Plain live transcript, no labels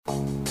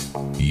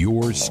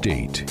Your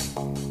state,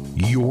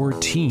 your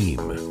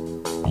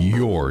team,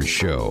 your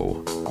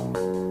show.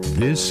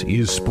 This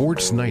is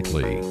Sports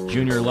Nightly.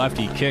 Junior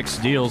lefty kicks,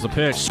 deals a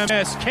pitch.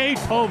 Cade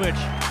Povich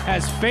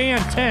has fan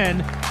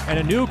 10 and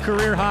a new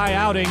career-high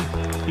outing.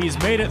 He's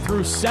made it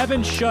through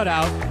 7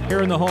 shutout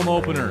here in the home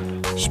opener.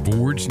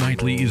 Sports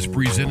Nightly is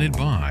presented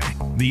by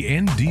the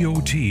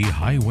NDOT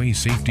Highway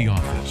Safety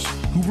Office,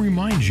 who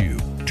reminds you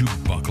to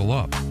buckle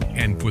up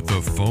and put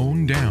the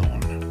phone down.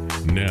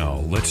 Now,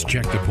 let's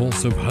check the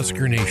pulse of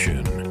Husker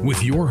Nation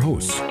with your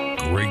hosts,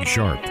 Greg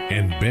Sharp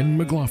and Ben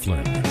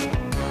McLaughlin.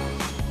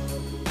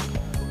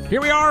 Here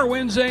we are,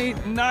 Wednesday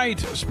night,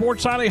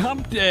 Sports Nightly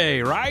Hump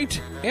Day,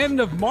 right? End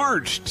of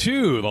March,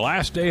 too, the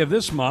last day of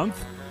this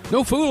month.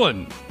 No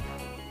fooling.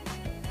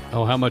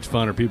 Oh, how much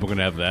fun are people going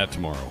to have that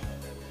tomorrow?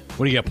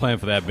 What do you got planned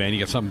for that, Ben? You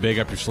got something big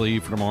up your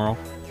sleeve for tomorrow?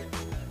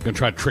 Going to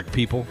try to trick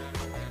people?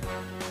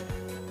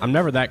 I'm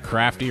never that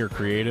crafty or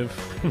creative,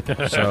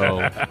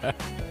 so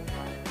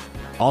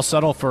I'll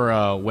settle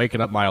for waking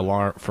up my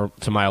alarm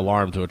to my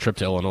alarm to a trip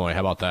to Illinois.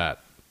 How about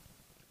that?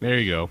 There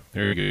you go.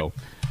 There you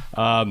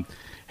go.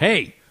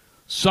 Hey,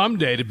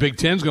 someday the Big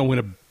Ten's going to win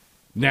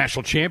a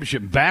national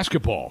championship in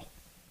basketball.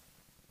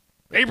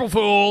 April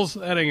Fools.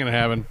 That ain't going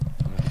to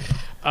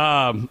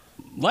happen.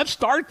 Let's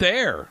start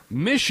there.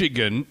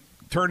 Michigan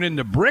turned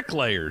into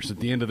bricklayers at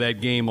the end of that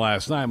game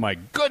last night. My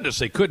goodness,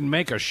 they couldn't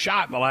make a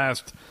shot in the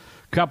last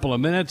couple of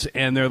minutes,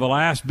 and they're the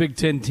last Big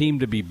Ten team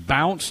to be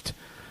bounced.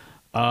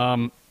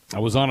 I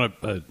was on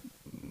a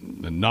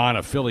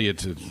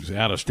non-affiliate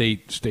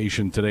out-of-state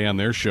station today on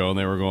their show, and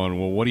they were going,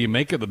 well, what do you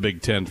make of the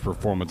Big Ten's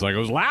performance? I go, it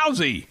was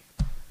lousy.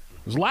 It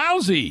was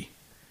lousy.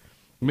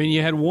 I mean,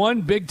 you had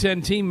one Big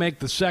Ten team make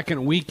the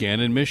second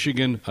weekend, and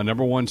Michigan, a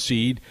number 1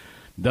 seed,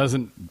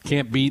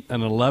 can't beat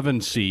an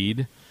 11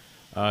 seed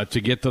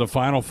to get to the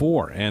Final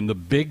Four. And the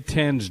Big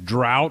Ten's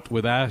drought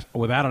without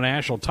a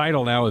national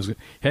title now is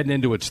heading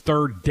into its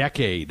 3rd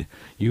decade.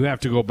 You have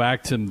to go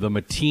back to the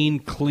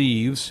Mateen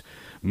Cleaves,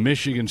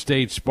 Michigan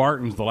State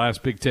Spartans, the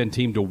last Big Ten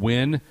team to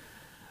win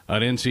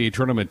an NCAA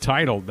tournament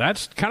title.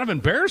 That's kind of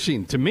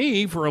embarrassing to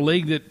me for a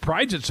league that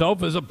prides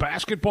itself as a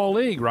basketball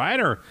league, right?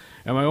 Or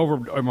am I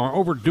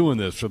overdoing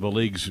this for the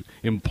league's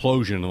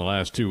implosion in the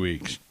last 2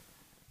 weeks?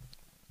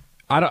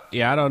 I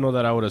don't know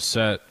that I would have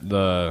set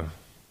the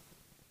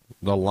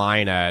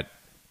line at,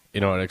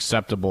 an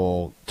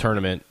acceptable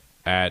tournament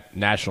at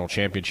national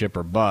championship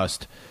or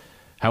bust.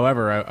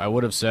 However, I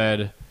would have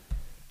said,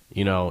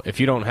 if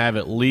you don't have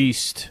at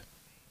least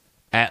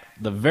at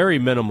the very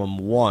minimum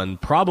 1,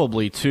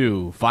 probably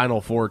 2 Final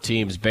Four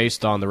teams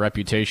based on the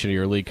reputation of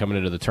your league coming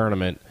into the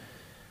tournament,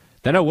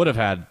 then I would have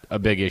had a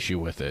big issue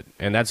with it.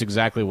 And that's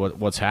exactly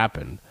what's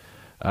happened.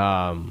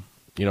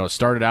 It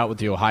started out with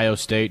the Ohio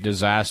State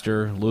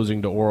disaster,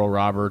 losing to Oral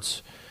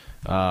Roberts.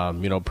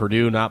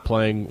 Purdue not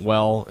playing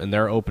well in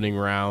their opening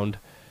round.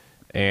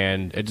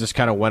 And it just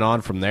kind of went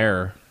on from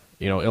there.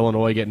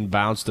 Illinois getting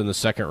bounced in the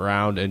second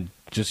round and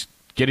just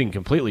getting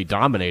completely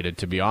dominated,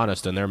 to be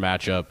honest, in their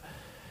matchup.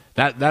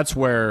 That's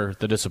where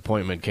the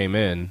disappointment came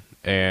in.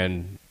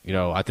 And,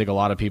 I think a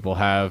lot of people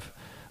have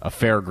a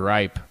fair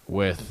gripe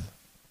with,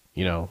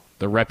 the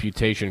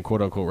reputation,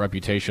 quote-unquote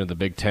reputation of the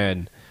Big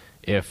Ten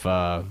if,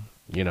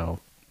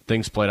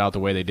 things played out the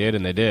way they did,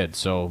 and they did.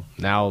 So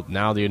now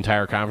the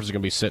entire conference is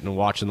going to be sitting and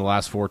watching the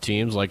last 4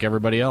 teams like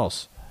everybody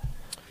else.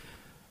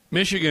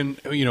 Michigan,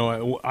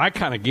 I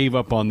kind of gave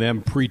up on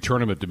them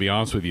pre-tournament, to be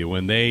honest with you.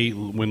 When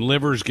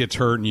Livers gets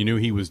hurt and you knew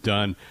he was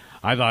done,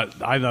 I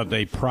thought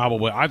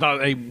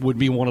they would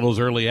be one of those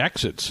early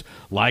exits,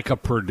 like a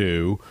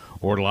Purdue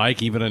or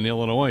like even an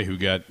Illinois who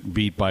got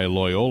beat by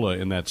Loyola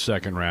in that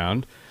second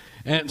round.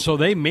 And so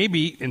they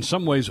maybe in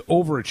some ways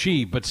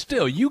overachieved, but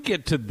still, you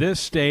get to this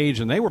stage,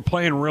 and they were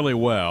playing really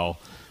well,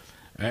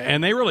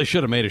 and they really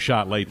should have made a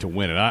shot late to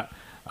win it.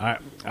 I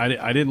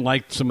didn't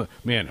like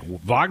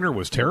Wagner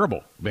was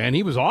terrible, man.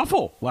 He was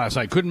awful last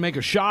night. Couldn't make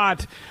a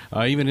shot.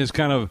 Even his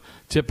kind of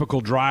typical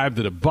drive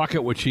to the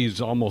bucket, which he's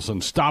almost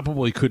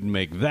unstoppable, he couldn't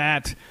make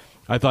that.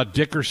 I thought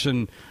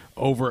Dickerson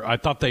I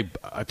thought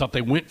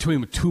they went to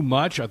him too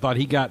much. I thought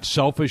he got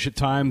selfish at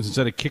times.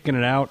 Instead of kicking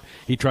it out,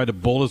 he tried to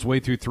bull his way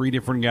through 3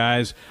 different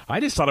guys. I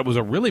just thought it was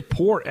a really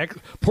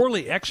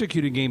poorly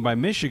executed game by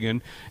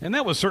Michigan, and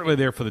that was certainly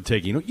there for the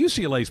taking.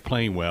 UCLA's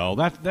playing well.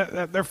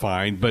 That they're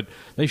fine, but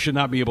they should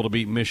not be able to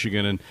beat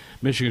Michigan, and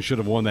Michigan should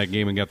have won that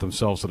game and got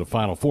themselves to the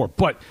Final Four.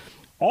 But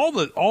all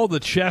the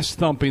chest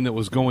thumping that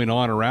was going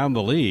on around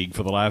the league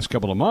for the last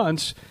couple of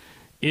months,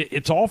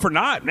 it's all for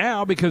naught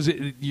now, because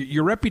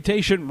your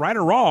reputation, right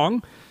or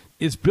wrong,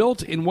 is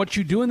built in what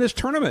you do in this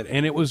tournament,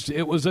 and it was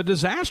a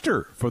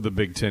disaster for the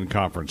Big Ten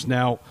Conference.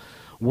 Now,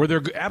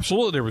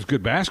 absolutely there was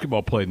good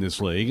basketball played in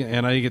this league,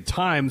 and I think at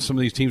times some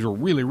of these teams were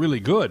really, really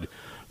good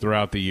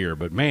throughout the year.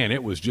 But man,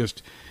 it was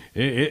just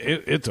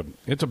it's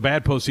a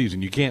bad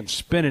postseason. You can't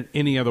spin it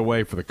any other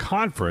way for the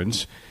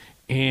conference,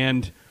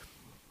 and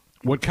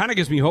what kind of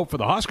gives me hope for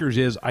the Huskers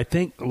is I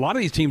think a lot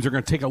of these teams are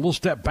going to take a little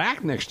step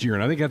back next year,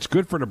 and I think that's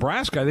good for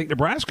Nebraska. I think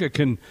Nebraska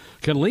can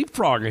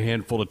leapfrog a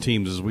handful of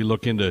teams as we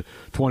look into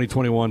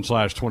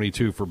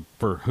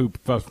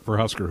 2021/22 for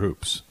Husker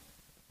hoops.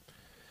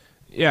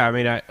 Yeah, I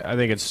mean, I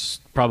think it's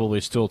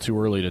probably still too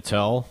early to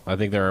tell. I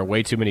think there are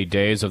way too many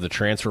days of the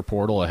transfer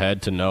portal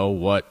ahead to know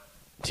what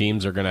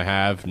teams are going to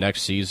have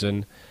next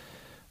season.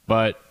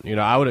 But,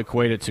 I would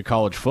equate it to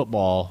college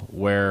football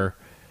where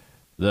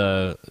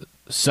the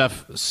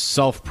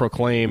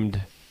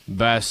self-proclaimed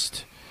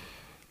best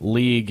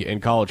league in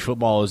college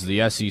football is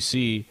the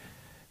SEC.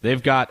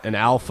 They've got an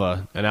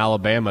alpha in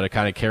Alabama to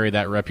kind of carry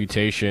that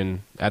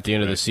reputation at the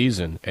end of the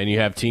season. And you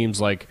have teams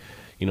like,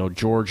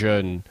 Georgia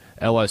and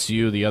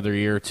LSU the other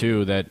year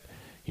too that,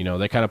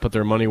 they kind of put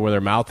their money where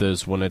their mouth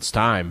is when it's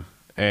time.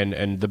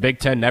 And the Big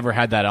Ten never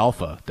had that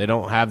alpha. They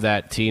don't have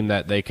that team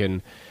that they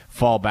can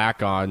fall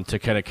back on to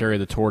kind of carry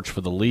the torch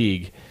for the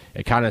league.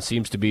 It kind of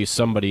seems to be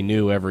somebody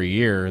new every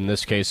year. In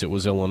this case, it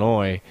was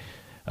Illinois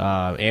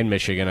and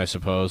Michigan, I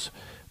suppose.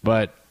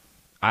 But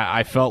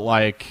I felt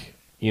like,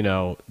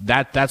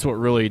 that's what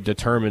really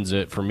determines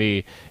it for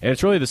me. And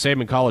it's really the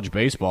same in college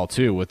baseball,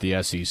 too, with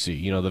the SEC.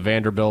 The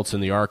Vanderbilts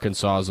and the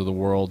Arkansas of the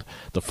world,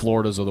 the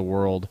Floridas of the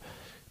world,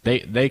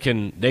 they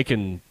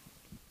can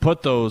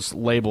put those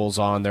labels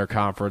on their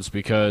conference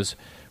because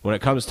when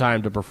it comes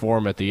time to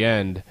perform at the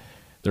end,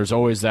 there's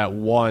always that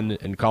one,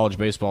 in college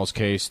baseball's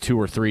case, 2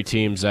 or 3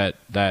 teams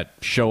that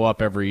show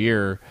up every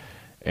year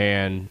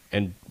and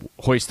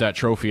hoist that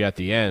trophy at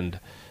the end.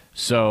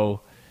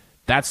 So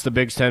that's the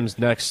Big Ten's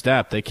next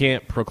step. They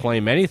can't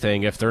proclaim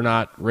anything if they're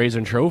not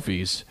raising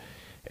trophies.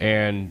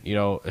 And,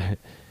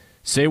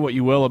 say what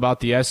you will about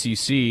the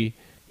SEC,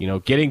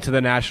 getting to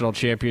the national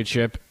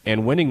championship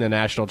and winning the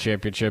national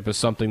championship is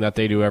something that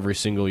they do every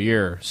single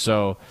year.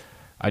 So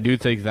I do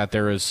think that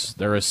there is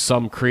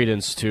some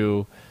credence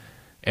to,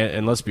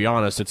 and let's be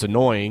honest, it's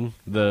annoying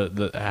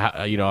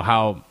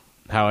how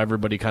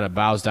everybody kind of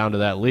bows down to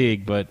that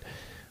league. But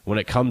when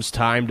it comes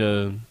time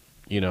to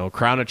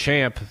crown a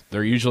champ,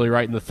 they're usually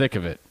right in the thick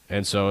of it.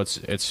 And so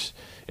it's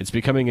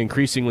becoming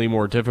increasingly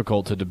more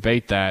difficult to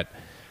debate that,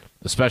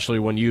 especially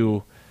when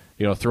you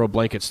throw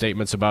blanket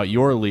statements about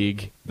your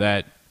league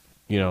that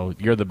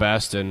you're the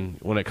best, and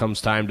when it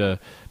comes time to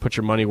put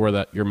your money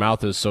where your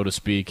mouth is, so to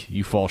speak,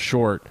 you fall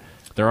short.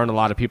 There aren't a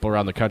lot of people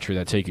around the country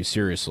that take you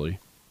seriously.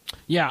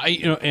 Yeah,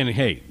 and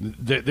hey,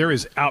 there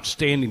is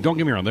outstanding. Don't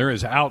get me wrong. There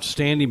is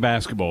outstanding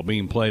basketball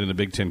being played in the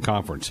Big Ten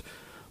Conference.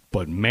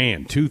 But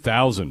man,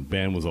 2000,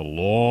 Ben, was a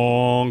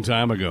long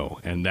time ago,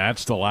 and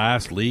that's the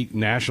last league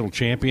national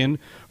champion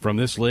from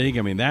this league.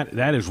 I mean,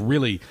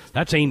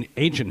 that's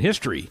ancient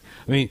history.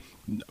 I mean,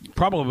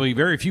 probably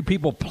very few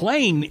people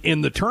playing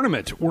in the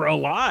tournament were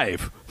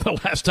alive the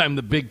last time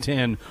the Big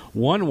Ten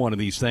won one of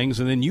these things.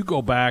 And then you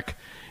go back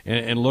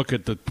and look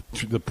at the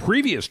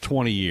previous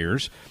 20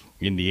 years.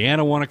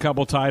 Indiana won a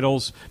couple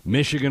titles.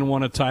 Michigan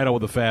won a title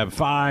with the Fab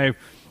Five.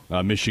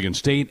 Michigan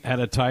State had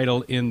a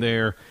title in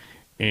there.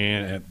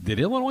 And did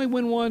Illinois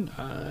win one?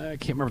 I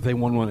can't remember if they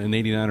won one in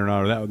 '89 or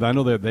not. I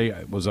know that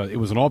it was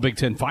an all Big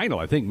Ten final.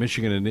 I think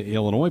Michigan and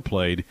Illinois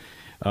played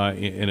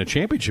in a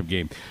championship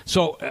game.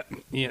 So,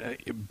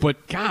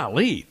 but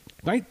golly,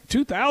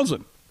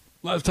 2000,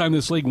 last time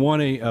this league won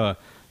a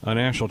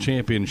national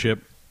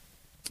championship,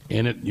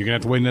 and you're gonna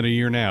have to wait another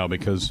year now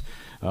because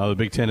the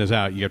Big Ten is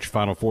out. You got your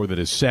Final Four that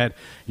is set.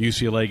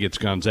 UCLA gets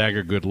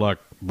Gonzaga. Good luck,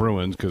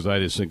 Bruins, because I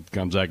just think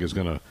Gonzaga is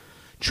gonna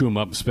chew them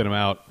up and spit them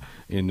out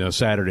in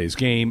Saturday's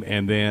game.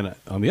 And then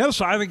on the other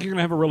side, I think you're going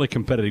to have a really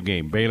competitive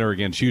game, Baylor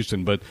against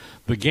Houston. But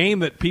the game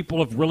that people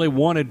have really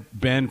wanted,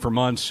 Ben, for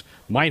months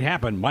might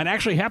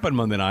actually happen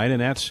Monday night,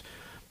 and that's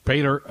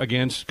Baylor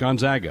against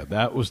Gonzaga.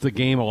 That was the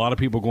game a lot of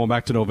people going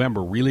back to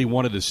November really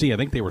wanted to see. I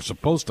think they were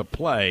supposed to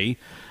play,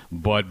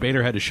 but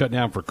Baylor had to shut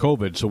down for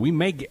COVID. So we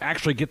may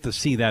actually get to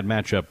see that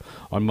matchup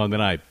on Monday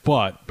night.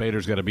 But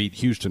Baylor's got to beat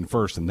Houston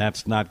first, and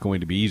that's not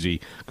going to be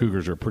easy.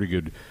 Cougars are a pretty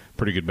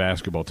good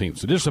basketball team.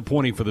 So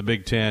disappointing for the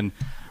Big Ten,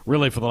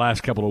 really, for the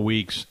last couple of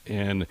weeks.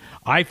 And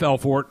I fell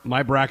for it.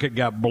 My bracket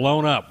got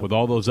blown up with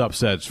all those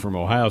upsets from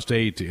Ohio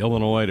State to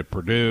Illinois to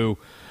Purdue.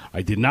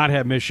 I did not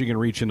have Michigan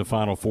reach in the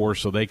Final Four,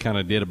 so they kind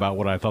of did about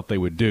what I thought they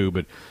would do.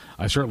 But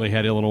I certainly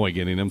had Illinois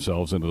getting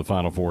themselves into the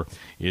Final Four.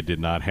 It did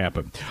not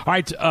happen. All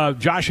right,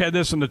 Josh had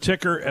this in the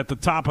ticker at the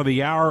top of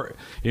the hour.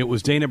 It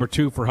was day number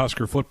 2 for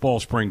Husker football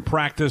spring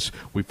practice.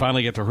 We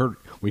finally get to hear.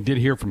 We did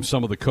hear from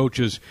some of the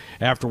coaches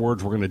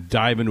afterwards. We're going to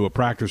dive into a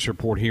practice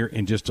report here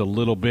in just a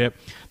little bit.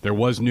 There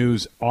was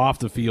news off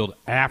the field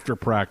after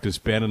practice,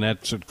 Ben, and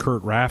that's that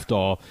Kurt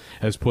Rafdahl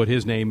has put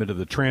his name into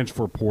the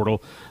transfer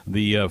portal.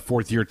 The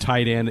fourth-year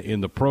tight end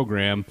in the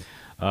program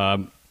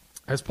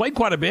has played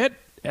quite a bit.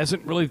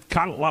 Hasn't really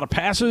caught a lot of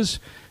passes.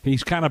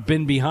 He's kind of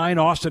been behind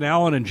Austin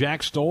Allen and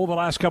Jack Stoll the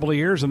last couple of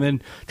years, and then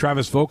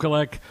Travis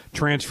Vokalek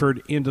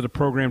transferred into the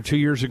program 2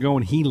 years ago,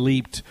 and he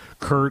leaped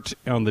Kurt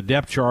on the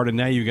depth chart, and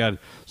now you got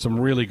some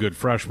really good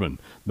freshmen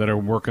that are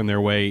working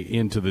their way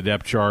into the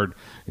depth chart,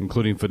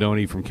 including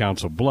Fedoni from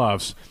Council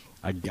Bluffs.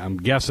 I'm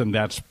guessing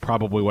that's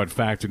probably what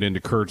factored into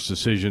Kurt's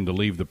decision to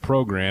leave the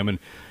program.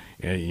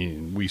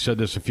 And we said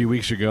this a few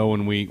weeks ago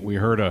when we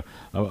heard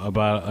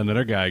about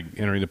another guy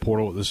entering the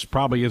portal. This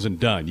probably isn't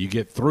done. You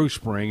get through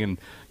spring, and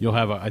you'll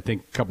have, I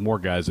think, a couple more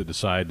guys that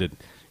decide that,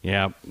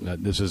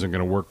 this isn't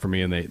going to work for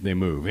me, and they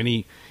move.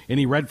 Any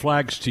red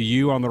flags to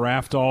you on the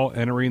Rafdal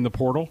entering the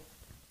portal?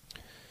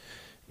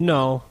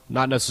 No,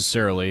 not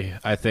necessarily.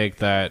 I think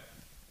that,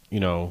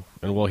 and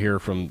we'll hear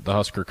from the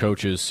Husker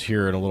coaches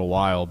here in a little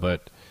while,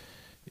 but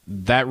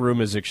that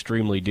room is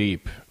extremely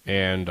deep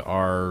and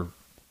are –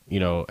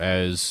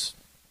 as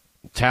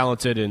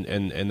talented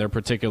in their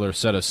particular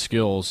set of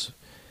skills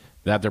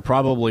that there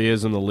probably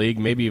is in the league,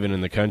 maybe even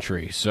in the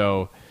country.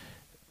 So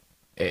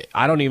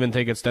I don't even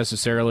think it's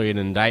necessarily an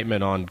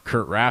indictment on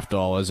Kurt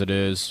Rafdal as it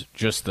is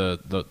just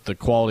the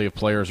quality of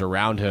players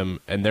around him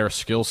and their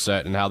skill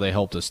set and how they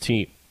helped his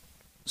team.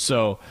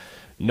 So,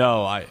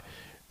 no,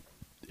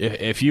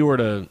 if you were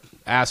to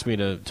ask me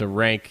to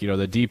rank,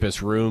 the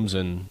deepest rooms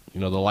and,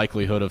 the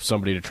likelihood of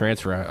somebody to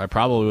transfer, I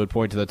probably would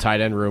point to the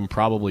tight end room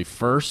probably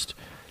first.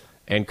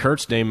 And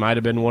Kurt's name might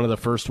have been one of the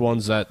first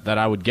ones that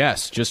I would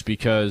guess just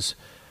because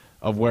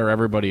of where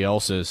everybody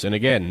else is. And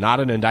again, not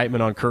an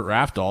indictment on Kurt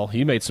Rafdal.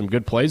 He made some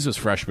good plays his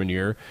freshman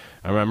year.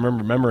 I remember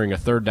remembering a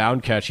third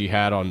down catch he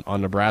had on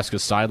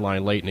Nebraska's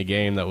sideline late in the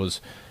game that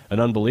was an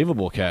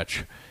unbelievable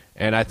catch.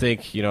 And I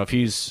think, if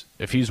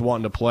he's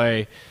wanting to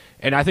play,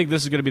 and I think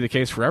this is going to be the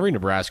case for every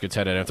Nebraska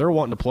tight end. If they're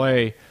wanting to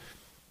play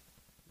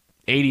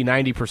 80,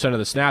 90% of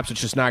the snaps,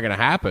 it's just not going to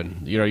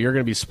happen. You're going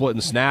to be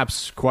splitting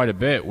snaps quite a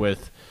bit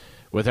with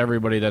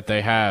everybody that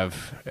they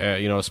have,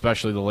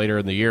 especially the later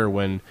in the year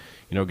when,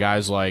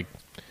 guys like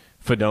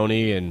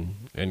Fidone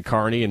and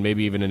Carney and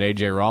maybe even an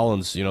A.J.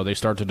 Rollins, they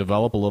start to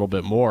develop a little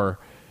bit more,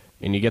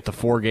 and you get the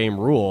 4-game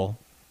rule.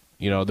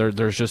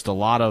 There's just a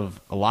lot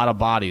of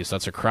bodies.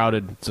 It's a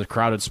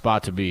crowded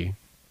spot to be.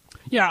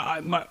 Yeah,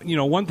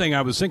 one thing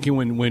I was thinking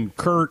when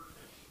Kurt,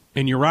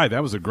 and you're right,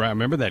 that was I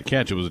remember that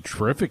catch. It was a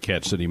terrific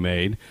catch that he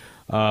made.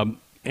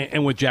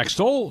 And with Jack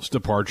Stoll's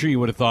departure, you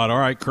would have thought, all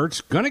right,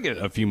 Kurt's going to get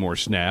a few more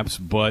snaps,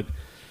 but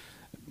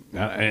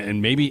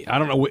and maybe I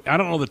don't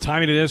know the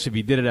timing of this. If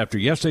he did it after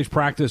yesterday's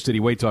practice, did he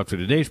wait till after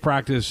today's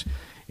practice,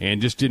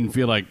 and just didn't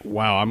feel like,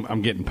 wow,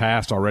 I'm getting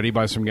passed already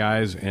by some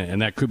guys,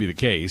 and that could be the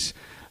case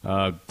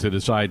to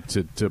decide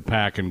to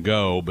pack and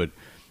go, but.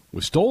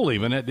 With Stoll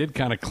even, that did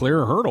kind of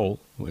clear a hurdle,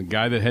 a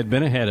guy that had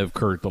been ahead of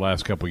Kurt the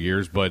last couple of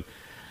years. But,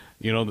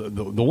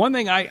 the one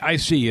thing I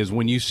see is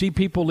when you see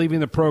people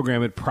leaving the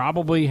program, it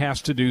probably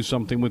has to do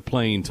something with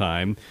playing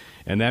time,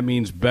 and that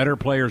means better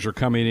players are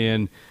coming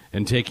in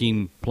and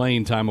taking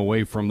playing time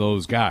away from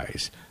those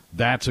guys.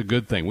 That's a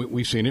good thing.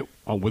 We've seen it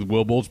with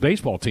Will Bolt's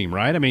baseball team,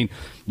 right? I mean,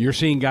 you're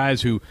seeing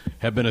guys who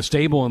have been a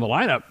staple in the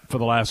lineup for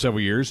the last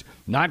several years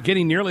not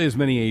getting nearly as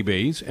many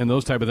ABs and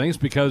those type of things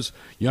because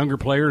younger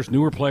players,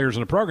 newer players in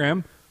the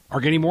program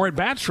are getting more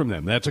at-bats from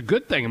them. That's a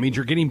good thing. It means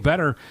you're getting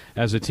better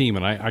as a team,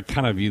 and I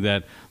kind of view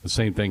that the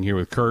same thing here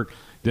with Kurt.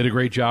 Did a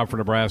great job for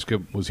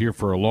Nebraska, was here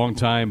for a long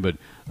time, but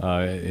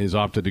has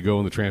opted to go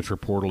in the transfer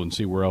portal and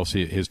see where else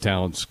his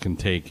talents can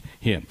take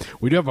him.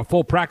 We do have a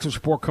full practice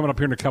report coming up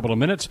here in a couple of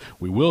minutes.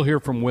 We will hear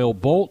from Will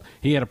Bolt.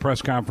 He had a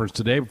press conference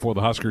today before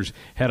the Huskers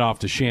head off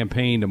to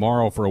Champaign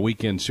tomorrow for a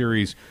weekend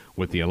series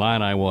with the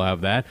Illini. We'll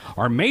have that.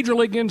 Our Major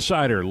League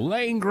Insider,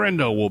 Lane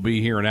Grindle, will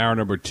be here in hour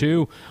number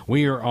 2.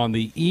 We are on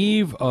the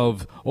eve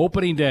of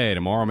opening day.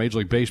 Tomorrow, Major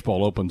League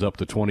Baseball opens up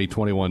the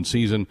 2021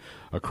 season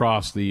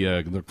across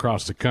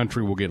the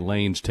country. We'll get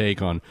Lane's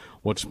take on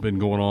what's been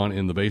going on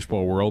in the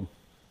baseball world.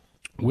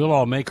 We'll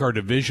all make our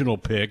divisional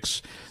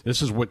picks.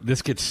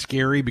 This gets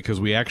scary because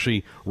we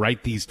actually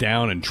write these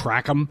down and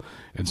track them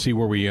and see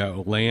where we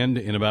land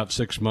in about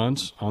 6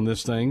 months on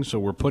this thing. So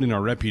we're putting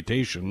our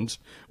reputations,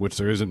 which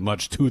there isn't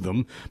much to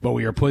them, but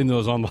we are putting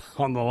those on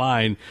the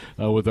line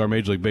with our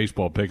Major League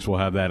Baseball picks. We'll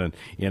have that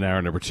in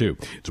hour number 2.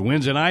 It's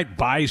Wednesday night.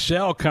 Buy,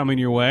 sell coming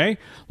your way.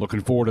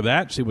 Looking forward to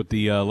that. See what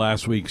the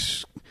last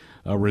week's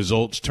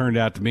results turned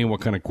out to be and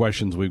what kind of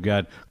questions we've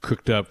got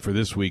cooked up for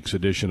this week's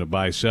edition of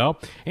Buy Sell.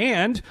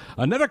 And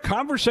another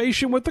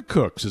conversation with the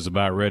Cooks is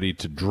about ready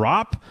to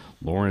drop.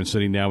 Lauren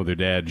sitting down with her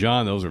dad,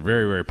 John. Those are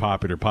very, very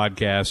popular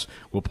podcasts.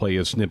 We'll play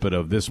a snippet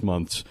of this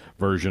month's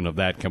version of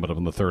that coming up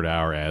in the third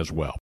hour as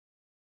well.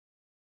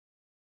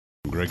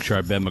 Greg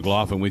Sharp, Ben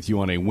McLaughlin with you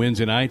on a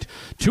Wednesday night.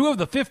 2 of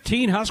the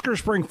 15 Husker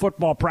spring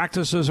football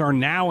practices are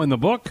now in the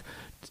book.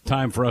 It's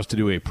time for us to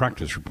do a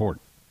practice report.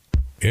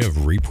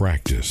 Every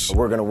practice.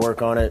 We're going to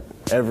work on it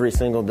every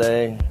single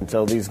day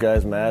until these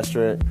guys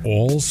master it.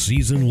 All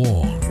season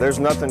long. There's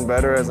nothing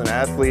better as an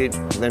athlete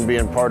than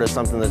being part of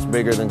something that's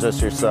bigger than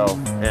just yourself.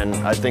 And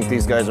I think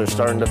these guys are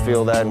starting to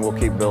feel that, and we'll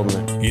keep building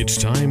it. It's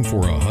time for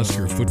a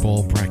Husker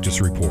football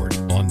practice report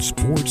on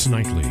Sports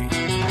Nightly.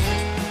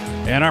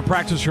 And our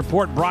practice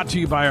report brought to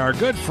you by our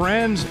good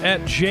friends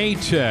at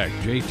J-Tech.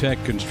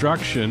 J-Tech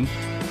Construction,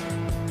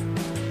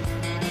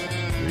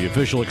 the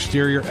official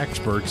exterior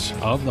experts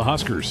of the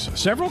Huskers.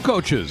 Several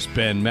coaches,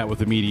 Ben, met with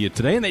the media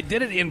today, and they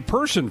did it in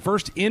person.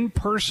 First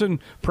in-person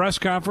press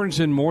conference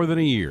in more than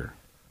a year.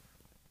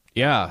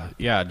 Yeah,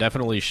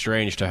 definitely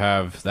strange to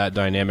have that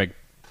dynamic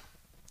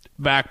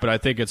back, but I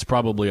think it's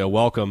probably a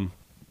welcome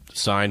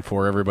sign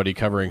for everybody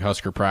covering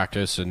Husker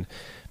practice and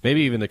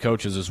maybe even the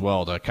coaches as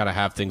well to kind of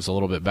have things a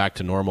little bit back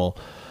to normal.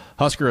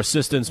 Husker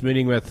assistants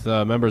meeting with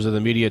members of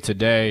the media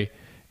today,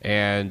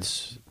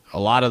 and a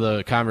lot of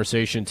the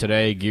conversation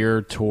today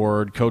geared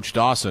toward Coach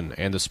Dawson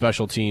and the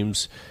special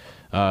teams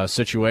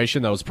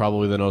situation. That was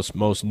probably the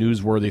most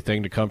newsworthy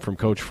thing to come from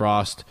Coach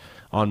Frost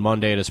on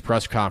Monday at his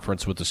press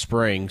conference with the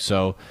spring.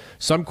 So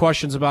some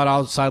questions about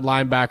outside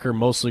linebacker,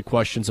 mostly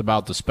questions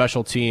about the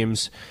special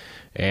teams.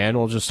 And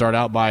we'll just start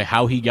out by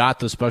how he got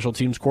the special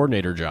teams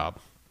coordinator job.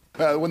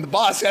 When the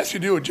boss asks you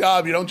to do a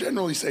job, you don't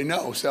generally say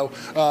no. So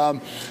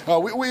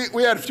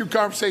we had a few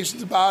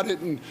conversations about it,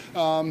 and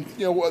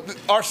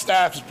our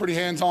staff is pretty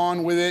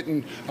hands-on with it,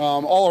 and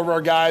all of our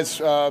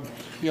guys,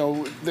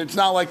 it's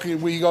not like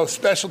we go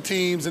special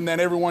teams and then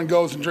everyone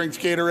goes and drinks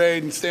Gatorade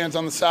and stands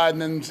on the side,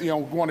 and then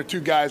one or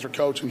two guys are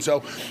coaching.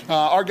 So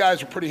our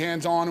guys are pretty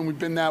hands-on, and we've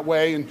been that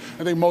way, and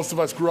I think most of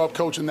us grew up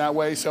coaching that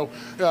way. So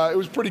it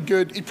was pretty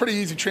good, pretty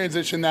easy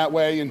transition that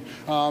way, and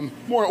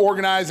more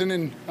organizing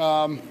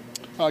and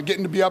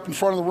getting to be up in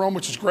front of the room,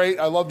 which is great.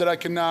 I love that I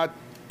can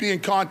be in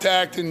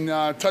contact and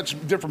touch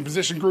different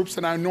position groups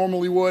than I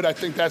normally would. I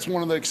think that's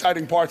one of the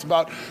exciting parts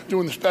about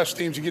doing the special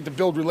teams. You get to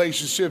build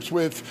relationships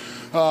with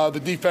the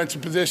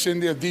defensive position,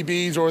 the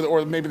DBs,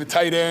 or maybe the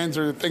tight ends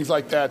or things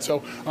like that.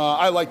 So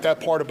I like that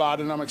part about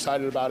it, and I'm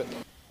excited about it.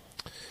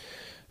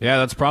 Yeah,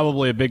 that's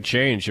probably a big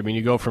change. I mean,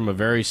 you go from a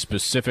very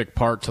specific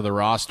part to the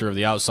roster of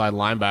the outside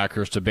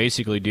linebackers to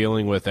basically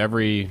dealing with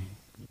every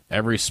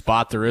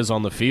spot there is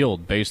on the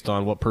field based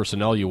on what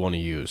personnel you want to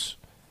use.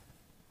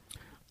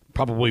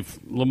 Probably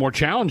a little more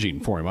challenging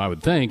for him, I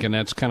would think, and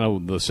that's kind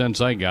of the sense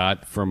I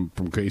got from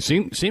he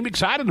seemed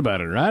excited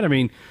about it, right? I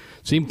mean,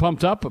 seemed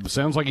pumped up. It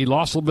sounds like he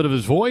lost a little bit of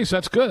his voice.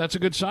 That's good. That's a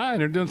good sign.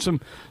 They're doing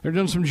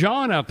some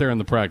John out there in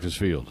the practice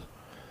field.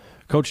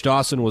 Coach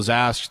Dawson was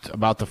asked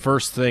about the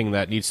first thing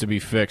that needs to be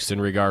fixed in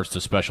regards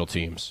to special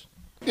teams.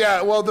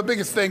 Yeah, well, the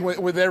biggest thing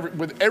with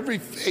every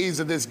phase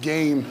of this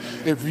game,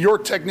 if your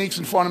techniques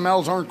and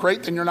fundamentals aren't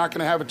great, then you're not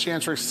going to have a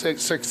chance for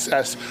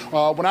success.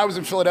 When I was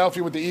in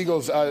Philadelphia with the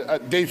Eagles,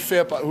 Dave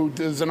Phipp, who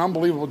does an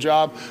unbelievable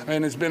job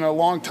and has been a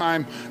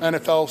long-time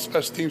NFL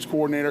special teams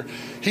coordinator,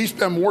 he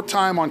spent more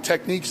time on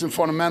techniques and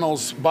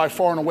fundamentals by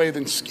far and away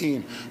than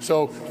scheme.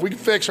 So if we can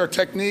fix our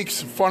techniques,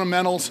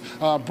 fundamentals,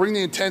 bring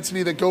the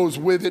intensity that goes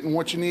with it and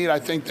what you need, I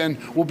think then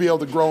we'll be able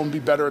to grow and be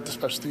better at the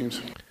special teams.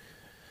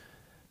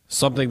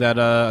 Something that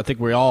I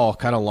think we all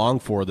kind of long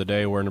for the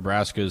day where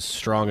Nebraska is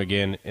strong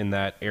again in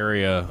that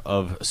area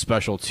of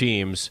special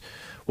teams.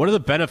 What are the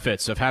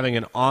benefits of having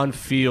an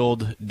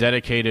on-field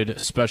dedicated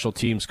special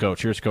teams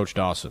coach? Here's Coach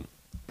Dawson.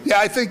 Yeah,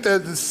 I think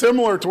that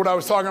similar to what I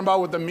was talking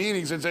about with the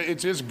meetings,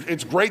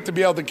 it's great to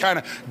be able to kind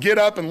of get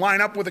up and line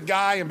up with a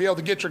guy and be able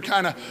to get your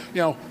kind of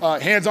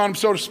hands on him,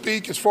 so to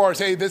speak, as far as,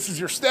 hey, this is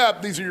your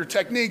step, these are your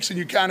techniques, and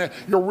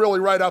you're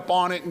really right up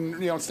on it,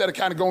 and instead of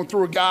kind of going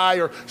through a guy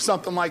or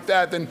something like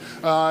that, then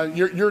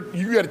you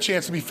get a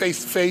chance to be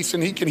face to face,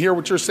 and he can hear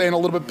what you're saying a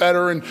little bit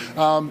better, and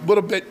a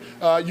little bit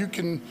you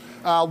can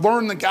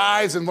learn the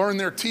guys and learn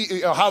their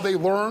how they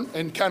learn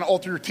and kind of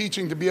alter your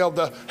teaching to be able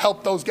to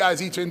help those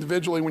guys each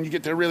individually when you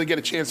get to really get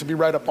a chance to be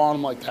right up on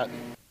them like that.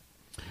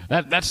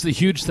 That's the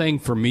huge thing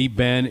for me,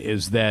 Ben,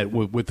 is that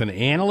with an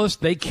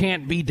analyst, they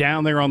can't be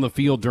down there on the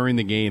field during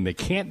the game. They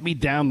can't be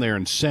down there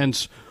and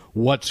sense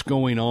what's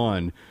going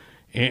on.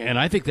 And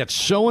I think that's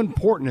so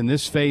important in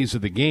this phase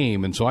of the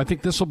game. And so I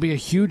think this will be a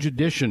huge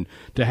addition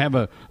to have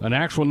an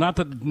actual, not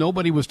that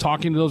nobody was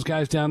talking to those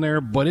guys down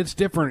there, but it's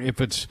different if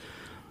it's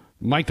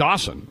Mike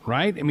Dawson,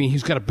 right? I mean,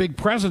 he's got a big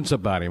presence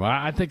about him.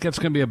 I think that's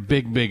going to be a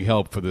big, big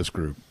help for this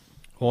group.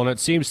 Well, and it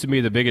seems to me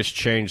the biggest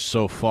change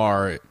so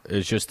far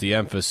is just the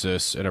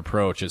emphasis and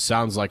approach. It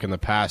sounds like in the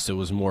past it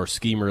was more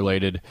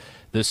scheme-related.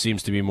 This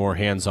seems to be more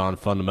hands-on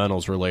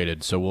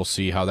fundamentals-related, so we'll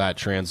see how that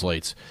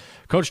translates.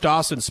 Coach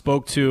Dawson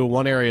spoke to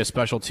one area of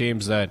special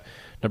teams that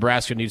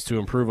Nebraska needs to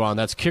improve on.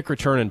 That's kick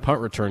return and punt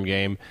return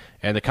game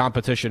and the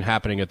competition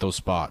happening at those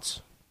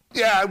spots.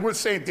 Yeah, we're the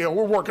same deal.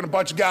 We're working a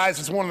bunch of guys.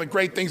 It's one of the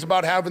great things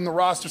about having the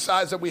roster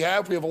size that we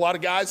have. We have a lot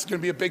of guys. It's going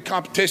to be a big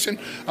competition.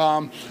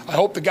 I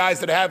hope the guys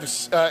that have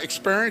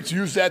experience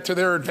use that to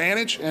their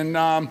advantage and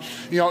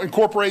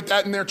incorporate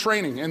that in their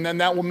training, and then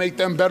that will make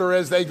them better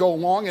as they go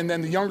along. And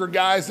then the younger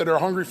guys that are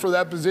hungry for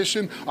that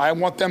position, I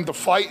want them to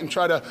fight and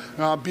try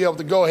to be able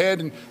to go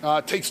ahead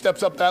and take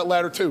steps up that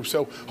ladder too.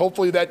 So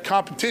hopefully that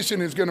competition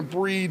is going to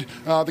breed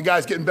the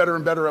guys getting better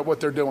and better at what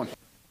they're doing.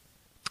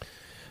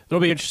 It'll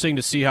be interesting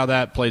to see how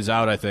that plays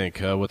out, I think,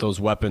 with those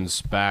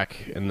weapons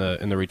back in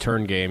the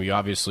return game. You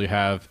obviously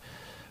have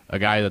a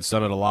guy that's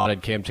done it a lot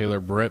in Cam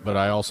Taylor-Britt, but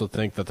I also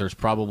think that there's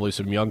probably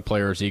some young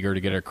players eager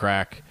to get a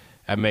crack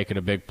at making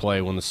a big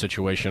play when the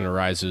situation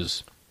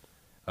arises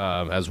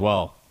as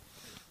well.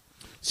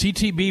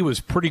 CTB was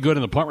pretty good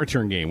in the punt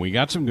return game. We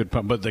got some good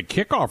punt, but the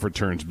kickoff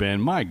returns,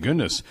 Ben, my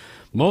goodness.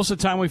 Most of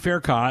the time we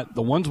fair caught.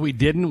 The ones we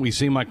didn't, we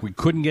seemed like we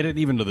couldn't get it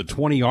even to the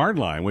 20-yard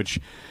line, which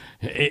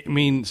it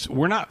means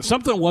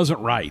something wasn't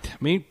right. I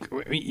mean,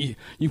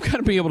 you've got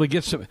to be able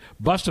to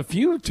bust a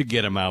few to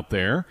get them out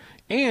there,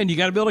 and you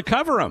got to be able to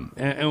cover them.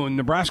 And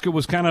Nebraska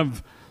was kind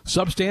of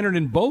substandard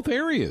in both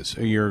areas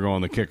a year ago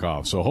on the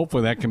kickoff, so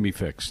hopefully that can be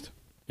fixed.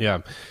 Yeah.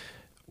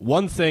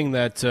 One thing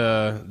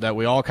that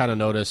we all kind of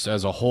noticed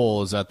as a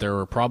whole is that there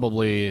were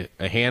probably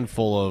a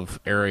handful of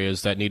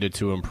areas that needed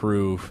to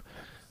improve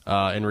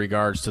in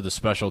regards to the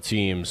special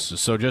teams.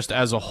 So just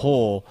as a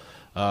whole,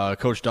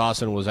 Coach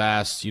Dawson was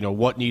asked,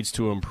 what needs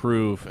to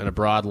improve in a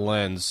broad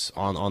lens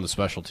on the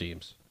special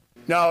teams.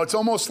 No, it's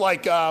almost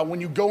like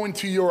when you go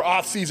into your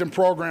off-season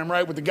program,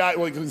 right, with the guy,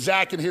 like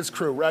Zach and his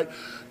crew, right?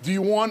 Do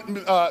you want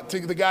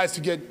the guys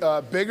to get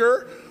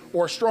bigger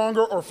or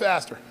stronger or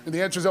faster? And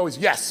the answer is always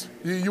yes.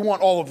 You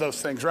want all of those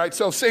things, right?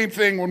 So same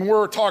thing when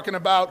we're talking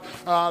about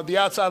the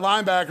outside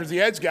linebackers, the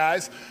edge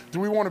guys. Do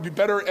we want to be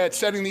better at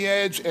setting the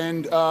edge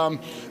and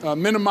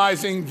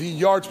minimizing the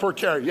yards per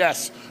carry?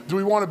 Yes. Do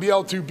we want to be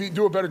able to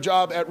do a better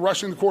job at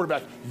rushing the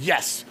quarterback?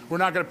 Yes. We're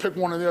not going to pick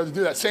one or the other to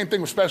do that. Same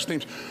thing with special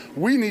teams.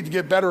 We need to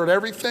get better at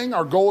everything.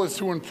 Our goal is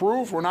to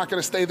improve. We're not going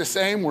to stay the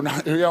same. We're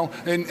not,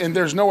 and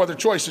there's no other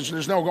choices.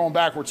 There's no going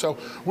backwards. So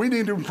we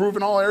need to improve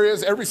in all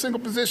areas, every single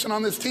position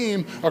on this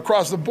team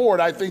across the board.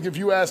 I think if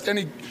you asked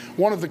any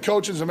one of the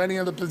coaches of any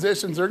of the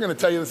positions, they're going to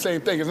tell you the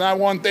same thing. It's not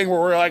one thing where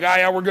we're like,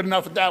 yeah, we're good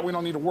enough at that. We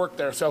don't need to work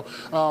there. So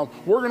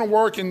we're going to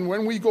work, and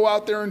when we go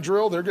out there and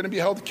drill, they're going to be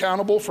held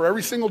accountable for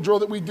every single drill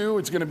that we do.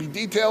 It's going to be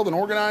detailed and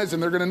organized,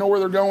 and they're going to know where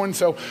they're going.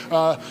 So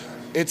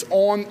it's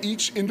on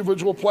each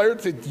individual player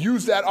to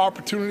use that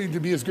opportunity to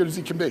be as good as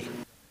he can be.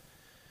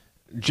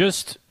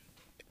 Just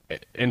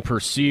in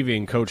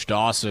perceiving Coach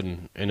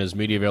Dawson in his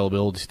media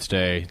availability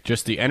today,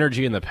 just the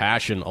energy and the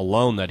passion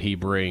alone that he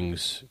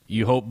brings,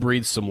 you hope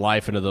breathes some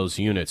life into those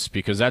units,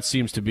 because that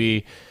seems to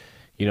be,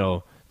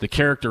 the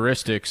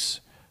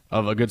characteristics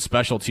of a good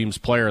special teams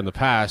player in the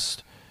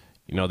past.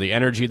 The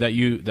energy that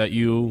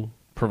you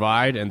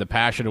provide and the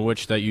passion in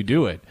which that you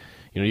do it.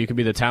 You can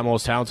be the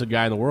most talented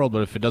guy in the world,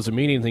 but if it doesn't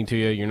mean anything to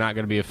you, you're not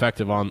going to be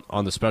effective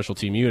on the special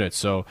team unit.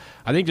 So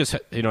I think just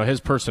his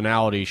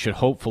personality should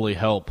hopefully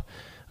help.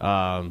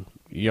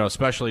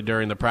 Especially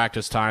during the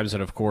practice times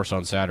and, of course,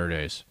 on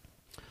Saturdays.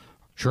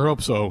 Sure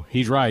hope so.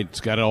 He's right. It's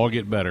got to all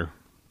get better.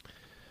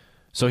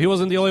 So he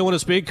wasn't the only one to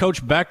speak.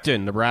 Coach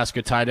Becton,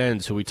 Nebraska tight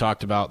ends, who we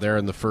talked about there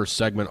in the first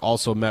segment,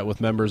 also met with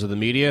members of the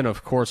media. And,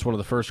 of course, one of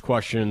the first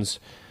questions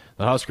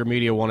the Husker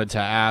media wanted to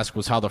ask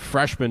was how the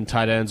freshman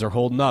tight ends are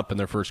holding up in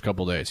their first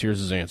couple days. Here's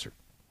his answer.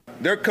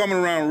 They're coming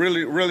around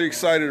really, really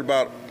excited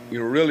about,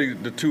 really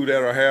the two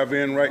that I have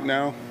in right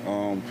now.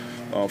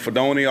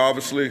 Fedoni,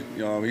 obviously,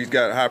 he's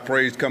got high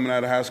praise coming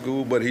out of high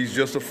school, but he's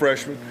just a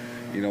freshman,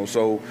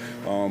 so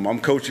I'm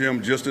coaching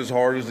him just as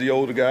hard as the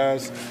older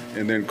guys.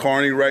 And then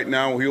Carney right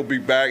now, he'll be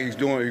back. He's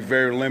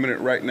very limited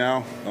right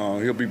now.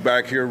 He'll be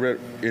back here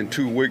in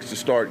 2 weeks to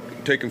start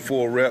taking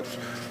full reps.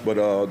 But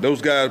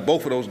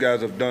both of those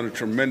guys have done a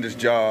tremendous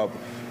job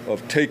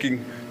of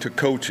taking to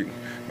coaching,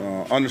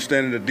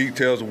 understanding the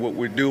details of what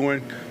we're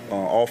doing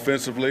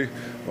offensively.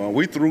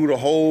 We threw the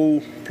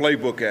whole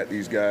playbook at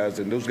these guys,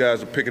 and those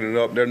guys are picking it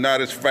up. They're not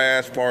as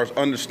fast as far as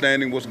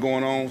understanding what's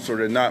going on, so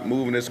they're not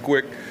moving as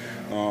quick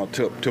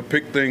to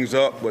pick things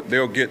up, but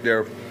they'll get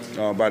there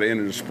by the end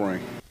of the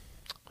spring.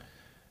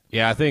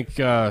 Yeah, I think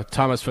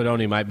Thomas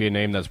Fedoni might be a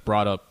name that's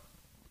brought up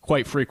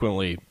quite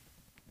frequently,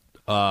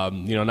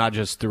 not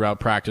just throughout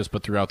practice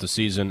but throughout the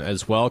season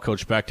as well.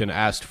 Coach Becton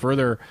asked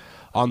further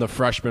on the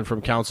freshman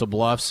from Council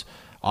Bluffs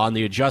on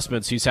the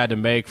adjustments he's had to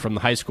make from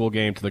the high school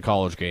game to the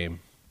college game.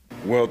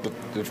 Well,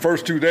 the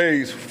first 2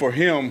 days for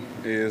him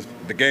is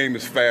the game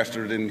is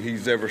faster than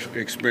he's ever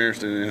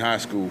experienced in high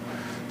school.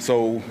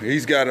 So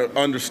he's got to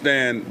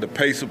understand the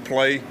pace of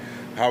play,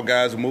 how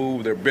guys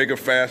move. They're bigger,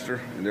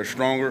 faster, and they're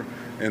stronger.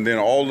 And then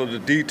all of the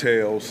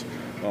details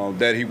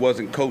that he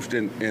wasn't coached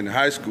in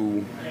high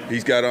school,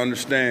 he's got to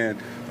understand.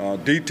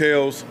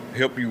 Details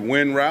help you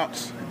win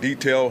routes.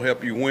 Detail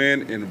help you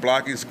win in the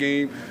blocking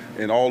scheme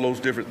and all those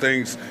different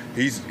things.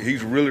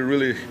 He's really,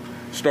 really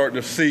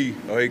starting to see,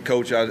 hey,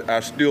 Coach,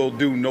 I still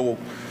don't know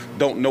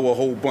a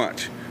whole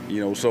bunch.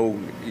 So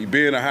he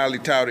being a highly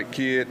touted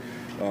kid,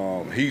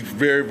 he's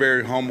very,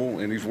 very humble,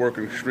 and he's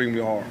working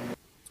extremely hard.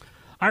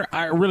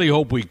 I really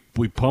hope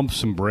we pump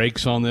some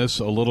brakes on this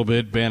a little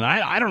bit, Ben.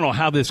 I don't know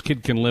how this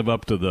kid can live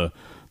up to the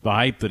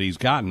hype that he's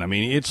gotten. I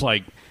mean, it's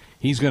like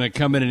he's going to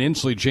come in and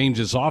instantly change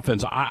his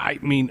offense. I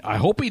mean, I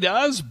hope he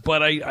does,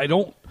 but I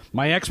don't.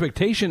 My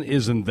expectation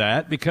isn't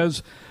that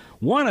because,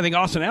 one, I think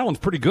Austin Allen's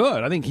pretty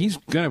good. I think he's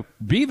going to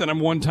be the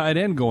number 1 tight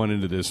end going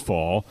into this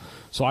fall.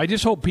 So I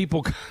just hope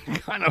people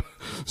kind of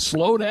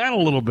slow down a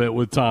little bit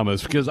with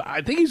Thomas because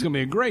I think he's going to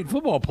be a great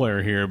football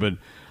player here, but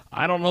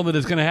I don't know that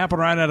it's going to happen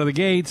right out of the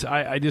gates.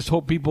 I just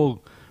hope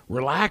people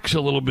relax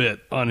a little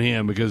bit on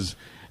him because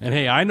 – and,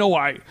 hey, I know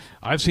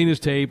I've seen his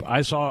tape.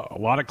 I saw a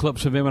lot of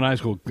clips of him in high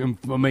school.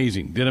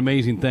 Amazing. Did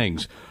amazing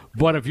things.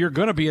 But if you're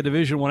going to be a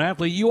Division I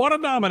athlete, you ought to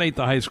dominate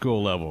the high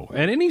school level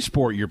at any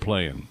sport you're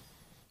playing.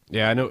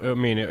 Yeah, I know. I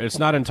mean, it's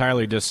not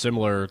entirely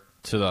dissimilar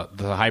to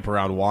the hype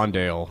around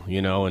Wandale,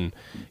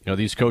 and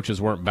these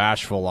coaches weren't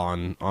bashful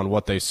on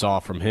what they saw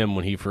from him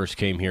when he first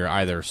came here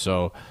either.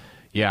 So,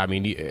 yeah, I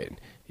mean,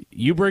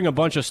 you bring a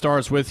bunch of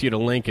stars with you to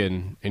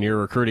Lincoln in your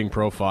recruiting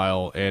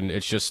profile, and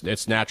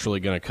it's naturally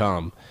going to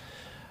come.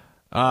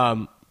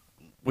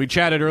 We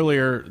chatted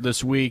earlier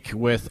this week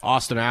with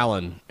Austin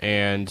Allen,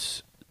 and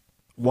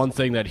one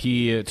thing that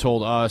he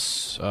told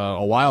us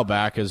a while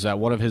back is that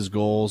one of his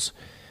goals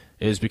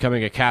is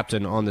becoming a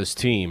captain on this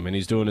team, and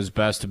he's doing his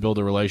best to build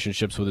the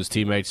relationships with his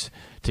teammates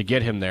to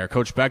get him there.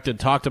 Coach Becton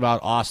talked about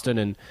Austin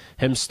and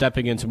him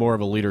stepping into more of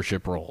a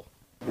leadership role.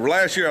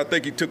 Last year, I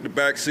think he took the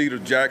back seat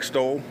of Jack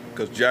Stoll,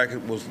 because Jack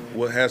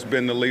has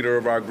been the leader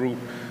of our group,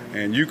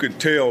 and you can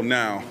tell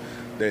now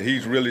that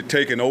he's really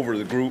taken over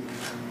the group,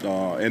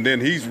 and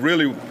then he's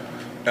really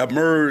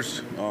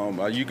emerged.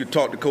 You could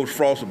talk to Coach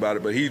Frost about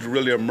it, but he's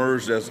really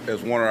emerged as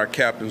one of our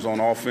captains on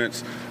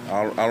offense.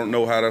 I don't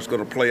know how that's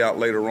going to play out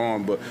later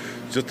on, but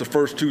just the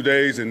first 2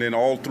 days and then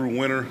all through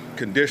winter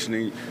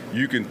conditioning,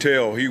 you can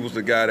tell he was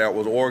the guy that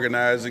was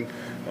organizing,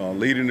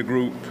 leading the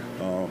group.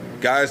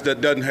 Guys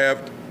that didn't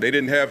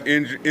have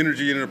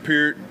energy in the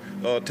period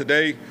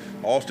today,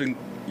 Austin,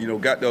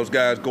 got those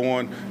guys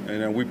going,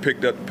 and then we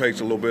picked up the pace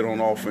a little bit on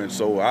offense.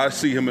 So I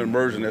see him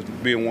emerging as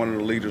being one of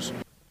the leaders.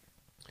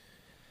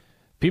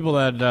 People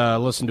that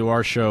listen to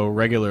our show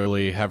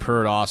regularly have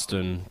heard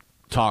Austin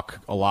talk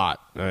a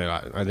lot.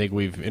 I think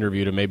we've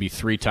interviewed him maybe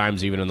 3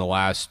 times even in the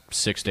last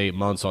 6 to 8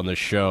 months on this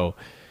show.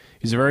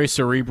 He's a very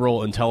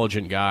cerebral,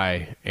 intelligent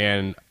guy,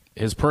 and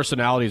his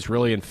personality is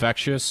really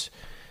infectious.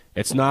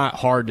 It's not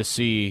hard to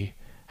see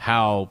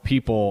how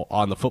people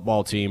on the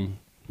football team,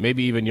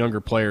 maybe even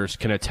younger players,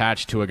 can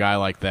attach to a guy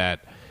like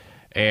that.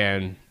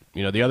 And,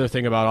 the other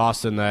thing about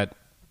Austin that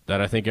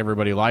I think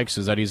everybody likes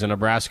is that he's a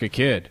Nebraska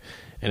kid,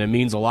 and it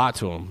means a lot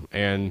to him.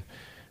 And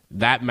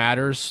that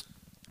matters.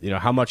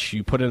 How much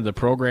you put into the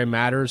program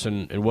matters,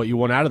 and what you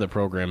want out of the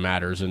program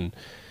matters. And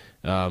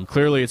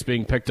clearly it's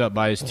being picked up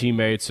by his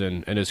teammates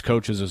and his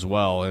coaches as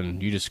well.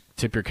 And you just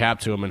tip your cap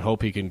to him and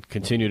hope he can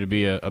continue to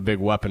be a big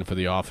weapon for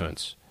the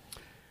offense.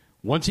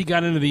 Once he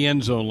got into the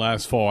end zone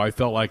last fall, I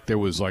felt like there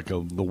was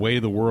the way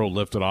the world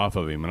lifted off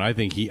of him, and I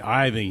think he's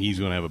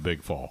going to have a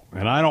big fall.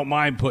 And I don't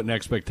mind putting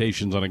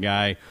expectations on a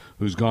guy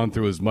who's gone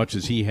through as much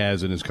as he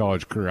has in his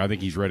college career. I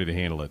think he's ready to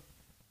handle it.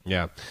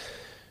 Yeah.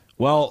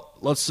 Well,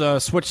 let's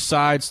switch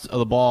sides of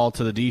the ball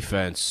to the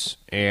defense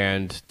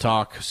and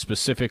talk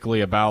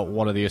specifically about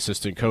one of the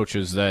assistant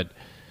coaches that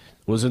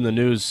was in the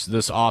news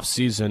this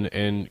offseason,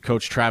 and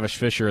Coach Travis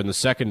Fisher in the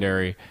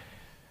secondary.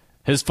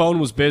 His phone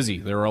was busy.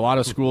 There were a lot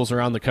of schools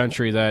around the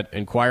country that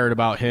inquired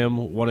about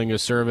him, wanting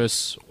his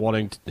service,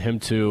 wanting him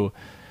to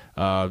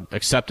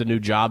accept a new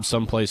job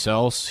someplace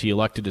else. He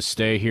elected to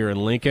stay here in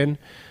Lincoln.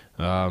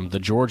 The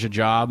Georgia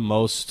job,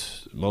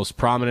 most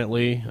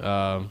prominently,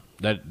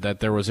 that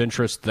there was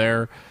interest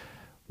there.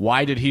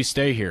 Why did he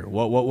stay here?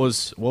 What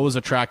was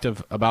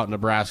attractive about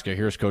Nebraska?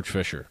 Here's Coach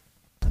Fisher.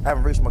 I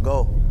haven't reached my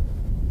goal.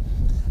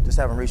 Just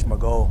haven't reached my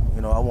goal.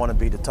 I want to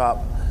be the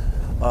top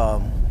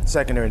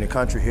secondary in the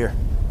country here.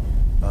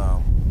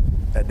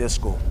 At this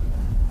school.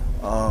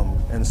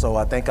 And so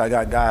I think I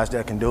got guys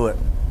that can do it.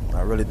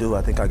 I really do.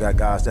 I think I got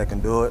guys that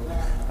can do it.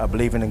 I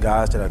believe in the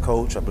guys that I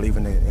coach. I believe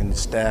in the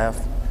staff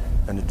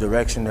and the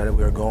direction that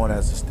we're going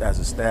as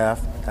a staff,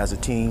 as a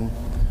team,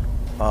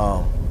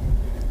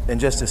 and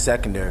just the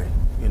secondary.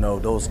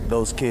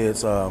 Those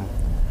kids are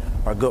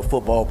good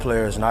football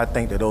players, and I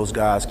think that those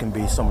guys can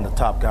be some of the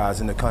top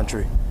guys in the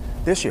country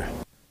this year.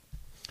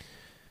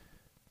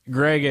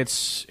 Greg,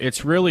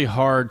 it's really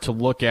hard to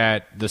look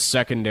at the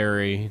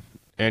secondary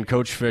and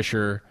Coach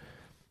Fisher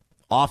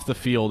off the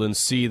field and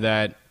see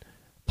that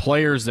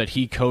players that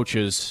he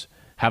coaches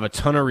have a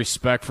ton of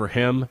respect for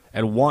him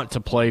and want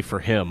to play for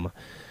him.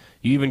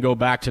 You even go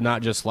back to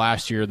not just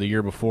last year, the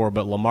year before,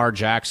 but Lamar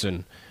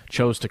Jackson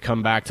chose to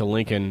come back to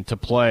Lincoln to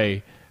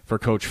play for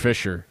Coach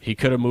Fisher. He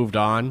could have moved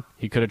on.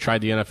 He could have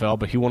tried the NFL,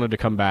 but he wanted to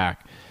come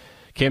back.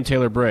 Cam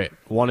Taylor-Britt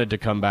wanted to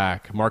come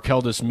back.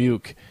 Markeldus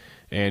Muke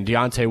and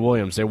Deontay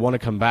Williams, they want to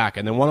come back,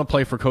 and they want to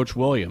play for Coach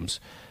Williams.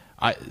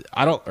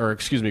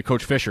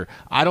 Coach Fisher.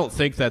 I don't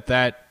think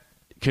that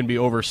can be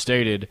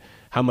overstated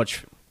how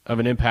much of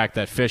an impact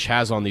that Fish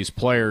has on these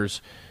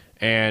players,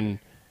 and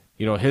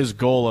his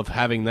goal of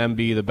having them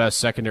be the best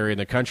secondary in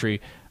the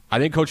country. I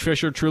think Coach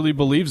Fisher truly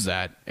believes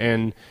that,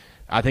 and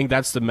I think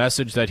that's the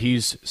message that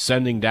he's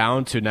sending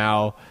down to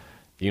now.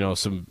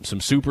 Some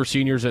super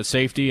seniors at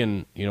safety,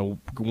 and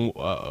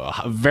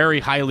a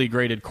very highly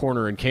graded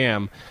corner in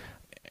Cam.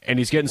 And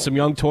he's getting some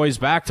young toys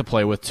back to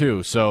play with,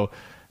 too. So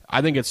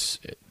I think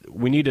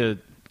we need to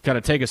kind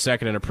of take a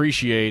second and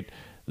appreciate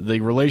the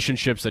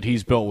relationships that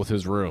he's built with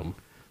his room.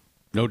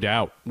 No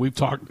doubt. We've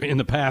talked in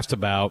the past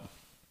about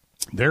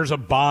there's a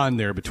bond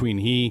there between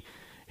he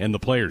and the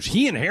players.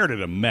 He inherited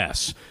a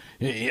mess.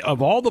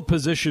 Of all the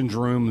positions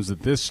rooms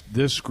that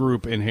this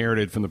group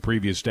inherited from the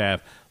previous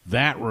staff,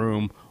 that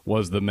room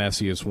was the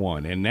messiest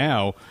one. And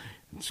now,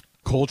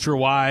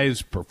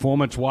 culture-wise,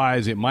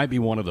 performance-wise, it might be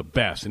one of the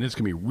best, and it's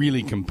going to be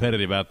really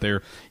competitive out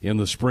there in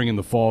the spring and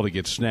the fall to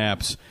get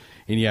snaps.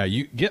 And yeah,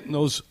 you getting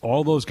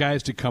all those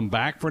guys to come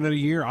back for another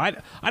year. I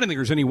didn't think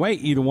there's any way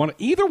either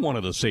one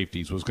of the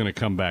safeties was going to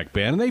come back,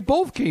 Ben, and they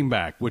both came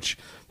back, which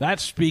that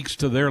speaks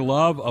to their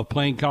love of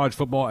playing college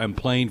football and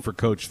playing for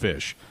Coach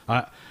Fish.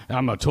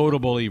 I'm a total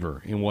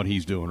believer in what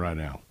he's doing right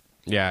now.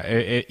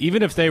 Yeah,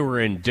 even if they were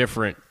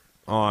indifferent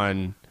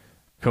on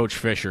Coach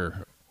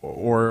Fisher,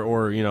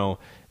 or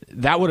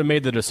that would have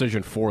made the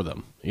decision for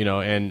them,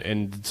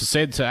 and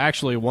to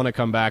actually want to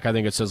come back, I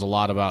think it says a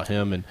lot about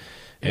him,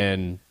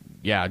 and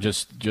yeah,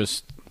 just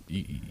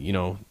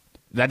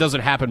that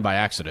doesn't happen by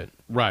accident.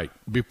 Right.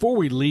 Before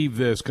we leave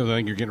this, because I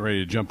think you're getting ready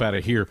to jump out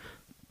of here,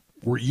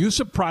 were you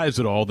surprised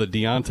at all that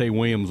Deontay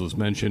Williams was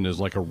mentioned as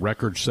like a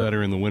record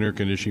setter in the winter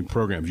conditioning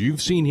programs?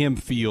 You've seen him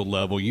field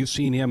level. You've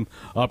seen him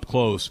up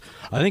close.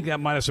 I think that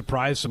might have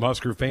surprised some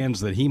Husker fans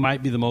that he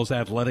might be the most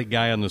athletic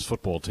guy on this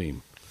football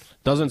team.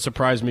 Doesn't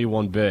surprise me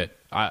one bit.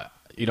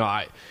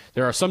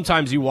 There are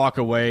sometimes you walk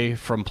away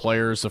from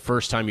players the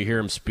first time you hear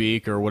them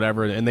speak or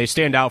whatever, and they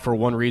stand out for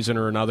one reason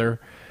or another.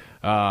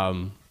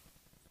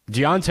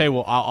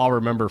 Deontay, I'll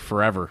remember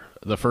forever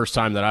the first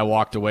time that I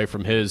walked away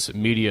from his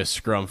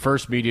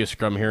first media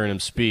scrum hearing him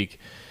speak,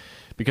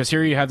 because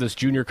here you have this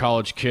junior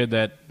college kid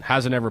that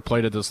hasn't ever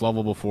played at this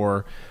level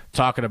before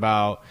talking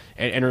about,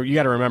 and you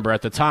got to remember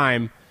at the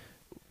time,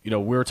 we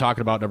were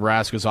talking about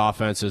Nebraska's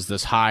offense as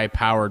this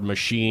high-powered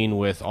machine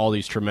with all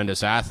these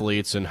tremendous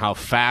athletes and how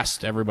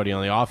fast everybody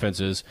on the offense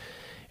is.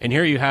 And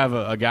here you have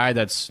a guy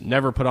that's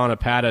never put on a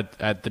pad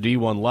at the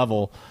D1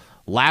 level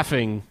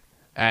laughing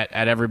at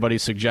everybody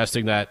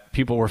suggesting that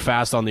people were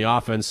fast on the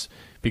offense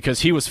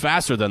because he was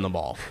faster than them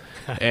all.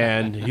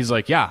 And he's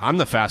like, yeah, I'm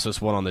the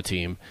fastest one on the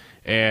team.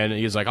 And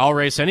he's like, I'll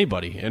race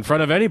anybody in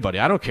front of anybody.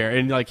 I don't care.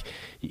 And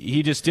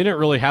he just didn't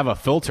really have a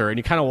filter. And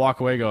you kind of walk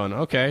away going,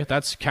 okay,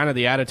 that's kind of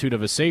the attitude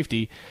of a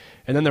safety.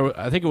 And then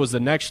I think it was the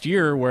next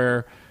year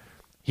where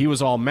he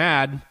was all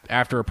mad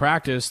after a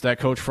practice that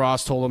Coach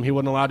Frost told him he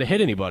wasn't allowed to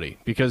hit anybody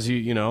because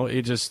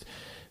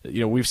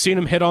we've seen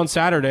him hit on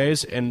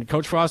Saturdays, and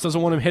Coach Frost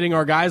doesn't want him hitting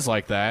our guys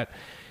like that.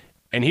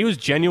 And he was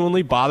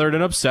genuinely bothered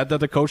and upset that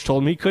the coach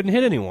told him he couldn't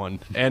hit anyone.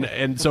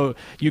 And so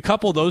you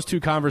couple those two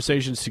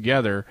conversations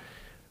together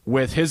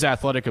with his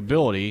athletic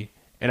ability,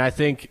 and I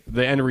think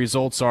the end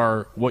results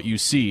are what you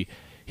see.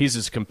 He's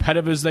as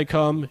competitive as they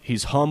come.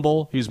 He's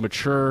humble. He's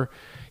mature.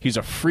 He's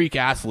a freak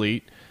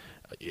athlete.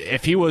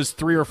 If he was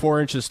 3 or 4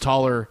 inches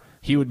taller,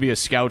 he would be a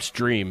scout's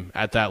dream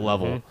at that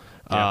level.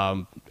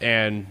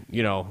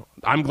 Mm-hmm. Yeah.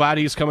 I'm glad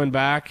he's coming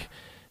back.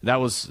 That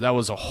was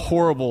a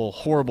horrible,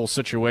 horrible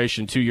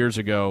situation 2 years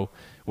ago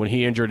when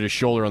he injured his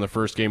shoulder on the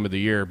first game of the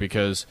year,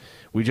 because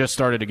we just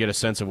started to get a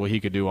sense of what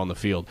he could do on the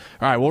field.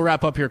 All right, we'll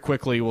wrap up here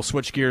quickly. We'll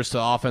switch gears to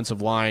the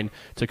offensive line,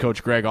 to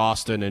Coach Greg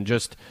Austin, and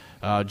just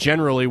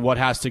generally what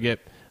has to get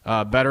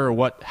better,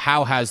 or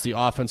how has the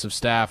offensive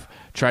staff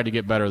tried to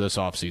get better this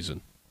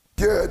offseason?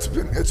 Yeah,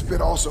 it's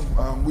been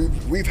awesome.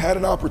 We've had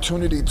an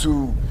opportunity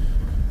to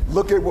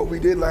look at what we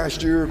did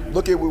last year,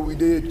 look at what we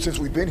did since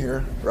we've been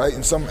here, right?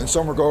 In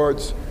some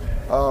regards,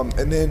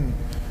 and then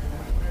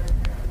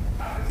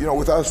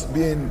with us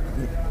being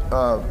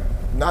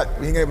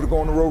not being able to go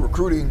on the road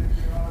recruiting,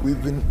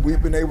 we've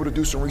been able to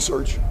do some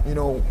research,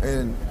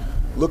 and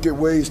look at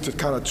ways to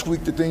kind of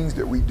tweak the things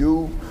that we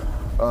do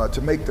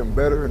to make them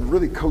better and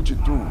really coach it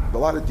through a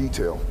lot of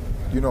detail,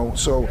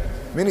 So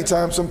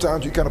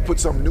sometimes you kind of put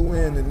something new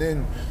in, and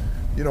then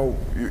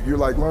you're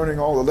like learning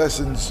all the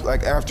lessons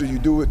like after you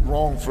do it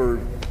wrong for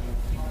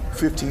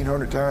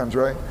 1,500 times,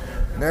 right?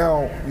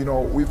 Now,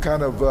 we've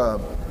kind of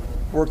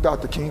worked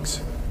out the kinks,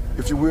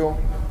 if you will.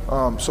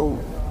 So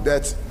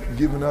that's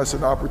given us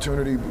an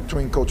opportunity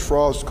between Coach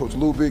Frost, Coach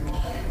Lubick,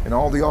 and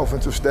all the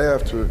offensive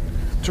staff to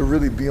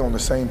really be on the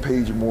same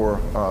page more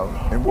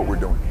in what we're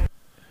doing.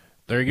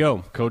 There you go.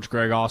 Coach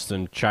Greg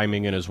Austin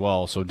chiming in as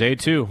well. So day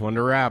 2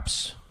 under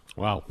wraps.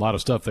 Wow, a lot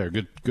of stuff there.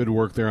 Good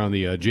work there on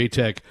the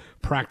JTech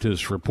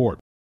practice report.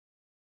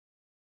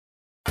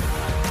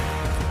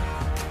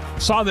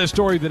 Saw this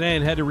story today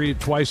and had to read it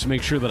twice to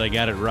make sure that I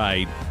got it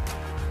right.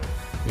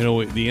 The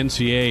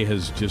NCAA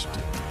has just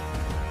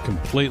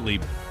completely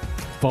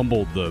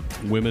fumbled the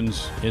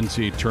women's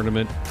NCAA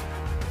tournament.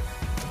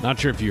 Not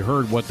sure if you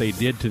heard what they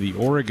did to the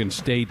Oregon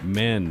State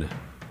men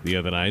the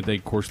other night. They,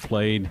 of course,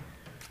 played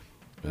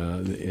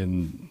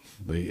in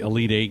the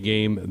Elite Eight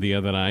game the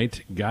other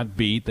night, got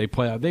beat. They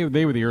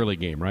were the early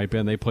game, right,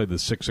 Ben? They played the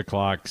 6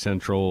 o'clock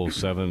Central,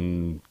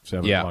 7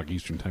 o'clock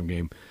Eastern time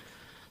game.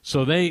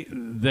 So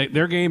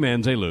their game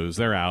ends, they lose,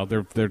 they're out.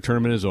 Their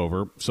tournament is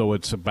over. So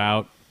it's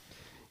about,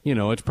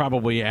 it's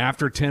probably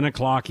after 10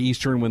 o'clock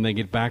Eastern when they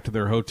get back to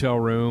their hotel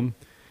room,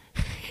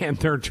 and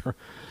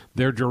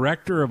their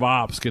director of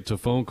ops gets a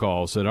phone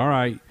call, said, all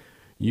right,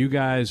 you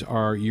guys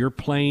your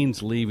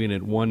plane's leaving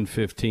at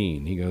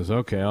 1:15. He goes,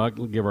 okay, I'll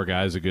give our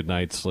guys a good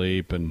night's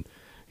sleep. And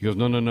he goes,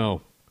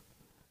 no.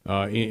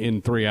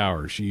 In 3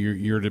 hours,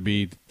 you're to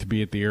be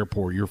at the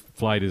airport. Your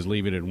flight is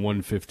leaving at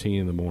 1:15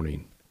 in the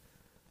morning.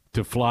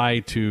 To fly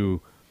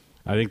to,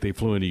 I think they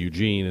flew into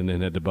Eugene and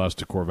then had to bus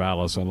to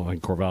Corvallis. I don't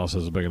think Corvallis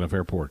is a big enough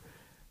airport.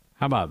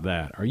 How about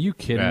that? Are you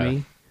kidding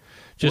me?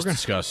 Just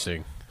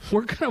disgusting.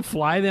 We're going to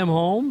fly them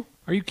home?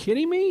 Are you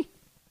kidding me?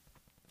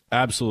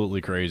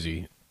 Absolutely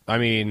crazy. I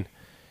mean,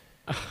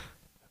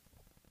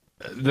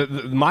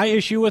 my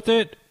issue with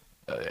it,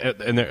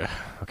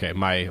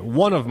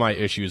 one of my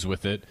issues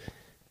with it,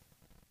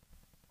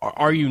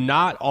 are you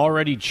not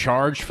already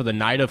charged for the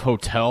night of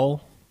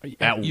hotel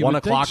at 1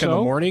 o'clock in the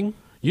morning?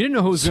 You didn't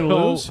know who was going to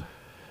lose.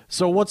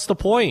 So what's the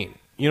point?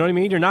 You know what I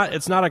mean?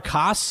 It's not a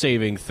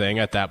cost-saving thing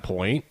at that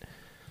point.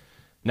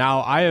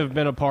 Now, I have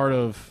been a part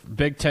of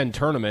Big Ten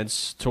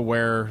tournaments to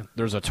where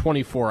there's a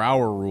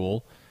 24-hour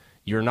rule.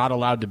 You're not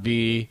allowed to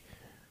be,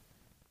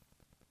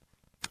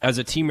 as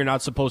a team, you're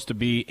not supposed to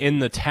be in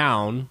the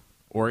town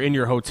or in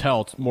your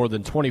hotel more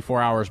than 24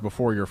 hours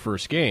before your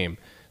first game.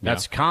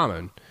 That's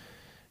common.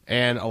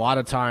 And a lot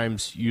of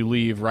times you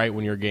leave right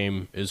when your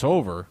game is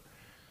over.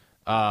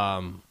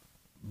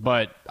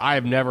 But I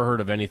have never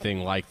heard of anything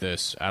like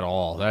this at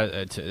all.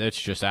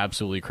 It's just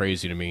absolutely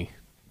crazy to me.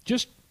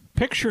 Just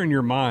picture in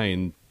your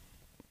mind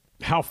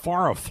how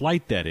far a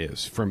flight that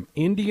is from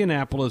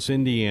Indianapolis,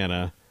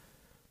 Indiana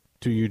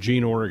to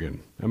Eugene,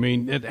 Oregon. I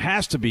mean, it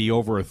has to be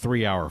over a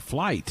 3-hour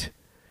flight.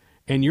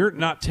 And you're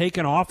not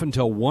taking off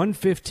until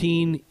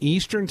 1:15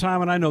 Eastern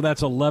time, and I know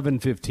that's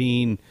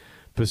 11:15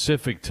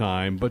 Pacific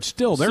time, but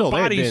still, their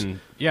bodies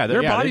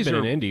they've been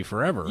in Indy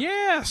forever.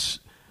 Yes.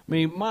 I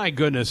mean, my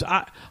goodness,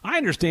 I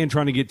understand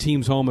trying to get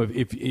teams home.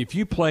 If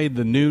you played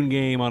the noon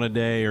game on a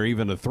day or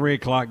even a 3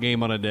 o'clock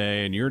game on a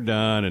day and you're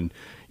done and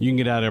you can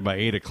get out of there by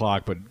 8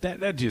 o'clock, but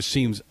that just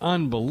seems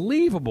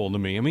unbelievable to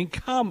me. I mean,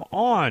 come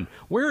on.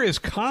 Where is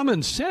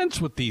common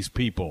sense with these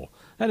people?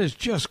 That is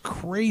just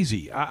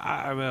crazy.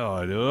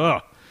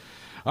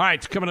 All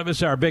right, coming up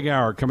this hour, big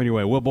hour coming your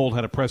way. Will Bolt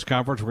had a press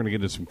conference. We're going to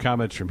get into some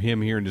comments from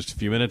him here in just a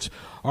few minutes.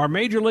 Our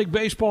Major League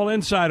Baseball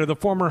insider, the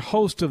former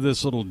host of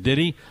this little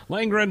ditty,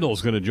 Lane Grindle,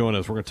 is going to join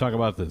us. We're going to talk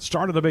about the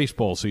start of the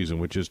baseball season,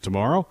 which is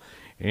tomorrow,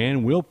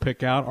 and we'll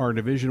pick out our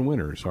division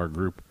winners. Our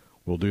group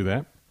will do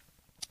that.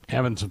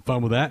 Having some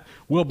fun with that.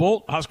 Will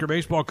Bolt, Husker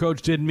baseball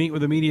coach, did meet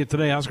with the media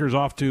today. Huskers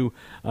off to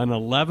an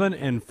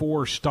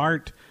 11-4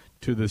 start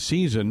to the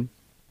season.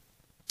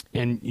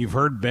 And you've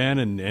heard Ben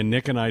and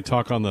Nick and I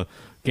talk on the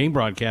game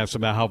broadcast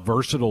about how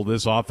versatile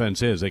this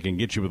offense is. They can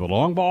get you with a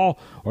long ball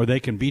or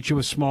they can beat you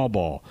with small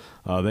ball.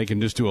 They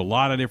can just do a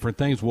lot of different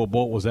things. Will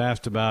Bolt was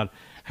asked about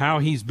how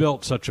he's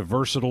built such a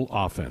versatile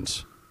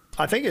offense.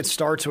 I think it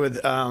starts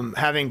with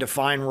having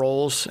defined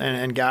roles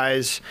and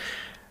guys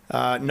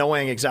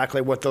knowing exactly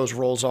what those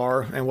roles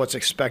are and what's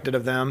expected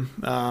of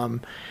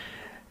them.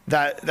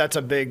 That's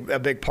a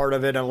big part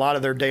of it, and a lot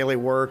of their daily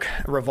work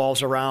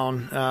revolves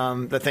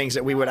around the things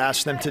that we would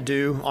ask them to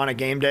do on a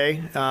game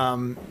day.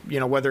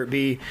 Whether it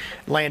be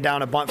laying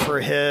down a bunt for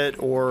a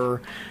hit,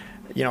 or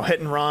hit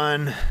and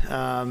run,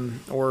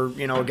 or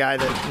a guy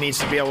that needs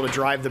to be able to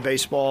drive the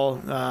baseball.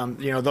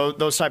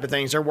 Those type of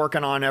things they're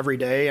working on every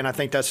day, and I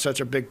think that's such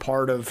a big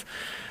part of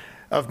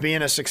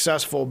being a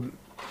successful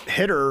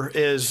hitter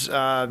is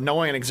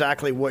knowing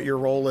exactly what your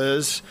role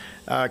is,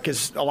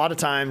 because a lot of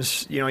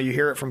times you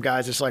hear it from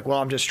guys, it's like, well,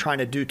 I'm just trying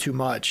to do too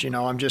much,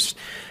 I'm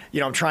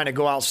trying to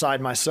go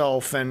outside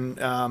myself, and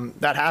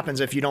that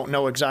happens if you don't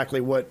know exactly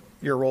what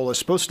your role is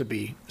supposed to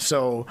be.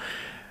 So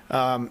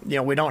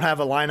we don't have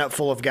a lineup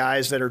full of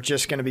guys that are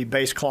just going to be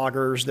base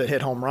cloggers that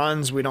hit home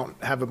runs. We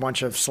don't have a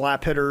bunch of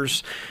slap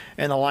hitters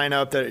in the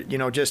lineup that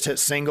just hit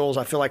singles.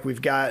 I feel like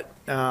we've got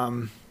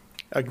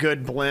a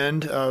good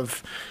blend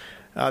of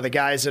the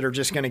guys that are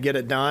just going to get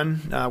it done,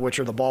 which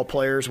are the ball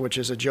players, which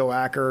is a Joe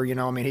Acker.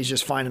 He's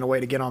just finding a way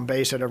to get on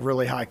base at a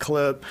really high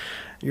clip.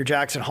 Your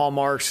Jackson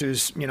Hallmarks,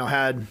 who's,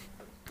 had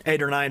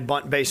 8 or 9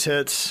 bunt base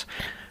hits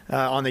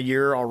on the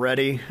year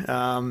already.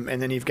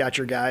 And then you've got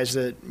your guys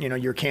that,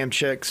 your Cam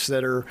Chicks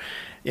that are,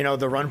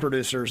 the run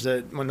producers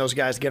that when those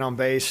guys get on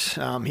base,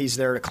 he's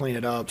there to clean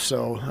it up.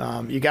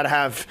 So you got to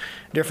have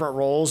different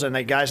roles, and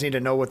the guys need to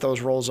know what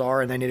those roles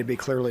are, and they need to be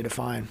clearly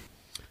defined.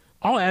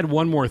 I'll add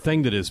one more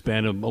thing to this,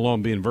 Ben,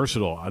 along being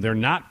versatile. They're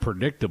not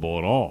predictable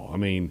at all. I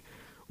mean,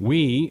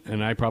 we,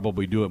 and I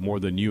probably do it more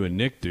than you and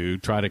Nick do,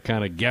 try to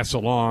kind of guess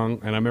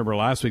along. And I remember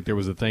last week there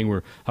was a thing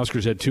where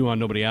Huskers had 2 on,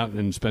 nobody out,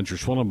 and Spencer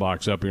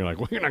Swillenbach's up, and you're like,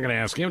 well, you're not going to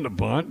ask him to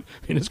bunt.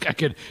 I mean, this guy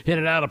could hit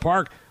it out of the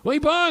park. Well, he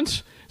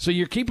bunts. So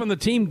you're keeping the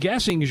team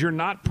guessing because you're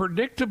not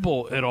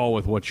predictable at all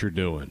with what you're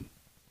doing.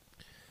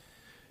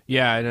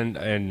 Yeah,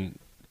 and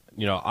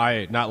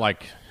I not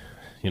like –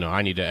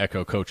 I need to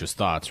echo Coach's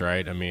thoughts,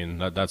 right? I mean,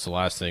 that's the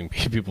last thing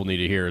people need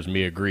to hear is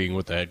me agreeing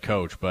with the head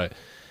coach. But,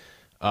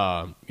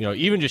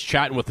 even just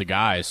chatting with the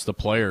guys, the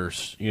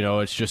players,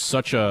 it's just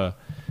such a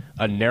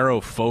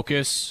narrow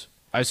focus,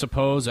 I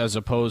suppose, as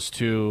opposed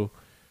to,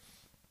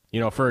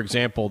 for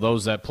example,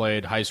 those that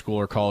played high school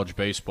or college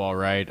baseball,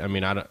 right? I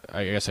mean, I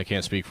guess I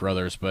can't speak for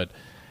others, but,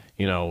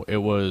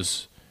 it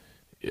was –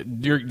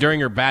 during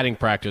your batting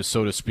practice,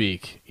 so to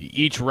speak,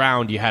 each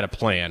round you had a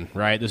plan,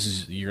 right?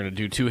 You're going to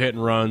do 2 hit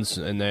and runs,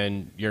 and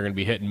then you're going to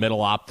be hitting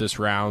middle op this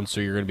round,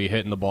 so you're going to be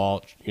hitting the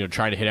ball,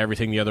 trying to hit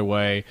everything the other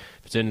way.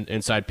 If it's an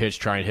inside pitch,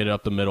 try and hit it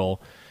up the middle.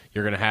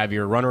 You're going to have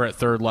your runner at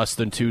third less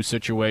than 2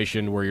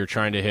 situation where you're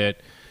trying to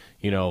hit,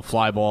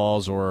 fly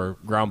balls or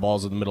ground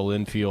balls in the middle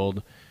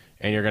infield,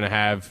 and you're going to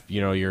have,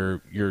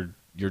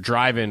 your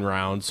drive-in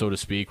round, so to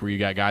speak, where you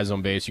got guys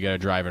on base, you got to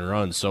drive and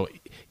run. So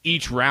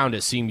each round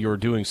it seemed you were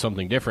doing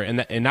something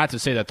different. And not to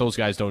say that those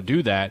guys don't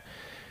do that,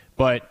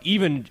 but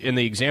even in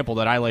the example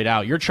that I laid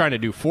out, you're trying to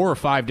do 4 or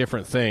 5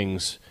 different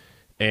things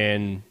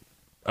in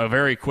a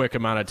very quick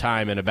amount of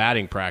time in a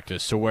batting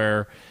practice. So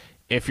where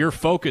if your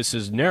focus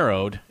is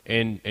narrowed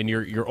and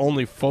you're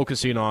only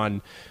focusing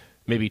on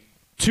maybe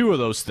 2 of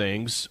those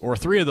things or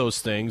 3 of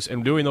those things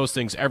and doing those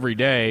things every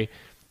day,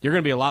 you're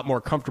going to be a lot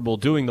more comfortable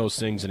doing those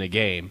things in a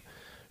game.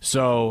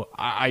 So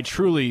I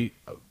truly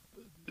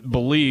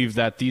believe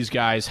that these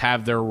guys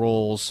have their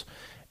roles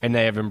and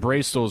they have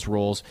embraced those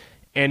roles.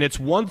 And it's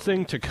one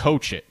thing to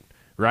coach it,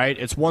 right?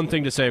 It's one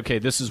thing to say, okay,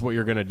 this is what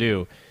you're going to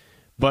do.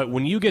 But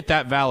when you get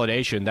that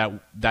validation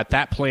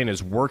that plan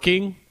is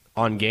working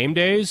on game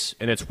days,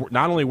 and it's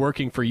not only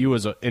working for you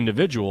as an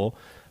individual,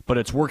 but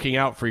it's working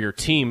out for your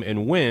team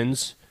in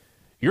wins,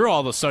 you're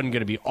all of a sudden going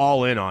to be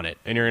all in on it.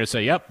 And you're going to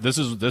say, yep, this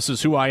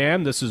is who I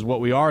am, this is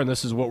what we are, and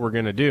this is what we're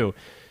going to do.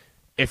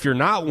 If you're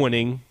not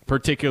winning,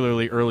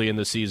 particularly early in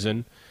the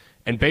season,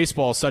 and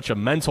baseball is such a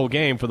mental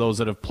game for those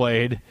that have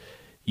played,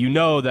 you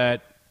know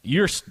that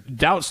your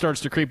doubt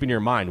starts to creep in your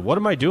mind. What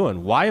am I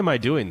doing? Why am I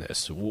doing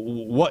this?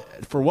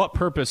 For what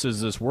purpose is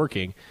this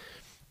working?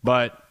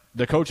 But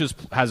the coach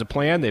has a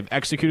plan. They've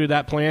executed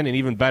that plan, and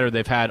even better,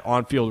 they've had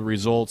on-field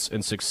results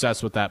and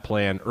success with that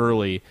plan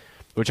early,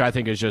 which I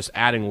think is just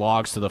adding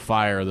logs to the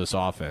fire of this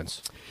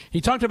offense. He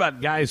talked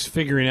about guys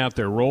figuring out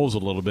their roles a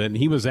little bit, and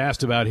he was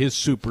asked about his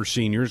super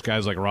seniors,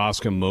 guys like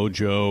Roscom,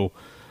 Mojo,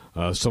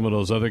 some of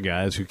those other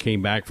guys who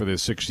came back for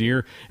this 6th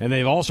year, and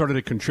they've all started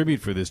to contribute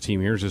for this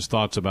team. Here's his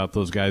thoughts about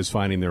those guys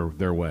finding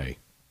their way.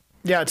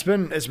 Yeah, it's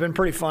been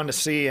pretty fun to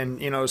see.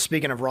 And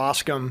speaking of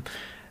Roscom,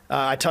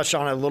 I touched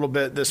on it a little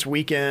bit this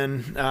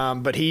weekend,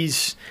 but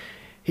he's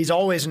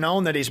always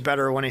known that he's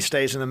better when he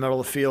stays in the middle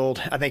of the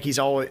field. I think he's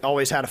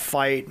always had a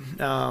fight.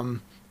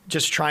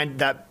 Just trying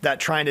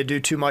to do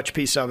too much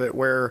piece of it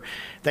where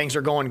things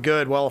are going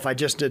good. Well, if I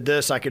just did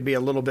this, I could be a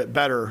little bit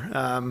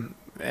better.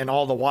 And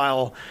all the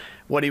while,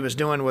 what he was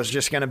doing was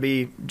just going to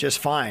be just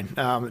fine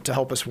to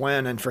help us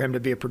win and for him to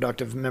be a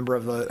productive member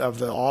of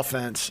the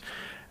offense.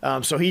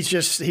 So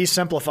he's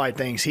simplified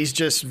things. He's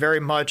just very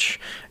much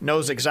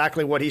knows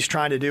exactly what he's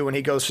trying to do when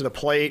he goes to the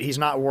plate. He's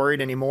not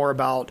worried anymore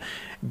about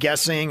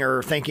guessing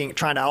or trying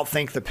to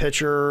outthink the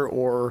pitcher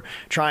or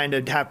trying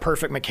to have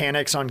perfect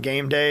mechanics on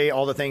game day,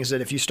 all the things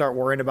that if you start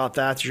worrying about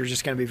that, you're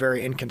just going to be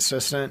very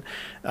inconsistent.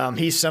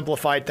 He's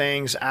simplified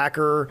things.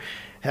 Acker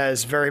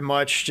has very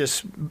much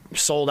just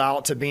sold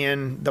out to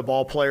being the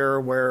ball player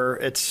where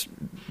it's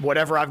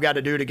whatever I've got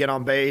to do to get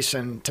on base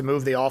and to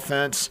move the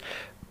offense,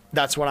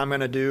 that's what I'm going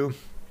to do.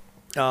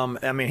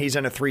 He's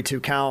in a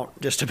 3-2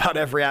 count just about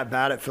every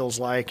at-bat, it feels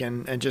like,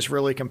 and just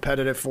really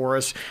competitive for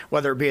us,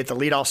 whether it be at the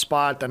leadoff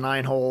spot, the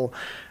 9-hole,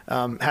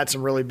 had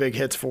some really big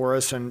hits for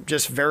us, and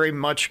just very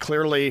much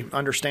clearly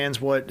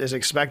understands what is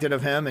expected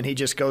of him, and he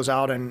just goes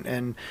out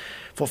and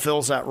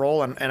fulfills that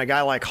role. And a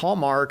guy like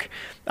Hallmark,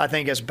 I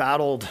think, has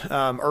battled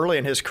early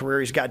in his career.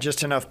 He's got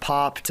just enough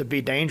pop to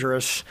be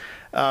dangerous,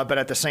 but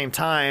at the same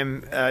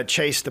time,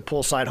 chased the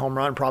pull side home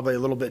run probably a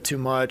little bit too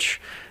much.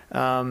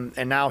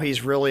 And now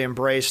he's really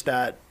embraced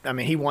that.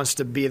 He wants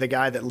to be the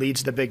guy that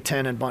leads the Big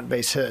Ten in bunt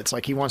base hits.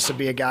 Like, he wants to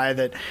be a guy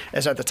that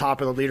is at the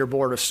top of the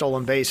leaderboard of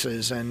stolen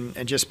bases and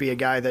just be a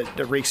guy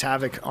that wreaks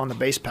havoc on the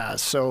base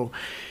paths. So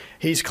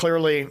he's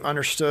clearly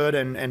understood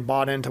and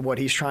bought into what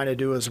he's trying to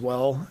do as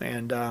well.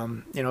 And,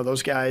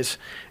 those guys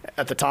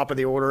at the top of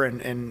the order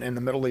and in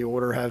the middle of the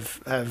order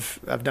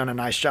have done a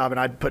nice job. And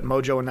I'd put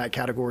Mojo in that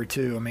category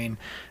too.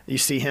 You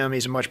see him,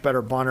 he's a much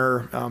better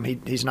bunter.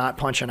 He's not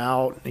punching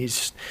out.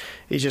 He's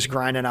just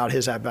grinding out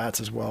his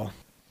at-bats as well.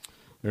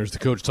 There's the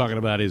coach talking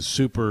about his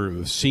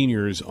super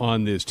seniors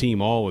on this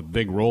team, all with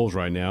big roles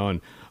right now.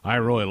 And I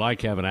really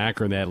like having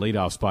Acker in that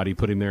leadoff spot. He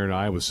put him there in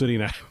Iowa City.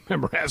 And I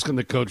remember asking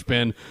the coach,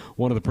 Ben,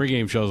 one of the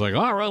pregame shows, like,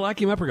 I really like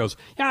him up here. He goes,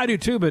 yeah, I do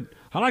too, but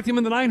I liked him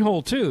in the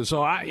 9-hole too.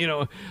 So, you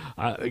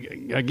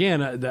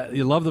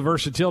love the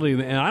versatility.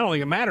 And I don't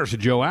think it matters to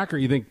Joe Acker.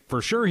 You think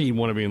for sure he'd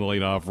want to be in the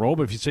leadoff role.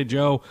 But if you say,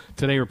 Joe,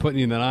 today we're putting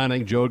you in the 9, I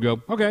think Joe would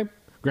go, okay,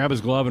 grab his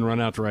glove and run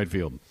out to right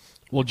field.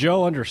 Well,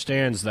 Joe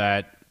understands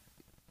that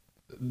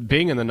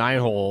being in the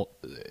 9-hole,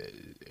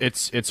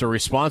 it's a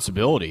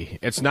responsibility.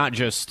 It's not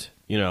just,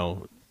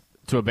 to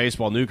a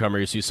baseball newcomer,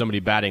 you see somebody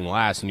batting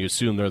last and you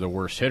assume they're the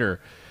worst hitter.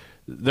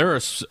 There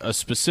is a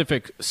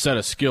specific set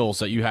of skills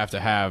that you have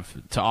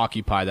to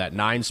occupy that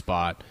 9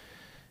 spot.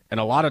 And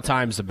a lot of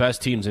times the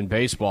best teams in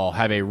baseball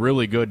have a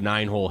really good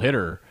 9-hole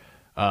hitter.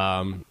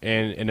 And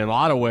in a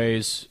lot of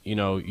ways,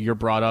 you're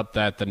brought up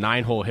that the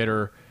 9-hole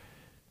hitter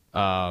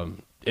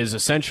is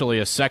essentially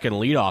a second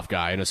leadoff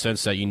guy in a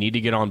sense that you need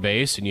to get on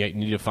base and you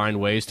need to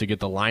find ways to get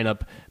the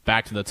lineup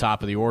back to the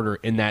top of the order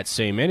in that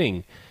same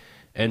inning.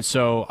 And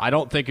so I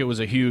don't think it was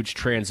a huge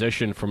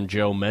transition from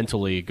Joe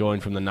mentally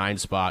going from the 9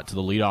 spot to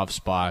the leadoff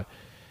spot.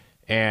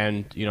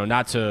 And,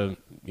 not to,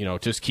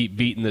 just keep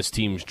beating this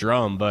team's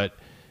drum, but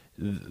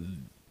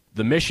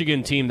the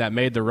Michigan team that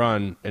made the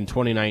run in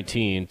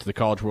 2019 to the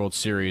College World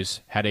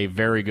Series had a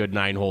very good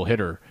 9-hole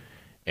hitter,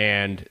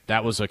 and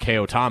that was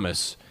Akeo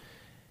Thomas.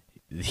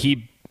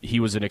 He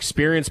was an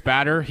experienced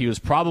batter. He was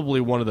probably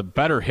one of the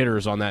better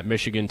hitters on that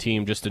Michigan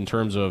team just in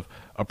terms of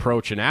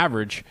approach and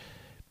average,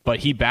 but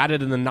he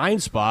batted in the 9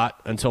 spot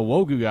until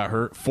Wogu got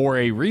hurt for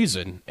a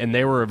reason, and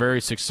they were a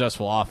very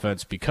successful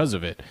offense because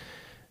of it.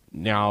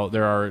 Now,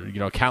 there are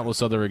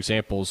countless other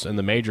examples in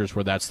the majors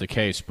where that's the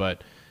case,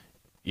 but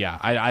yeah,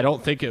 I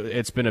don't think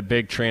it's been a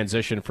big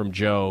transition from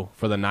Joe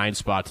for the 9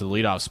 spot to the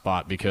leadoff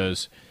spot,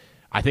 because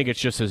I think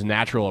it's just his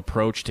natural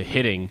approach to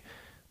hitting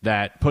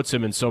that puts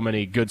him in so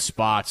many good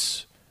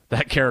spots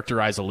that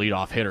characterize a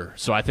leadoff hitter.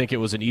 So I think it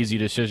was an easy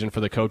decision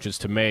for the coaches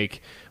to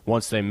make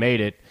once they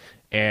made it.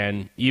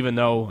 And even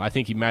though I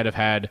think he might have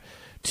had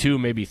 2,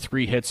 maybe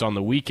 3 hits on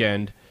the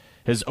weekend,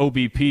 his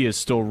OBP is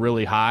still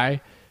really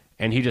high,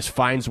 and he just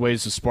finds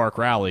ways to spark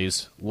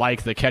rallies,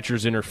 like the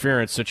catcher's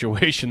interference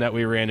situation that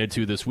we ran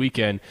into this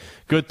weekend.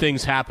 Good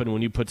things happen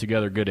when you put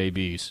together good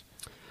ABs.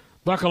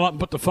 Buckle up and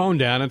put the phone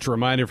down. It's a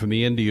reminder from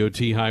the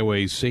NDOT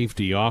Highway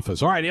Safety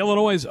Office. All right,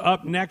 Illinois is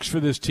up next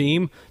for this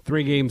team.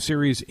 3-game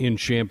series in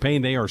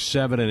Champaign. They are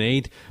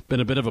 7-8.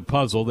 Been a bit of a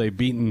puzzle.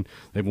 They've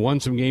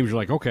won some games. You're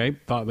like, okay,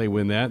 thought they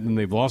win that. And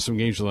they've lost some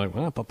games. You're like,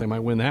 well, I thought they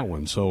might win that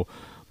one. So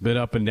a bit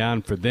up and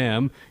down for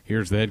them.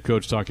 Here's the head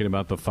coach talking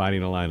about the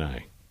Fighting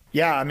Illini.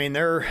 Yeah, I mean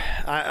they're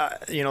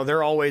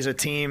always a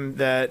team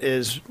that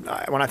is.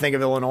 When I think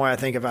of Illinois, I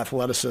think of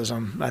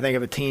athleticism. I think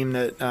of a team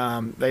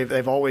that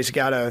they've always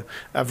got a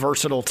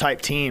versatile type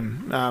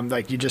team,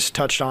 like you just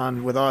touched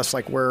on with us,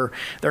 like where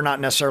they're not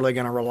necessarily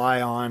going to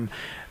rely on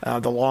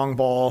the long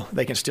ball.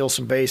 They can steal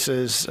some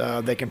bases.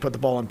 They can put the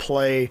ball in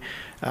play.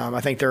 I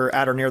think they're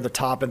at or near the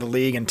top of the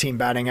league in team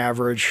batting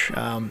average.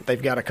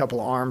 They've got a couple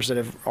of arms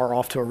that are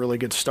off to a really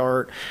good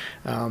start.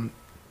 And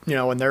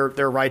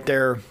they're right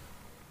there.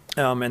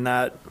 In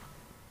that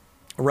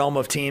realm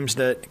of teams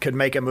that could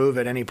make a move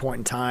at any point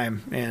in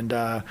time. And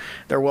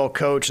they're well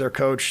coached. Their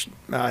coach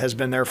has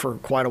been there for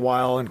quite a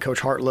while, and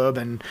Coach Hartlub,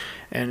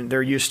 and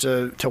they're used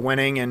to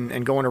winning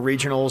and going to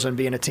regionals and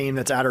being a team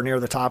that's at or near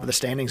the top of the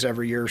standings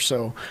every year.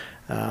 So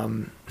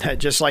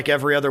just like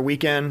every other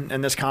weekend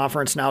in this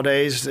conference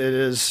nowadays, it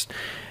is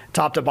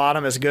top to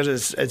bottom as good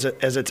as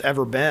it's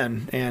ever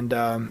been. And,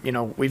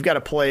 we've got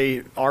to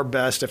play our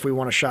best if we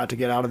want a shot to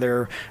get out of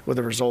there with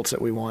the results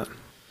that we want.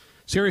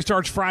 Series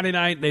starts Friday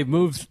night. They've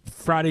moved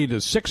Friday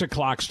to 6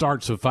 o'clock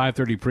starts, so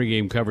 5:30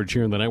 pregame coverage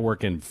here in the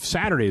network. And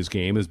Saturday's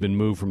game has been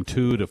moved from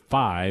 2 to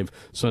 5.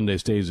 Sunday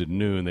stays at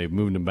noon. They've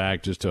moved them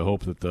back just to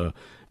hope that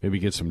maybe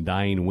get some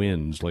dying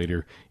winds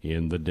later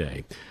in the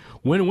day.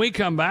 When we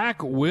come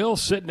back, we'll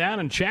sit down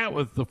and chat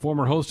with the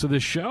former host of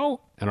this show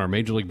and our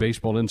Major League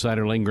Baseball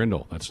insider, Lane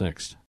Grindle. That's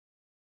next.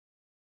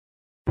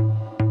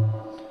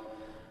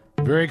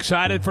 Very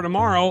excited for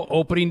tomorrow,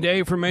 opening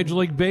day for Major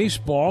League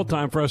Baseball.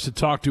 Time for us to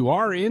talk to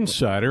our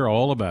insider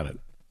all about it.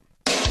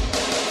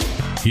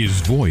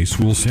 His voice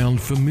will sound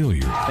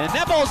familiar. And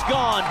that ball's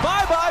gone.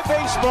 Bye-bye,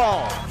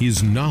 baseball.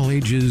 His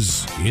knowledge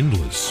is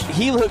endless.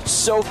 He looked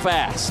so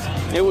fast.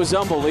 It was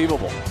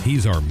unbelievable.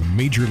 He's our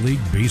Major League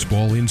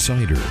Baseball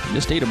insider.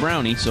 Just ate a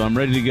brownie, so I'm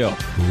ready to go.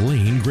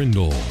 Lane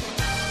Grindle.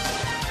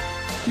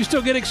 You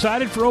still get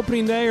excited for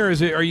opening day, or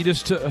are you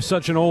just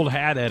such an old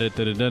hat at it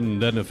that it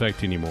doesn't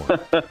affect you anymore?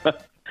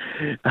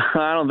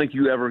 I don't think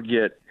you ever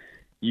get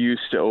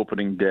used to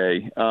opening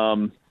day.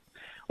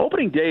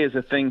 Opening day is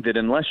a thing that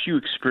unless you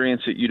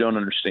experience it, you don't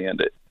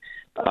understand it.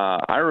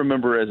 I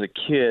remember as a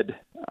kid,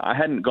 I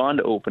hadn't gone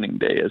to opening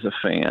day as a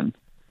fan.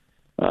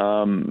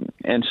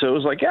 And so it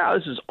was like, yeah,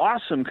 this is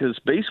awesome because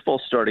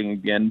baseball's starting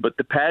again. But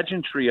the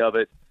pageantry of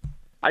it,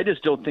 I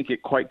just don't think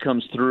it quite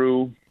comes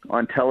through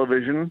on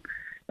television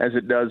as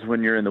it does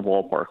when you're in the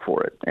ballpark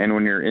for it and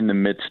when you're in the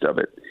midst of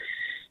it.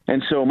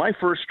 And so my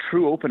first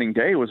true opening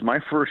day was my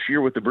first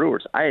year with the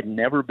Brewers. I had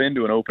never been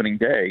to an opening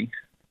day.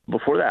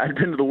 Before that, I'd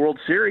been to the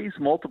World Series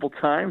multiple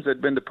times. I'd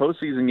been to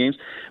postseason games,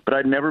 but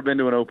I'd never been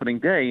to an opening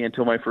day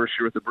until my first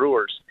year with the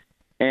Brewers.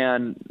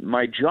 And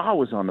my jaw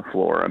was on the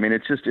floor. I mean,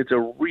 it's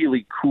a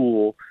really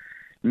cool,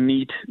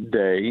 neat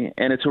day.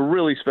 And it's a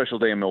really special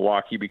day in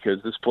Milwaukee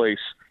because this place,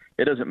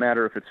 it doesn't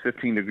matter if it's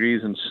 15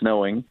 degrees and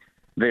snowing.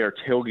 They are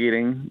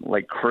tailgating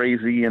like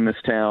crazy in this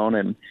town,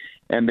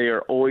 and they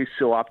are always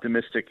so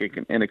optimistic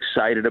and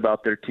excited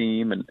about their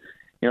team. And,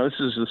 this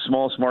is the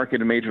smallest market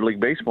in Major League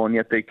Baseball, and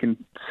yet they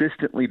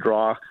consistently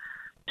draw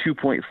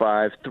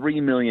 2.5,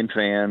 3 million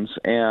fans.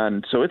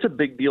 And so it's a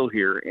big deal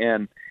here.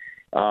 And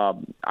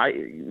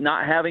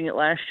not having it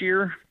last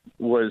year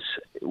was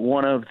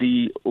one of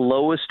the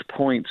lowest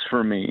points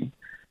for me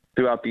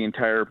throughout the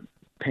entire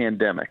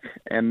pandemic.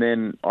 And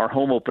then our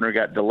home opener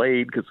got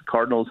delayed because the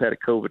Cardinals had a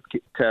COVID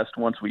test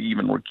once we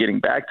even were getting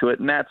back to it.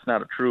 And that's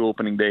not a true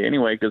opening day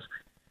anyway because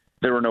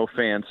there were no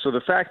fans. So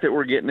the fact that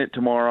we're getting it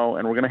tomorrow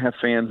and we're going to have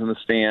fans in the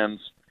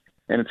stands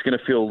and it's going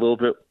to feel a little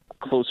bit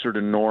closer to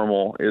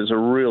normal is a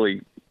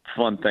really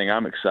fun thing.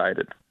 I'm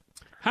excited.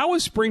 How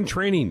was spring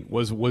training?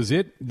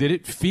 Did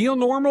it feel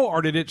normal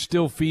or did it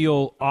still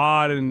feel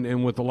odd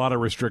and with a lot of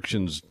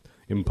restrictions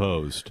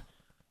imposed?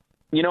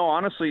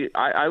 Honestly,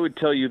 I would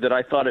tell you that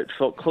I thought it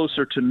felt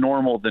closer to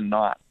normal than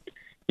not.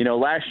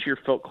 Last year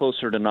felt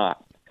closer to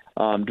not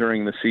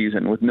during the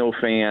season with no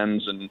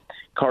fans and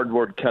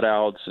cardboard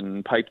cutouts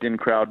and piped-in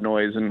crowd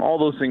noise, and all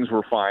those things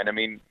were fine. I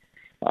mean,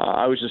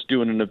 I was just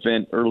doing an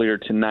event earlier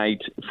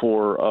tonight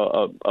for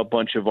a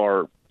bunch of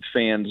our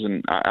fans,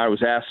 and I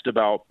was asked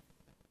about,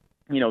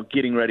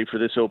 getting ready for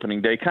this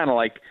opening day, kind of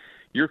like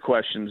your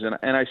questions.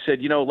 And I said,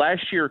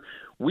 last year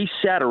we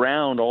sat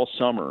around all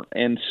summer,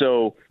 and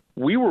so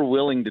we were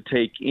willing to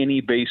take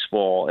any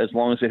baseball as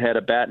long as it had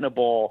a bat and a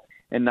ball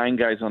and 9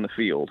 guys on the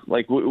field.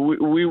 Like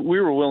we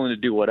were willing to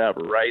do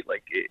whatever, right?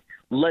 Like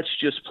let's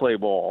just play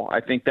ball.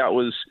 I think that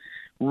was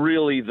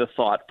really the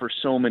thought for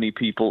so many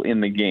people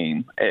in the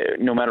game.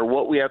 No matter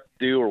what we have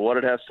to do or what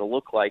it has to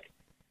look like,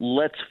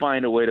 let's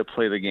find a way to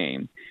play the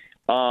game.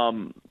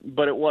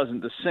 But it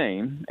wasn't the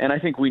same, and I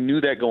think we knew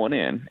that going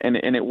in, and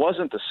it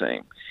wasn't the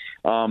same.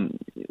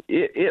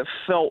 It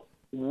felt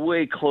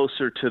way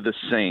closer to the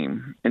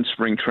same in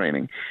spring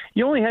training.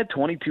 You only had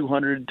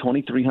 2,200,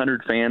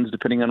 2,300 fans,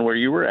 depending on where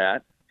you were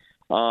at.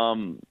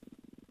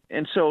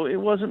 And so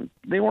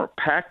they weren't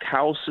packed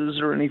houses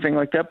or anything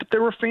like that, but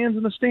there were fans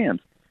in the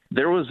stands.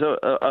 There was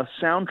a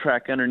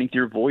soundtrack underneath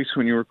your voice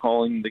when you were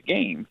calling the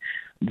game.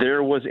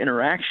 There was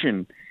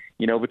interaction,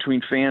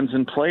 between fans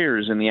and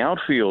players in the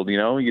outfield.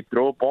 You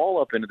throw a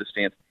ball up into the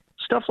stands.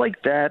 Stuff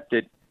like that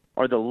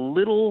are the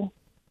little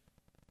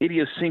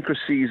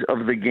idiosyncrasies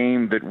of the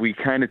game that we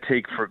kind of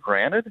take for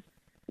granted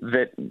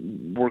that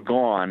were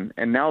gone,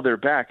 and now they're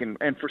back. And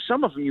for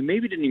some of them, you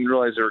maybe didn't even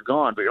realize they were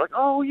gone, but you're like,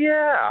 oh,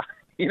 yeah.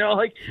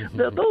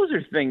 Those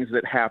are things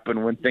that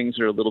happen when things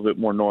are a little bit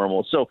more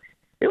normal. So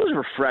it was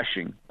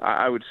refreshing,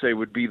 I would say,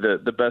 would be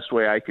the best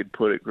way I could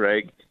put it,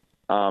 Greg.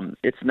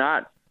 It's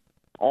not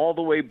all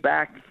the way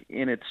back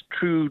in its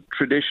true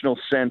traditional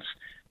sense,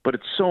 but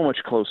it's so much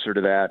closer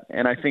to that,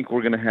 and I think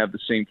we're going to have the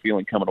same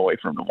feeling coming away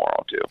from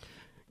tomorrow, too.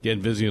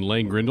 Again, visiting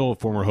Lane Grindle, a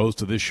former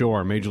host of this show,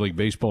 our Major League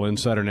Baseball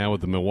insider now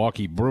with the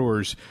Milwaukee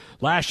Brewers.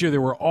 Last year,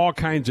 there were all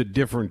kinds of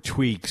different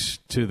tweaks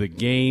to the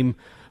game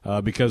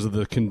because of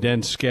the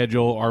condensed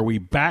schedule. Are we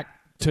back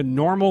to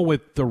normal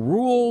with the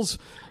rules,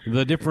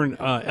 the different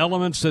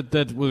elements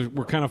that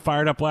were kind of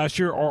fired up last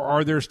year, or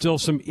are there still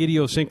some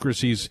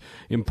idiosyncrasies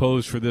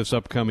imposed for this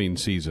upcoming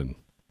season?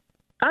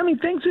 I mean,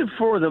 things have,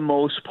 for the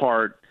most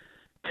part,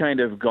 kind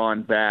of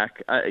gone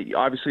back.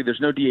 Obviously,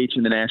 there's no DH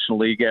in the National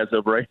League as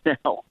of right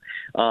now.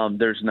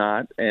 There's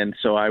not, and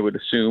so I would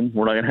assume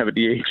we're not going to have a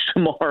DH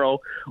tomorrow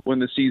when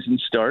the season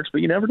starts, but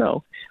you never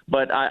know.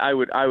 But I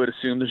would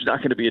assume there's not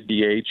going to be a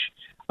DH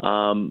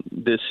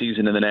this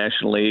season in the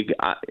National League.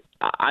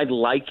 I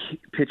like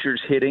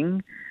pitchers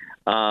hitting.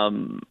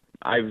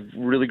 I've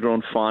really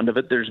grown fond of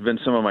it. There's been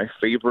some of my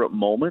favorite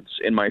moments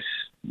in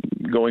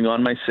going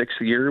on my 6th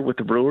year with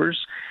the Brewers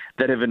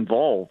that have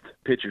involved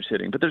pitchers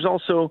hitting. But there's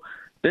also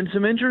been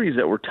some injuries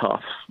that were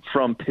tough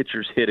from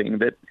pitchers hitting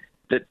that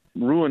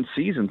ruined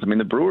seasons. I mean,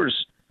 the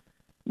Brewers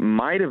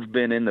might have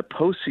been in the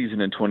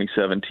postseason in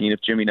 2017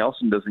 if Jimmy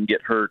Nelson doesn't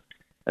get hurt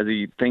as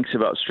he thinks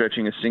about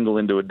stretching a single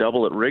into a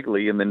double at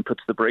Wrigley and then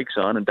puts the brakes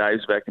on and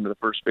dives back into the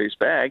first base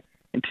bag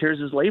and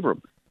tears his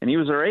labrum. And he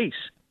was our ace.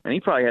 And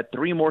he probably had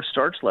 3 more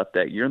starts left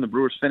that year, and the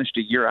Brewers finished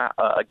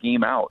a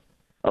game out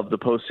of the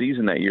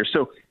postseason that year.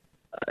 So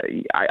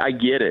I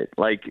get it.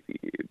 Like,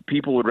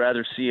 people would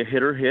rather see a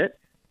hitter hit,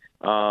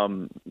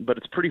 but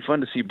it's pretty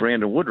fun to see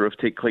Brandon Woodruff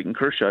take Clayton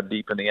Kershaw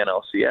deep in the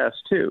NLCS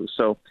too.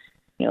 So,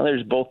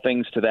 there's both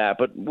things to that.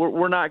 But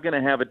we're not going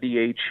to have a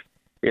DH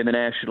in the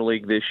National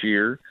League this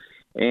year.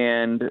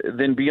 And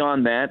then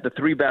beyond that, the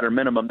 3-batter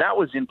minimum, that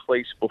was in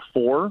place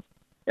before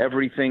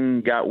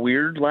everything got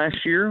weird last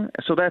year.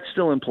 So that's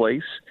still in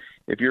place.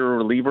 If you're a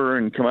reliever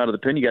and come out of the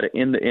pen, you got to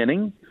end the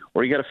inning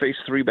or you got to face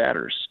 3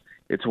 batters.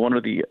 It's one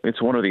or the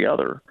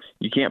other.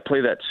 You can't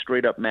play that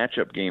straight up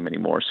matchup game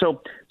anymore.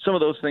 So some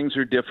of those things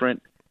are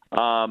different.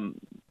 And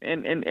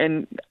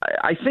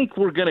I think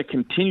we're going to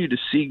continue to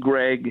see,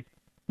 Greg,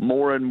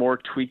 more and more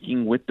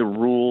tweaking with the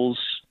rules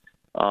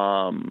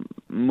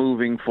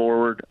moving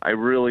forward. I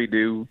really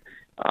do.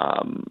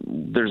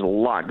 There's a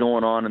lot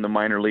going on in the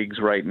minor leagues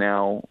right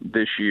now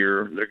this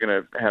year. They're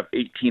going to have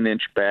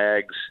 18-inch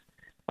bags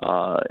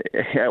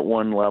at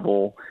one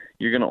level.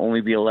 You're going to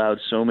only be allowed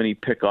so many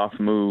pickoff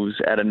moves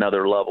at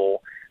another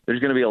level. There's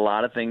going to be a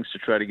lot of things to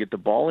try to get the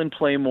ball in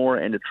play more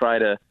and to try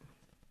to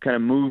kind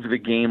of move the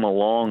game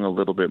along a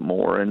little bit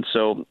more. And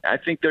so I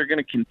think they're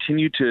going to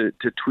continue to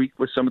tweak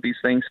with some of these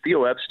things.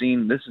 Theo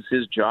Epstein, this is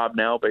his job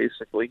now,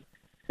 basically,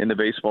 in the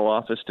baseball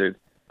office to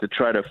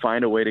try to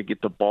find a way to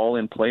get the ball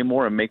in play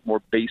more and make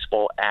more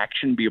baseball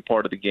action be a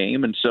part of the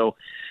game. And so,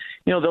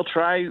 they're not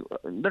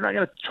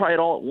going to try it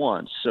all at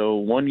once. So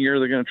one year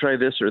they're going to try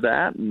this or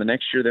that, and the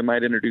next year they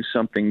might introduce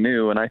something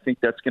new. And I think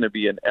that's going to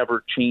be an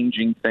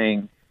ever-changing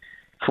thing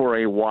for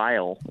a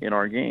while in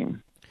our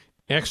game.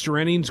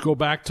 Extra innings go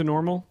back to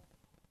normal?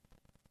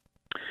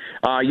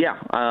 That'll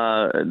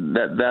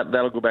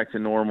go back to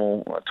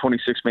normal.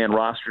 26-man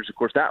rosters, of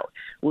course.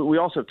 We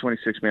also have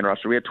 26-man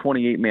rosters. We had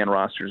 28-man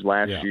rosters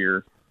last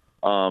year.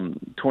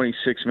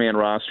 26-man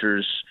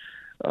rosters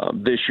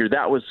this year.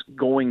 That was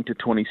going to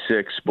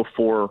 26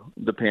 before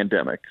the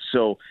pandemic.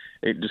 So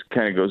it just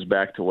kind of goes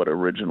back to what it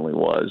originally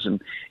was.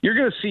 And you're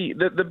going to see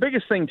the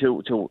biggest thing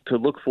to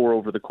look for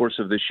over the course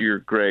of this year,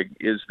 Greg,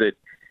 is that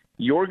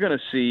you're going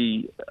to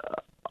see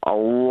a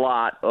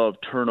lot of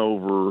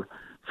turnover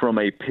from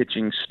a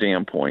pitching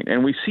standpoint.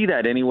 And we see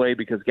that anyway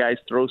because guys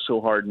throw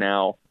so hard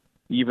now.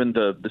 Even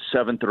the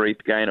seventh or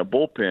eighth guy in a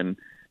bullpen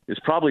is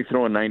probably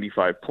throwing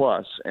 95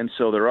 plus. And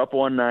so they're up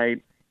one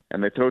night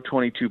and they throw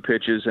 22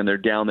 pitches and they're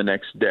down the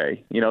next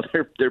day. You know,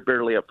 they're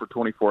barely up for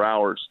 24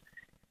 hours.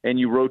 And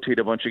you rotate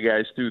a bunch of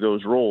guys through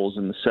those roles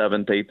in the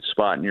seventh, eighth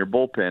spot in your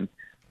bullpen.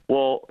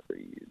 Well,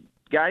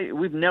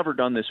 we've never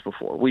done this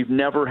before. We've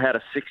never had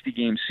a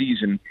 60-game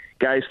season,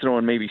 guys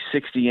throwing maybe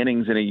 60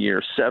 innings in a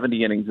year,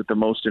 70 innings at the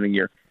most in a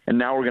year. And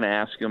now we're going to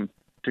ask them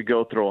to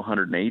go throw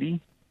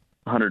 180,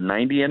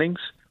 190 innings.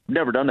 We've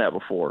never done that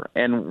before.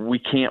 And we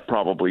can't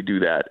probably do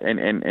that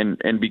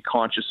and be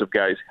conscious of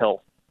guys'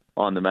 health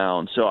on the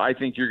mound. So I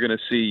think you're going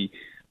to see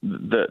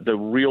the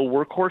real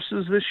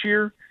workhorses this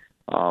year,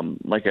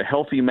 like a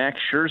healthy Max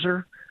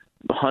Scherzer,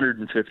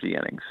 150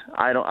 innings.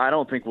 I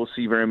don't think we'll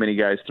see very many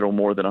guys throw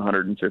more than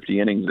 150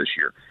 innings this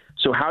year.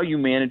 So how you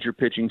manage your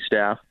pitching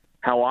staff,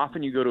 how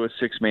often you go to a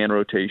 6-man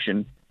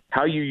rotation,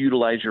 how you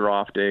utilize your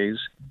off days,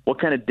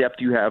 what kind of depth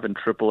you have in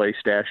AAA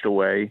stashed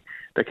away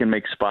that can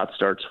make spot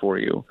starts for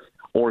you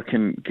or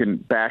can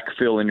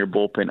backfill in your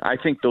bullpen. I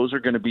think those are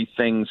going to be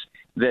things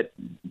that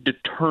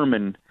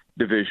determine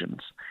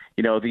divisions.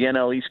 You know, the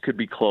NL East could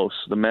be close.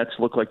 The Mets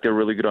look like they're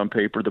really good on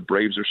paper. The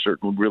Braves are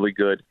certainly really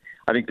good.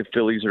 I think the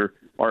Phillies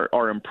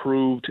are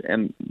improved,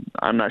 and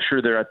I'm not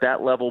sure they're at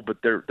that level, but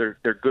they're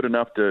good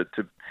enough to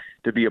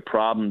be a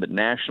problem. The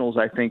Nationals,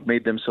 I think,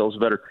 made themselves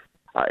better.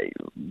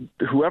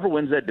 Whoever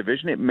wins that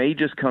division, it may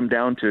just come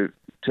down to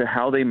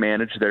how they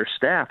manage their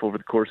staff over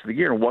the course of the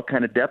year and what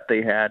kind of depth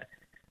they had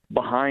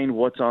behind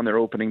what's on their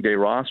opening day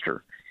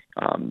roster.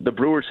 The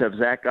Brewers have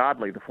Zach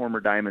Godley, the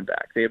former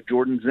Diamondback. They have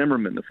Jordan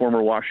Zimmerman, the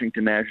former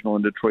Washington National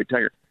and Detroit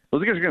Tiger.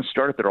 Those guys are going to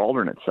start at their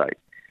alternate site.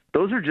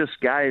 Those are just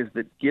guys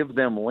that give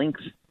them length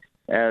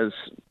as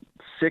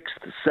 6th,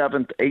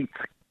 7th, 8th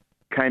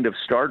kind of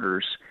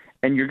starters,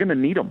 and you're going to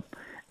need them.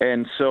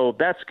 And so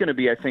that's going to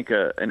be, I think,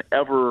 an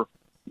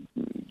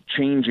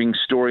ever-changing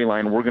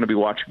storyline we're going to be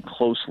watching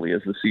closely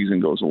as the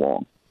season goes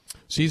along.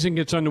 Season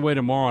gets underway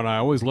tomorrow, and I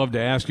always love to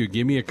ask you,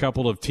 give me a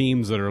couple of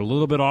teams that are a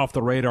little bit off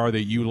the radar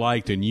that you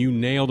liked, and you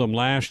nailed them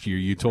last year.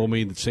 You told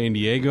me that San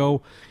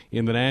Diego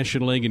in the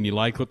National League, and you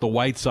liked what the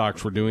White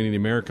Sox were doing in the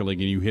American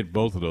League, and you hit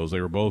both of those. They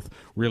were both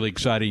really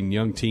exciting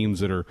young teams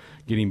that are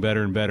getting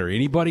better and better.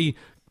 Anybody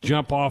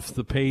jump off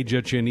the page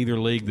at you in either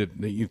league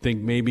that you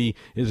think maybe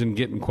isn't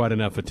getting quite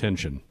enough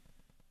attention?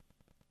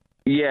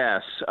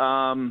 Yes.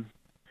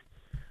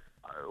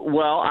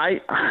 Well,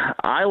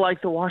 I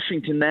like the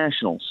Washington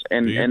Nationals,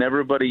 and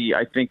everybody,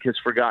 I think, has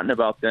forgotten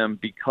about them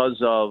because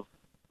of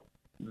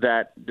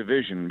that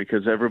division,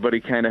 because everybody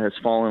kind of has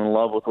fallen in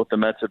love with what the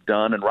Mets have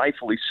done, and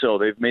rightfully so.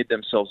 They've made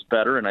themselves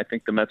better, and I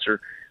think the Mets are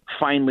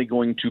finally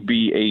going to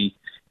be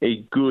a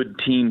good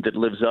team that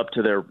lives up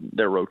to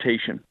their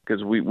rotation,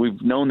 because we've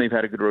known they've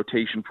had a good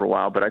rotation for a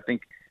while, but I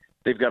think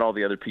they've got all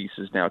the other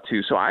pieces now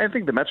too. So I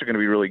think the Mets are going to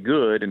be really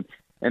good,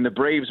 and the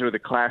Braves are the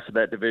class of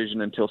that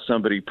division until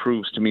somebody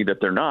proves to me that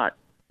they're not.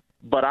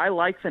 But I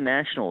like the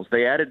Nationals.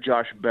 They added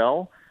Josh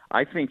Bell.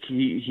 I think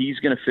he's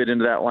going to fit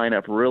into that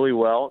lineup really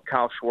well.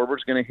 Kyle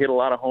Schwarber's going to hit a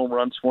lot of home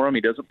runs for him.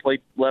 He doesn't play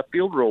left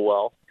field real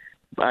well.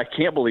 I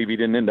can't believe he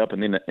didn't end up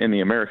in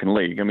the American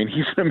League. I mean,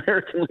 he's an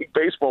American League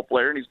baseball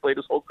player, and he's played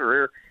his whole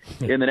career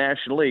in the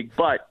National League.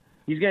 But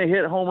he's going to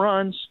hit home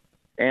runs,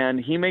 and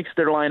he makes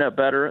their lineup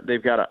better.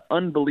 They've got an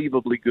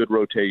unbelievably good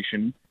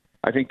rotation.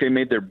 I think they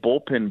made their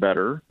bullpen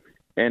better.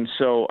 And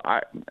so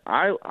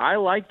I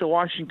like the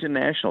Washington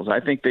Nationals. I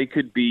think they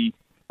could be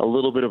a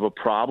little bit of a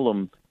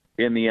problem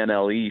in the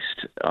NL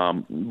East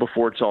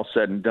before it's all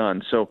said and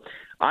done. So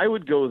I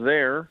would go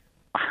there.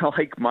 I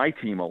like my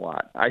team a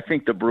lot. I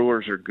think the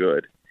Brewers are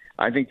good.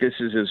 I think this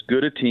is as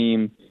good a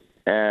team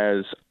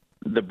as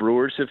the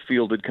Brewers have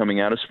fielded coming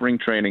out of spring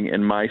training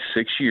in my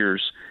 6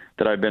 years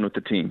that I've been with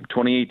the team.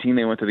 2018,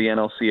 they went to the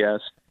NLCS.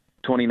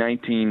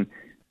 2019,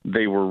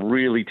 they were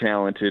really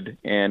talented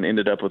and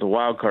ended up with a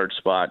wild card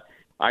spot.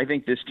 I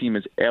think this team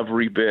is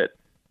every bit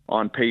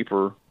on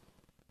paper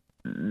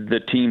the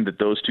team that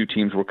those two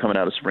teams were coming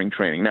out of spring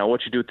training. Now,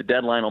 what you do at the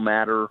deadline will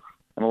matter,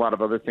 and a lot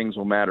of other things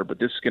will matter, but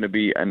this is going to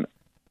be an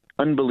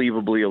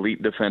unbelievably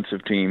elite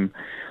defensive team.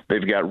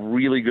 They've got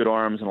really good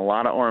arms and a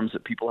lot of arms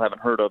that people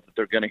haven't heard of that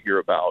they're going to hear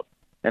about.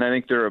 And I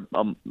think they're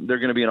going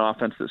to be an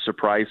offense that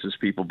surprises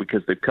people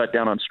because they've cut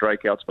down on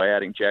strikeouts by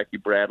adding Jackie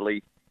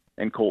Bradley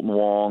and Colton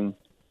Wong.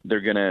 They're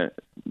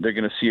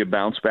gonna see a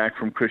bounce back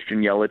from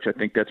Christian Yelich. I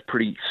think that's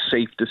pretty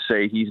safe to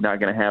say he's not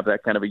going to have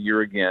that kind of a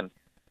year again.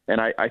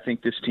 And I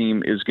think this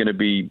team is going to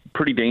be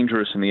pretty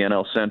dangerous in the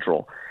NL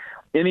Central.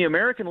 In the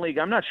American League,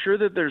 I'm not sure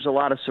that there's a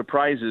lot of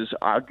surprises.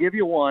 I'll give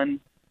you one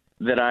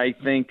that I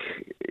think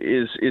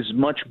is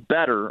much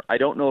better. I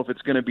don't know if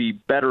it's going to be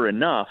better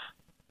enough,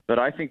 But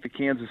I think the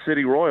Kansas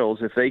City Royals,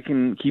 if they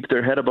can keep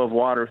their head above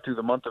water through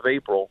the month of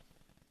April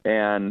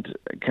and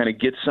kind of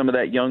get some of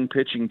that young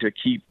pitching to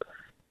keep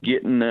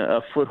getting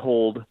a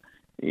foothold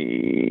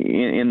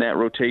in that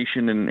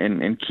rotation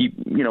and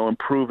keep,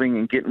 improving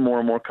and getting more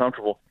and more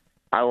comfortable,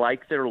 I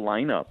like their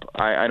lineup.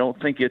 I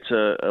don't think it's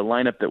a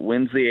lineup that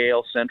wins the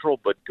AL Central,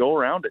 but go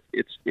around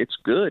it. It's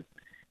good.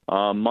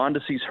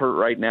 Mondesi's hurt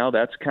right now.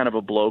 That's kind of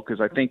a blow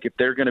because I think if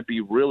they're going to be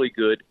really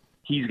good,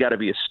 he's got to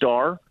be a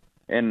star,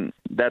 and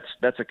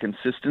that's a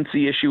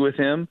consistency issue with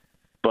him.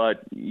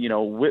 But,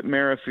 Whit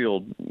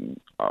Merrifield,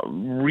 a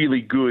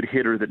really good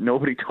hitter that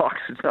nobody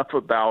talks enough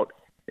about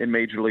in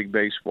Major League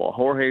Baseball.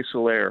 Jorge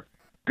Soler,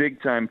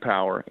 big-time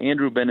power.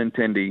 Andrew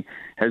Benintendi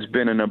has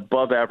been an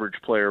above-average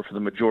player for the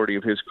majority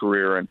of his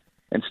career and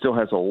still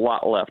has a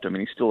lot left. I mean,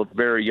 he's still a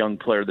very young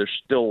player. There's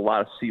still a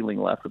lot of ceiling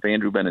left with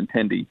Andrew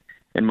Benintendi,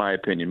 in my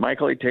opinion.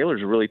 Michael A.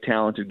 Taylor's a really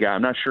talented guy.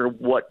 I'm not sure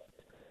what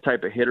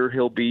type of hitter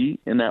he'll be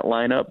in that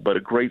lineup, but a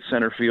great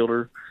center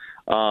fielder.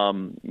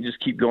 You just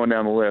keep going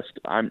down the list.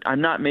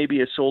 I'm not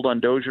maybe as sold on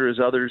Dozier as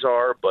others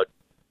are, but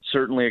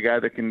certainly a guy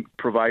that can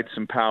provide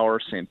some power.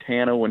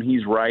 Santana, when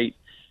he's right,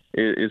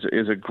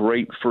 is a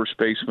great first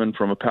baseman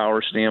from a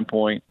power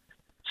standpoint.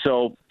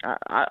 So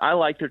I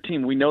like their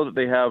team. We know that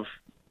they have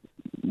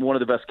one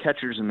of the best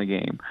catchers in the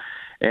game,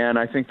 and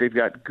I think they've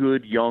got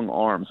good young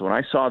arms. When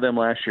I saw them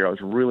last year, I was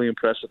really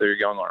impressed with their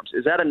young arms.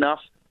 Is that enough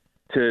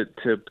to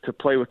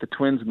play with the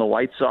Twins and the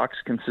White Sox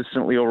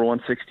consistently over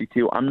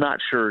 162? I'm not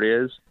sure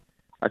it is.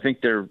 I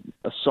think they're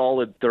a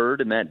solid third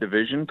in that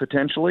division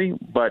potentially,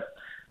 but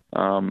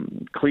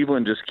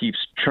Cleveland just keeps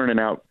churning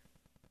out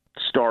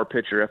star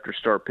pitcher after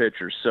star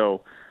pitcher.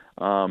 So,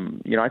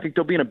 I think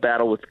they'll be in a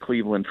battle with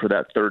Cleveland for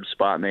that third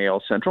spot in the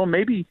AL Central.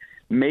 Maybe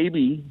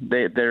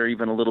they're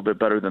even a little bit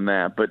better than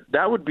that. But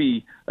that would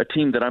be a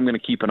team that I'm going to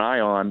keep an eye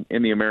on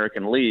in the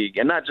American League,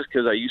 and not just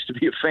because I used to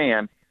be a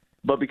fan,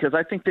 but because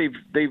I think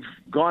they've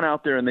gone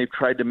out there and they've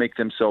tried to make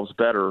themselves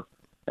better,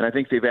 and I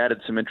think they've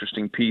added some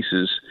interesting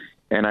pieces.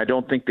 And I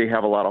don't think they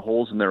have a lot of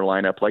holes in their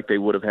lineup like they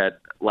would have had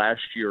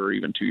last year or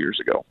even 2 years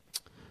ago.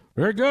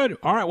 Very good.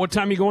 All right, what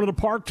time are you going to the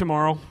park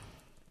tomorrow?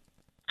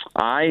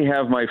 I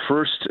have my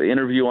first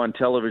interview on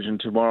television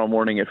tomorrow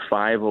morning at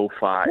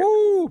 5:05.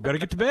 Woo! Better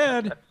get to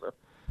bed.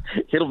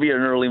 It'll be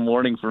an early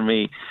morning for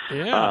me.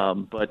 Yeah.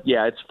 But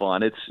yeah, it's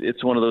fun.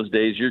 It's one of those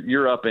days.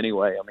 You're up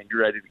anyway. I mean,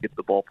 you're ready to get to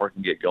the ballpark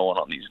and get going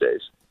on these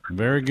days.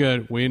 Very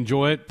good. We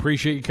enjoy it.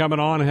 Appreciate you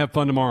coming on and have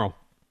fun tomorrow.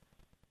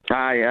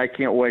 I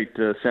can't wait.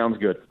 Sounds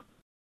good.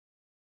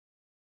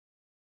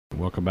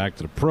 Welcome back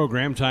to the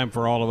program. Time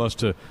for all of us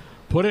to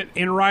put it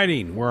in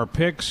writing. Where our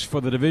picks for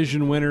the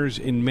division winners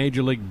in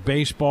Major League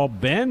Baseball.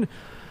 Ben,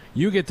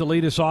 you get to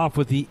lead us off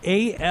with the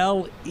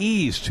AL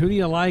East. Who do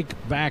you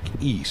like back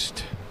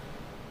east?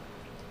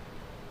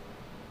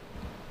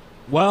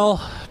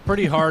 Well,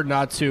 pretty hard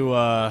not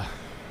to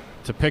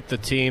pick the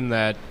team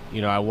that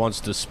I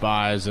once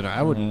despised, and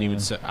I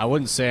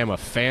wouldn't say I'm a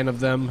fan of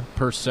them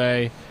per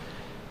se,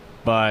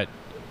 but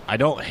I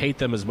don't hate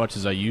them as much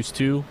as I used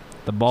to.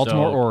 The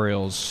Baltimore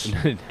Orioles.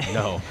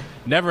 No,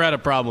 never had a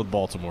problem with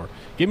Baltimore.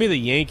 Give me the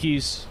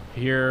Yankees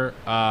here.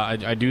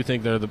 I do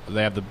think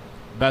they have the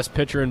best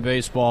pitcher in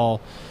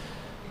baseball.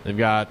 They've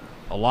got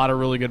a lot of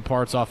really good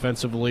parts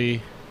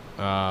offensively.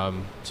 So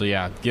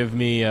yeah, give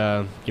me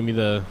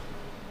the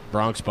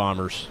Bronx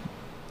Bombers.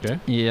 Okay.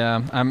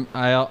 Yeah,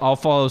 I'll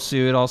follow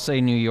suit. I'll say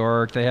New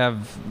York. They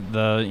have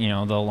the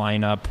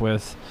lineup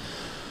with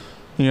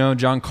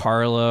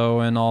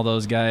Giancarlo and all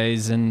those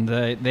guys, and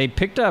they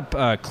picked up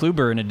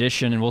Kluber in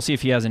addition, and we'll see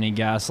if he has any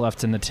gas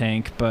left in the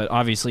tank. But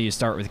obviously, you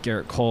start with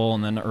Garrett Cole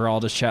and then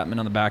Aroldis Chapman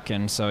on the back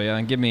end. So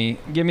yeah, give me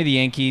the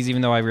Yankees,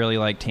 even though I really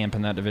like Tampa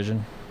in that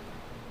division.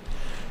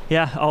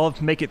 Yeah, I'll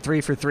make it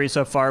 3 for 3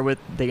 so far with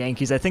the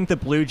Yankees. I think the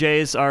Blue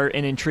Jays are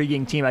an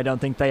intriguing team. I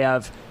don't think they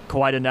have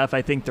quite enough.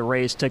 I think the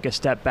Rays took a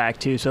step back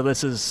too. So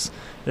this is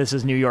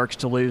New York's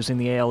to lose in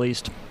the AL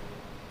East.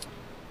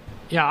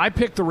 Yeah, I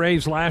picked the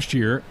Rays last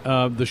year.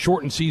 The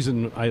shortened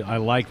season, I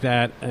like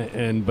that,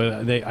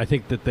 but I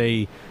think that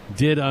they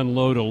did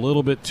unload a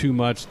little bit too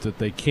much that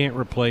they can't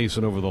replace,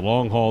 and over the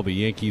long haul, the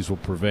Yankees will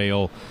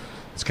prevail.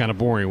 It's kind of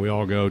boring. We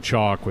all go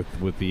chalk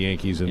with the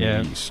Yankees in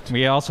the East.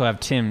 We also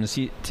have Tim's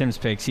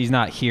picks. He's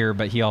not here,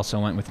 but he also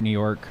went with New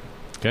York.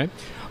 Okay.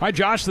 All right,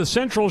 Josh, the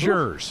Central's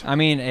yours. I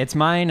mean, it's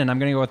mine, and I'm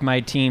going to go with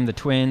my team, the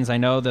Twins. I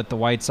know that the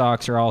White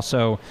Sox are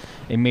also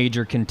a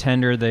major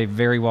contender. They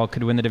very well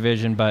could win the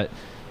division, but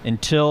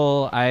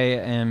until I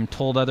am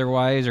told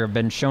otherwise or have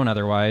been shown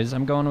otherwise,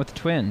 I'm going with the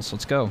Twins.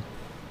 Let's go.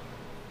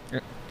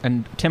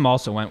 And Tim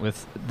also went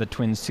with the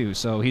Twins too,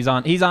 so he's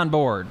on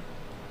board.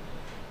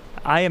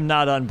 I am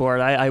not on board.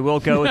 I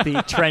will go with the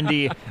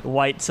trendy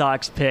White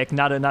Sox pick.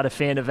 Not a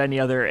fan of any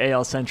other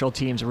AL Central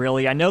teams,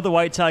 really. I know the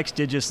White Sox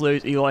did just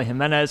lose Eloy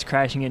Jimenez,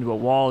 crashing into a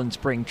wall in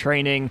spring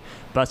training,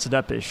 busted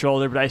up his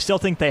shoulder, but I still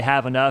think they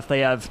have enough.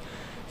 They have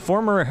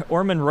former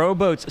Orman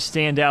Rowboats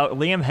standout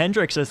Liam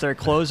Hendriks as their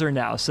closer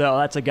now, so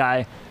that's a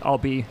guy I'll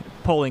be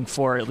pulling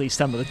for at least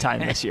some of the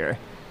time this year.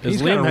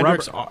 Is Liam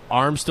Hendriks'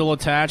 arm still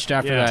attached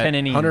after that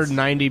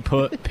 190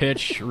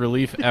 pitch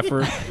relief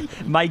effort?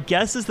 My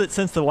guess is that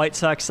since the White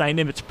Sox signed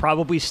him, it's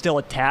probably still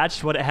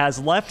attached. What it has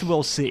left,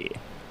 we'll see.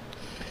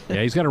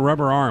 Yeah, he's got a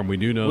rubber arm. We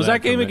do know was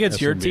that game against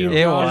your team?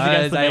 It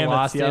was. I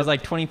lost it. It was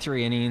like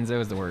 23 innings. It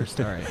was the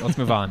worst. All right, let's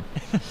move on.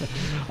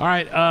 All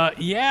right.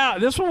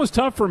 This one was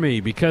tough for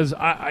me because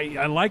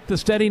I like the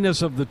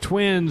steadiness of the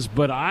Twins,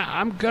 but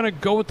I'm going to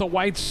go with the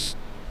White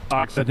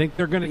Sox. I think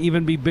they're going to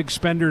even be big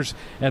spenders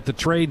at the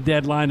trade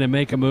deadline and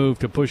make a move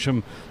to push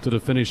them to the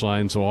finish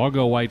line. So I'll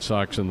go White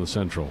Sox in the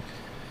Central.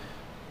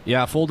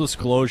 Yeah, full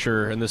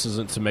disclosure, and this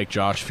isn't to make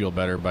Josh feel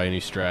better by any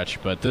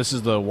stretch, but this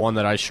is the one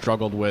that I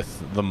struggled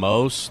with the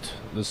most.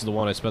 This is the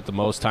one I spent the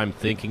most time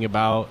thinking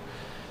about.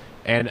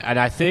 And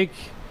I think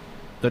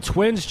the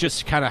Twins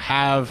just kind of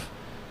have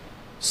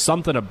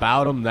something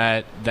about them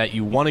that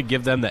you want to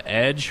give them the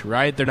edge,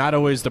 right? They're not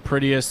always the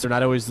prettiest. They're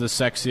not always the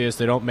sexiest.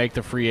 They don't make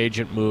the free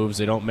agent moves.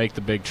 They don't make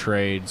the big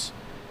trades.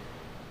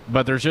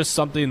 But there's just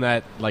something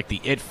that, like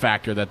the it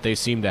factor that they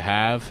seem to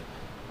have.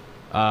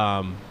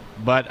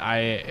 But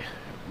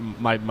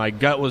my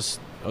gut was,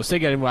 I was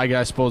thinking,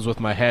 I suppose, with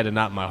my head and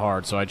not my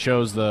heart. So I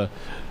chose the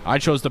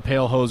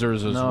Pale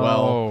Hosers as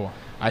well.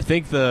 I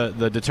think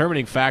the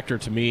determining factor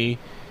to me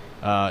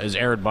is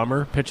Aaron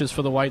Bummer pitches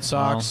for the White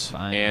Sox,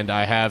 and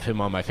I have him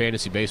on my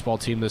fantasy baseball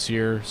team this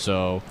year.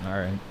 So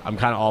I'm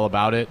kind of all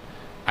about it.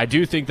 I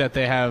do think that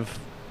they have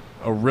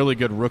a really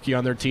good rookie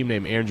on their team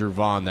named Andrew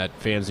Vaughn that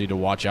fans need to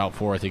watch out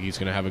for. I think he's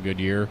going to have a good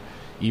year,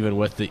 even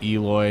with the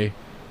Eloy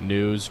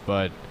news.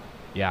 But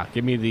yeah,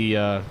 give me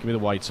the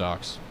White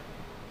Sox.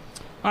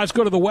 All right, let's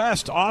go to the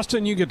West.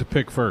 Austin, you get to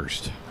pick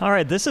first. All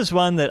right, this is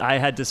one that I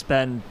had to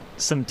spend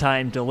some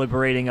time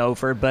deliberating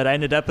over, but I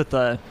ended up with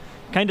a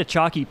kind of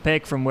chalky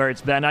pick from where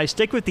it's been. I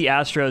stick with the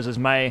Astros as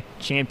my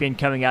champion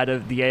coming out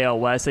of the AL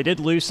West. They did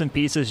lose some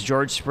pieces.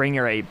 George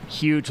Springer, a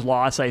huge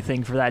loss, I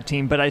think, for that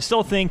team, but I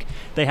still think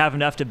they have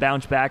enough to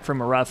bounce back from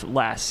a rough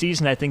last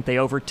season. I think they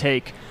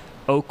overtake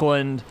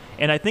Oakland,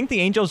 and I think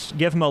the Angels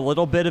give them a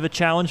little bit of a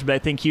challenge, but I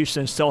think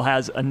Houston still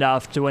has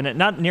enough to win it.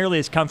 Not nearly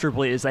as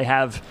comfortably as they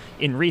have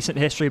in recent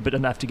history, but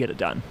enough to get it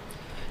done.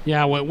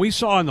 Yeah, what we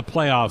saw in the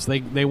playoffs,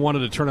 they wanted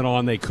to turn it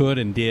on. They could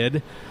and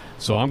did.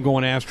 So I'm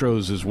going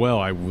Astros as well.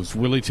 I was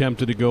really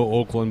tempted to go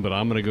Oakland, but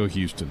I'm going to go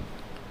Houston.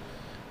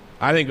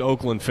 I think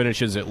Oakland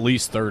finishes at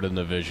least third in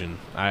the division.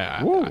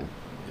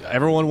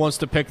 Everyone wants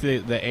to pick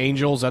the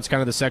Angels. That's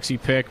kind of the sexy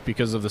pick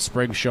because of the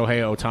spring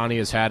Shohei Ohtani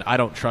has had. I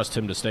don't trust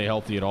him to stay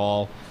healthy at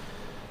all.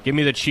 Give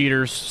me the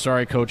cheaters.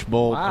 Sorry, Coach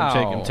Bolt.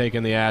 Wow. I'm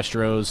taking the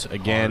Astros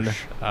again.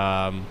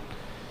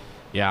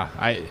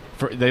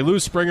 They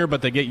lose Springer,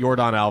 but they get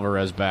Yordan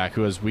Alvarez back,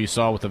 who, as we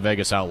saw with the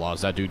Vegas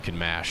Outlaws, that dude can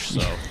mash.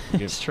 So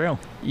it's true.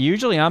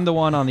 Usually I'm the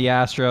one on the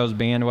Astros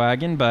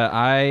bandwagon, but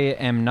I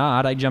am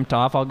not. I jumped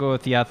off. I'll go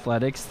with the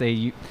Athletics.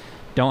 They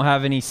don't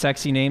have any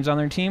sexy names on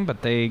their team,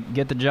 but they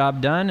get the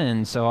job done,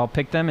 and so I'll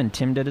pick them, and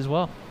Tim did as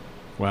well.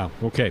 Wow.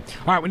 Okay.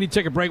 All right, we need to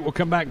take a break. We'll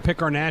come back and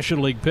pick our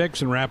National League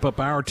picks and wrap up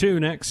Hour 2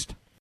 next.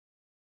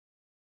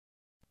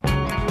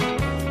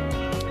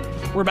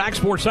 We're back,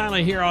 Sports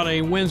Nightly, here on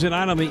a Wednesday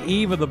night on the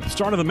eve of the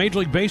start of the Major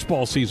League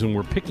Baseball season.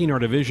 We're picking our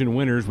division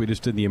winners. We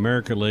just did the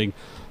American League.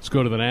 Let's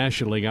go to the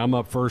National League. I'm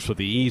up first with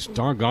the East.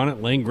 Doggone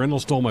it, Lane Grindle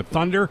stole my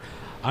thunder.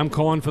 I'm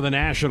calling for the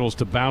Nationals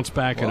to bounce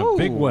back in a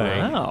big way.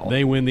 Wow.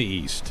 They win the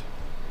East.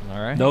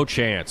 All right. No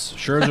chance.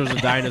 Scherzer's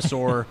a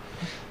dinosaur.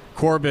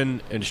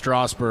 Corbin and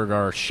Strasburg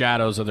are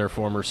shadows of their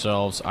former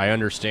selves. I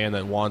understand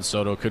that Juan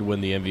Soto could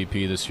win the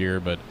MVP this year,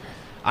 but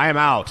I am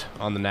out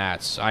on the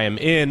Nats. I am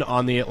in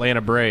on the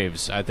Atlanta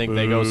Braves. I think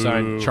they go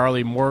sign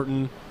Charlie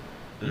Morton,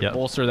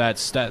 bolster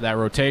that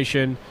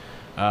rotation.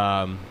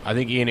 I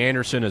think Ian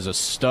Anderson is a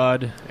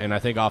stud, and I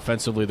think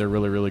offensively they're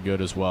really, really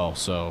good as well.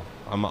 So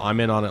I'm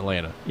in on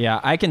Atlanta. Yeah,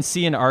 I can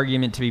see an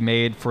argument to be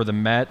made for the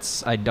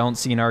Mets. I don't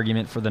see an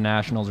argument for the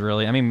Nationals,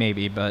 really. I mean,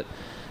 maybe, but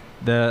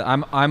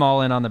I'm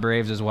all in on the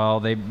Braves as well.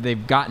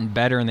 They've gotten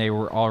better, and they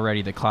were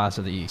already the class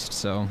of the East.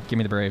 So give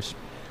me the Braves.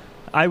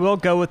 I will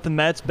go with the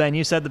Mets. Ben,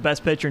 you said the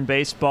best pitcher in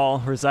baseball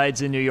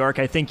resides in New York.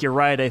 I think you're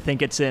right. I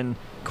think it's in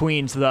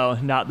Queens, though,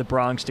 not the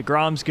Bronx.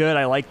 DeGrom's good.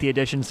 I like the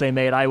additions they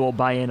made. I will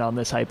buy in on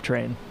this hype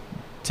train.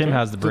 Tim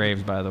has the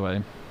Braves, by the way.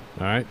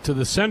 All right, to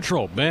the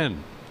Central,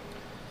 Ben.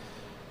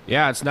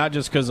 Yeah, it's not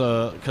just because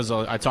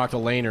I talked to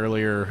Lane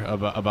earlier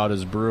about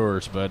his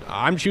Brewers, but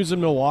I'm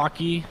choosing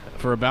Milwaukee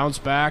for a bounce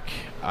back.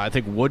 I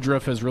think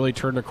Woodruff has really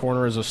turned a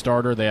corner as a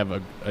starter. They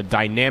have a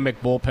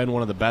dynamic bullpen,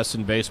 one of the best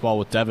in baseball,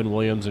 with Devin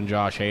Williams and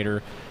Josh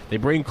Hader. They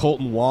bring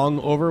Colton Wong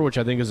over, which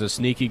I think is a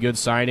sneaky good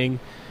signing.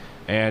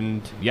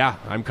 And yeah,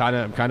 I'm kind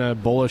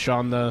of bullish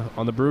on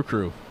the Brew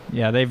Crew.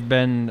 Yeah, they've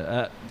been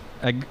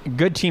a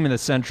good team in the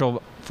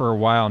Central for a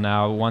while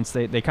now. Once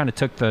they kind of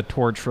took the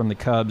torch from the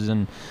Cubs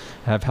and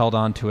have held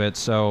on to it.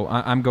 So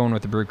I'm going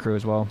with the Brew Crew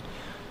as well.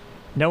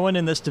 No one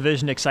in this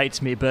division excites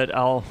me, but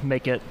I'll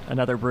make it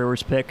another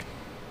Brewers pick.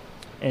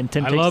 and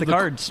Tim I takes love the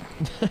Cards.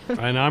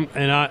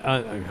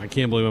 I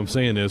can't believe I'm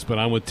saying this, but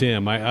I'm with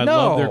Tim. I No.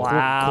 love their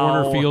Wow.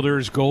 corner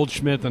fielders,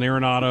 Goldschmidt and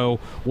Arenado.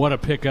 What a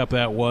pickup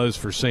that was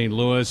for St.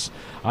 Louis.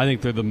 I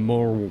think they're the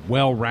more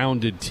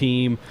well-rounded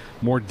team,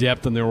 more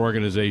depth in their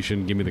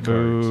organization. Give me the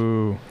Cards.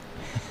 Ooh.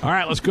 All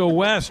right, let's go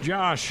west.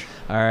 Josh.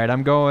 All right,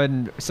 I'm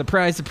going,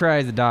 surprise,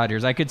 surprise, the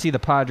Dodgers. I could see the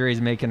Padres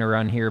making a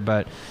run here,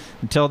 but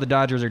until the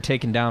Dodgers are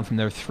taken down from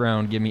their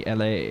throne, give me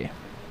L.A.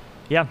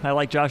 Yeah, I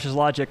like Josh's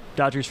logic.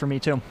 Dodgers for me,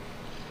 too.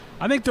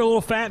 I think they're a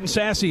little fat and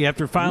sassy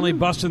after finally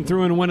busting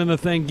through and winning the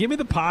thing. Give me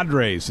the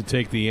Padres to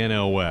take the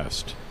NL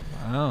West.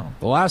 Wow.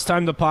 The last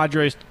time the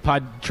Padres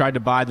tried to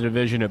buy the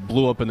division, it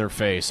blew up in their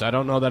face. I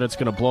don't know that it's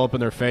going to blow up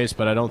in their face,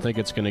 but I don't think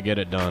it's going to get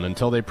it done.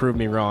 Until they prove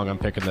me wrong, I'm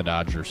picking the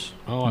Dodgers.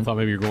 Oh, I thought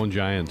maybe you're going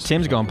Giants.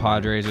 Tim's going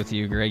Padres with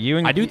you, Greg.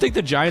 I do think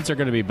the Giants are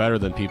going to be better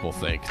than people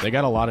think. They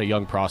got a lot of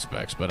young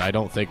prospects, but I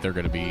don't think they're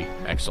going to be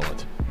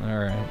excellent. All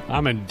right.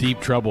 I'm in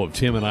deep trouble if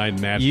Tim and I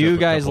matched You up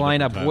guys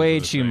line up way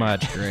too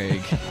much,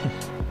 Greg.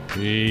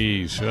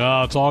 Jeez.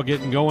 Oh, it's all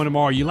getting going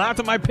tomorrow. You laughed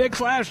at my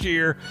picks last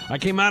year. I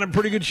came out in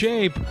pretty good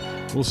shape.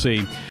 We'll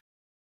see.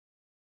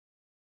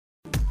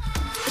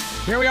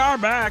 Here we are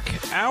back.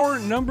 Hour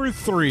number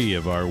 3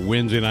 of our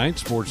Wednesday night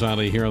Sports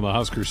Nightly here on the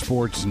Husker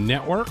Sports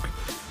Network.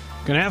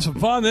 Gonna have some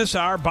fun this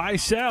hour. Buy,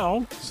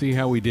 sell. See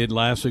how we did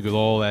last week with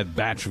all that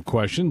batch of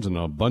questions and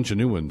a bunch of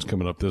new ones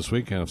coming up this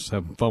week. Have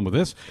fun with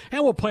this.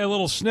 And we'll play a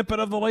little snippet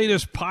of the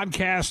latest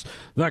podcast,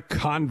 The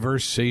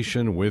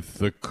Conversation with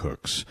the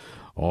Cooks.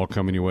 All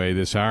coming your way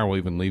this hour. We'll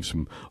even leave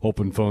some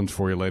open phones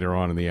for you later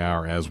on in the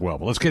hour as well.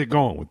 But let's get it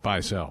going with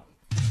Buy, Sell.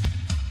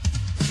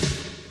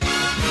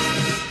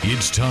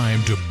 It's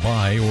time to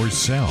buy or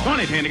sell. Now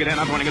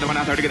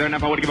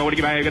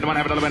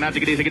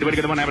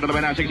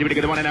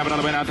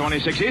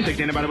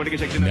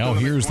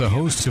here's the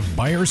hosts of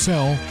Buy or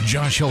Sell,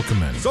 Josh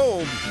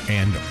Hilkeman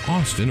and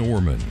Austin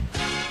Orman.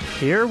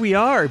 Here we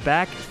are,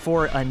 back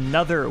for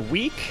another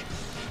week.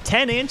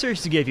 10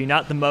 answers to give you,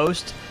 not the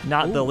most,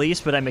 not the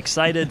least, but I'm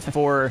excited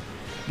for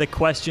the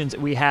questions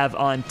we have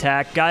on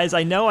tap. Guys,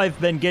 I know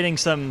I've been getting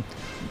some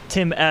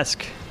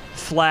Tim-esque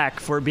flack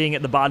for being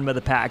at the bottom of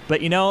the pack,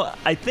 but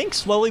I think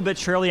slowly but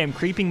surely I'm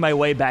creeping my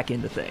way back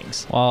into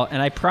things. Well,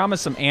 and I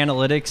promised some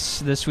analytics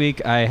this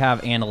week. I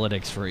have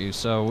analytics for you.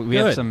 So we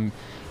have some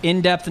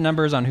in-depth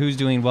numbers on who's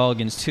doing well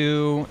against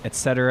who, et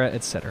cetera,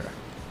 et cetera.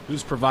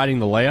 Who's providing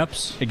the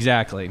layups?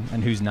 Exactly,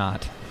 and who's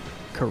not.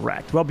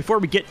 Correct. Well, before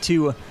we get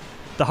to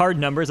the hard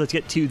numbers, let's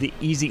get to the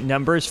easy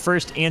numbers.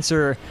 First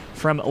answer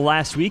from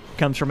last week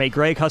comes from a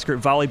Greg Husker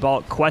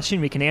volleyball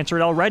question. We can answer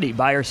it already.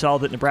 Buy or sell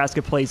that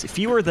Nebraska plays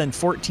fewer than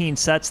 14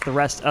 sets the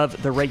rest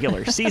of the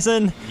regular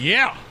season.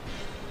 Yeah,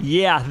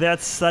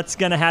 that's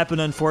going to happen,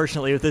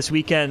 unfortunately, with this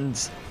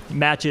weekend's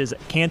matches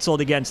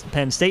canceled against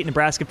Penn State.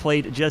 Nebraska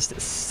played just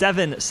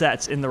 7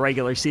 sets in the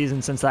regular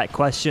season since that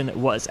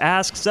question was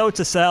asked. So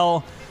it's a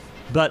sell,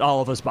 but all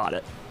of us bought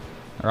it.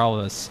 Or all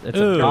of us. It's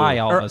a buy,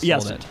 all of us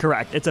yes, sold it.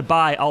 Correct. It's a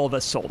buy, all of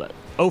us sold it.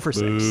 0 for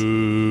 6.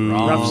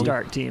 Rough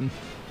start, team.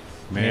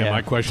 Man,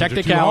 my questions are too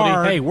Technicality.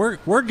 hard. Hey,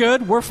 we're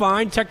good. We're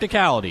fine.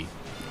 Technicality.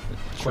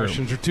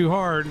 Questions are too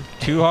hard.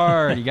 Too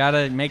hard. You got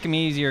to make them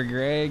easier,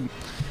 Greg.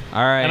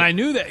 All right. And I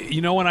knew that,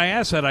 when I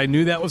asked that, I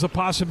knew that was a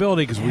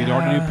possibility because we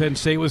already knew Penn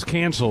State was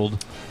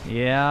canceled.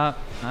 Yeah,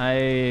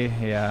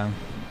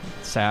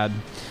 sad.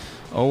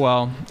 Oh,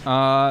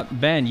 well.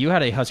 Ben, you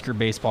had a Husker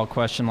baseball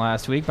question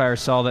last week. Buy or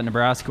sell that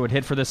Nebraska would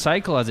hit for the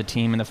cycle as a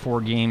team in the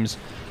 4 games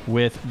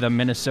with the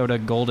Minnesota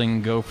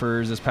Golden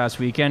Gophers this past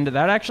weekend.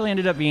 That actually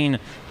ended up being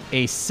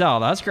a sell.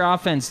 The Husker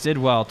offense did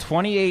well.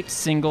 28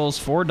 singles,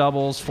 4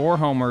 doubles, 4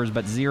 homers,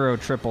 but 0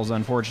 triples,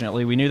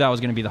 unfortunately. We knew that was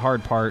going to be the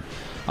hard part.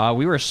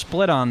 We were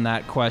split on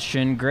that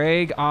question.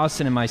 Greg,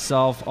 Austin, and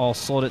myself all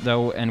sold it,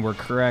 though, and were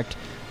correct.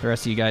 The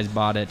rest of you guys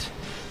bought it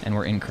and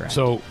were incorrect.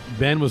 So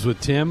Ben was with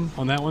Tim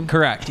on that one?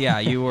 Correct, yeah.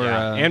 You were.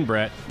 And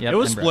Brett. Yep, it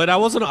was split. I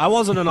wasn't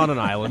on an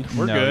island.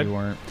 We're no, good. You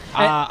weren't.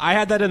 I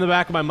had that in the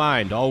back of my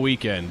mind all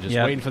weekend, just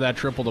waiting for that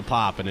triple to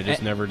pop, and it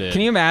just never did.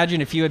 Can you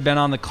imagine if you had been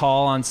on the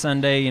call on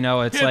Sunday?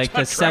 It's like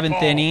the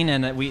 7th inning,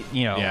 and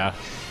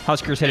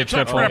Huskers hit a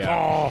triple.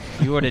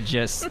 You would have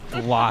just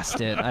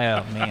lost it. Oh,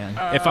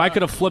 man. If I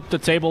could have flipped the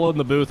table in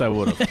the booth, I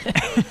would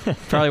have.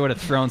 Probably would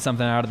have thrown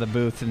something out of the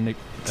booth in the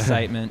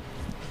excitement.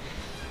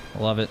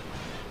 Love it.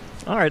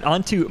 All right,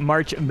 on to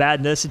March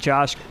Madness.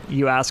 Josh,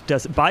 you asked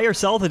us, buy or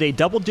sell that a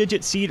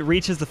double-digit seed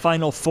reaches the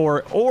Final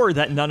Four or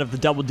that none of the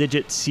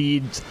double-digit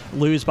seeds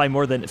lose by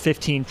more than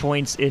 15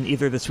 points in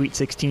either the Sweet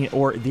 16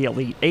 or the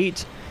Elite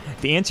 8.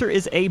 The answer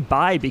is a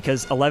buy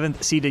because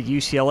 11th seeded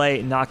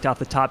UCLA knocked off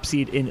the top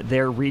seed in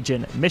their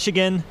region,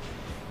 Michigan.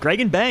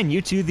 Greg and Ben,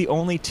 you two the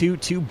only two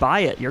to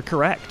buy it. You're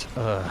correct.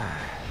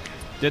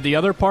 Did the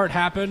other part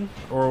happen,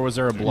 or was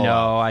there a blowout?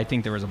 No, I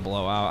think there was a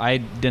blowout. I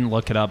didn't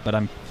look it up, but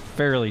I'm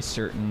fairly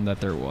certain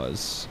that there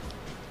was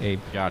a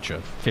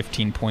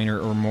 15-pointer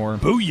or more.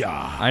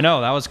 Booyah! I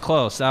know, that was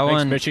close. That Thanks,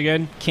 one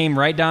Michigan came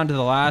right down to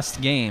the last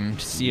game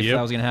to see if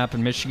that was going to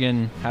happen.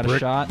 Michigan had a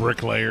shot.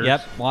 Bricklayers.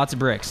 Yep, lots of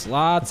bricks.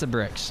 Lots of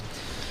bricks.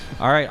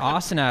 All right,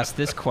 Austin asked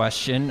this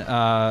question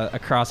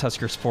across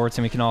Husker Sports,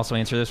 and we can also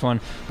answer this one.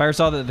 Byers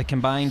saw that the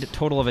combined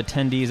total of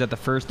attendees at the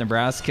first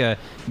Nebraska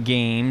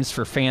games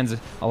for fans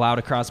allowed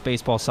across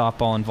baseball,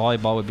 softball, and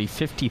volleyball would be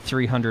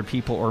 5,300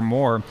 people or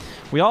more.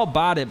 We all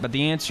bought it, but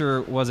the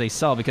answer was a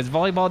sell because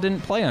volleyball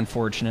didn't play,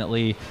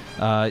 unfortunately,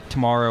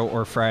 tomorrow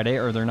or Friday,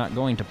 or they're not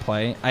going to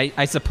play.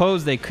 I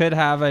suppose they could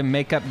have a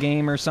makeup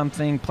game or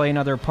something, play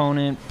another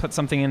opponent, put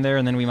something in there,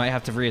 and then we might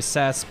have to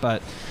reassess,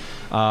 but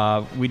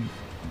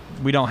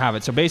we don't have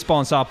it. So baseball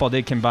and softball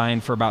did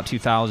combine for about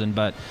 2,000,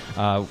 but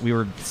we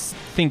were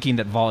thinking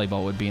that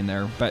volleyball would be in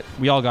there, but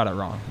we all got it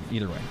wrong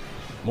either way.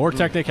 More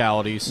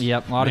technicalities.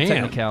 Yep, a lot of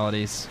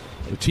technicalities.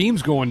 The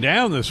team's going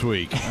down this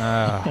week.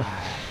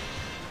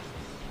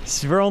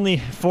 So we're only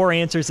 4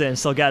 answers in,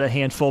 still got a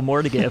handful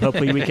more to give.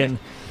 Hopefully we can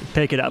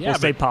pick it up. We'll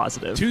stay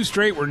positive. 2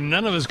 straight where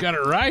none of us got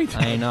it right.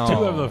 I know. 2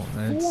 of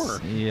the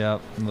 4.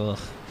 Yep. Ugh.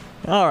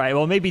 All right,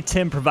 well, maybe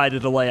Tim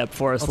provided a layup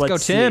for us. Let's go,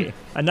 Tim. See.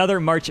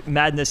 Another March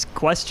Madness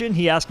question.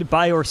 He asked,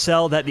 buy or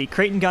sell that the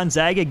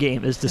Creighton-Gonzaga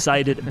game is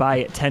decided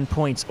by 10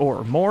 points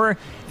or more.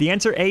 The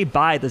answer A,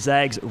 buy. The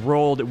Zags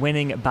rolled,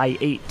 winning by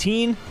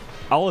 18.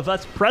 All of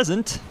us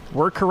present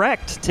were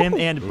correct. Tim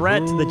and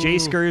Brett, the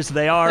J-Skers,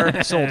 they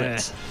are, sold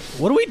it.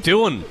 What are we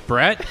doing,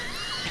 Brett?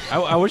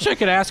 I wish I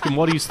could ask him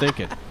what he's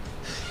thinking.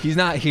 He's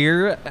not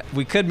here.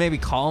 We could maybe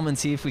call him and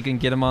see if we can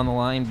get him on the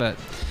line, but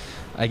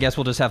I guess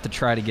we'll just have to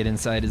try to get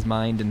inside his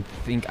mind and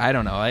think. I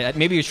don't know.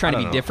 Maybe he was trying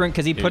to be different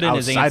because he put in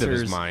his answers. Outside of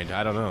his mind.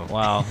 I don't know.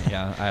 Well,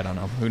 yeah, I don't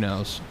know. Who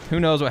knows? Who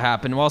knows what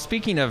happened? Well,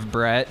 speaking of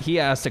Brett, he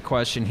asked a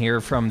question here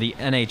from the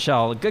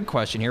NHL. A good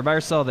question here. Buy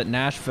or sell that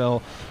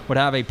Nashville would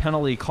have a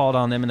penalty called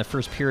on them in the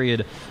first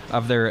period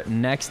of their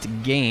next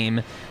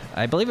game.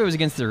 I believe it was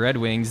against the Red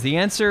Wings. The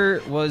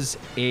answer was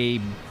a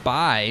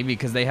buy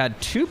because they had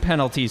 2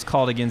 penalties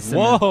called against them.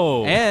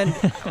 Whoa. And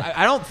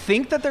I don't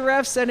think that the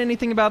refs said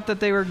anything about that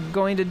they were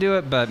going to do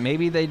it, but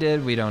maybe they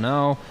did. We don't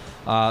know.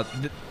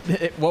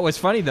 What was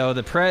funny, though,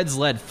 the Preds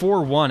led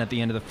 4-1 at the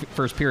end of the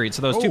first period,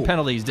 so those 2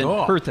 penalties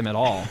didn't hurt them at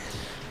all.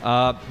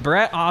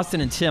 Brett,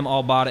 Austin, and Tim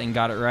all bought it and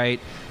got it right.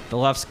 The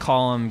left's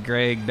column,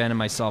 Greg, Ben, and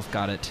myself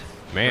got it.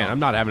 Man, I'm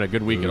not having a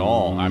good week at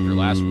all after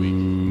last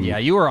week. Yeah,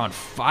 you were on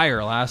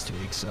fire last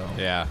week, so.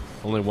 Yeah,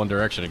 only one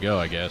direction to go,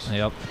 I guess.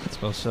 Yep, I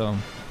suppose so.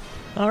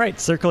 All right,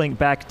 circling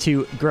back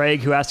to Greg,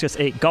 who asked us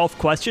a golf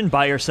question.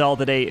 Buy or sell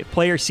that a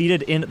player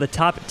seated in the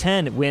top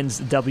 10 wins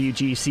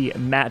WGC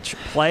match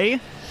play?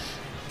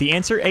 The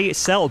answer A,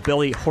 sell.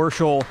 Billy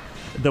Horschel,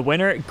 the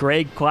winner.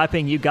 Greg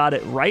clapping, you got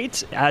it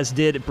right, as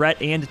did Brett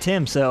and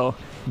Tim. So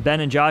Ben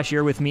and Josh,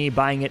 you're with me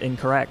buying it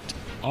incorrect.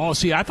 Oh,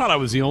 see, I thought I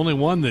was the only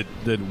one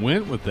that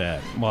went with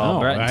that. Well,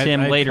 Brett and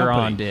Tim later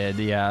on did,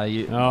 yeah.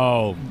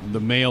 The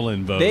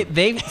mail-in vote.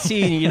 They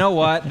see, you know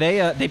what?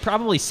 They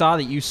probably saw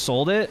that you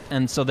sold it,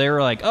 and so they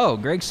were like, oh,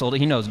 Greg sold it.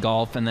 He knows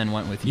golf, and then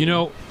went with you. You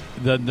know,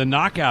 the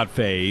knockout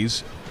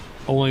phase,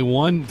 only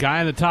one guy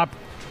in the top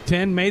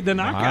 10 made the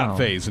knockout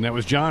phase, and that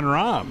was John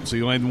Rahm. So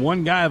you only had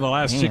one guy of the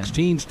last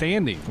 16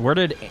 standing. Where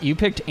did you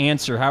picked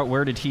answer?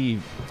 Where did he?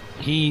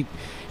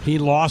 He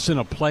lost in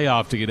a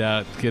playoff to get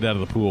out of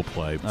the pool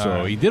play.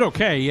 So he did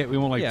okay. We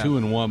went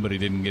 2-1, but he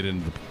didn't get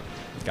into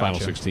the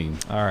final 16.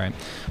 All right.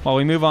 Well,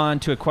 we move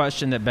on to a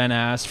question that Ben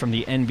asked from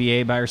the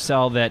NBA. Buy or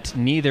sell that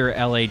neither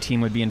LA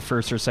team would be in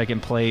first or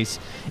second place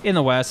in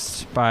the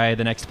West by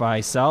the next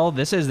buy sell.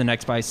 This is the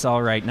next buy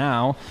sell right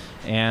now.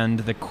 And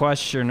the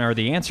question or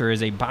the answer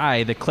is a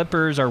buy. The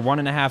Clippers are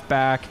 1.5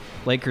 back.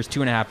 Lakers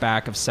 2.5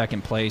 back of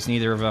second place.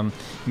 Neither of them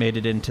made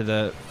it into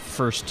the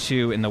first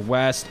 2 in the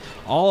West.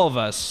 All of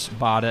us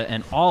bought it,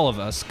 and all of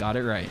us got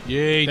it right.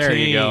 Yay, there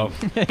team. You go.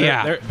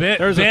 Yeah.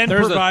 Ben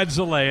provides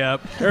the layup.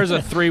 There's a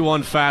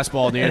 3-1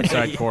 fastball in the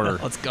inside quarter.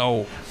 Let's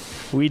go.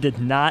 We did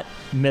not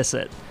miss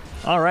it.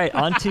 All right,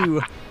 on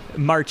to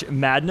March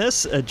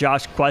Madness. A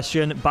Josh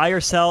question. Buy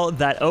or sell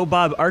that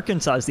OBOB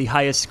Arkansas is the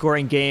highest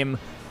scoring game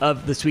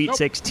of the Sweet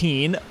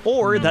 16,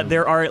 or that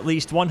there are at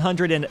least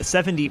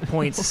 170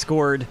 points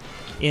scored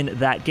in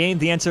that game?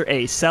 The answer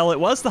A, sell. It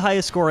was the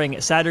highest scoring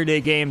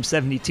Saturday game.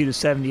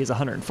 72-70 is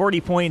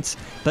 140 points,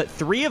 but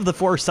 3 of the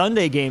 4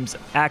 Sunday games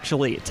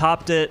actually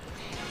topped it.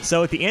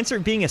 So with the answer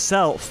being a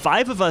sell,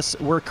 5 of us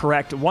were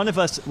correct. 1 of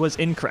us was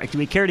incorrect. Do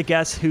we care to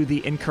guess who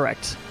the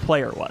incorrect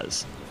player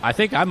was? I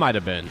think I might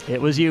have been.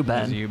 It was you, Ben.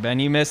 It was you, Ben.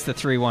 You missed the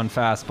 3-1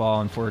 fastball,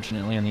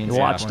 unfortunately, on the inside.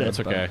 You watched it. That's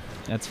okay.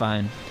 That's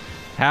fine.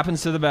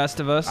 Happens to the best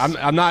of us.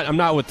 I'm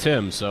not with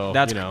Tim, so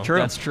that's true.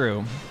 That's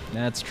true.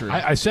 That's true.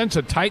 I sense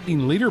a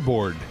tightening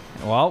leaderboard.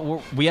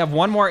 Well, we have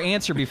one more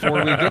answer before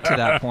we get to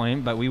that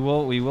point, but we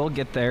will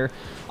get there.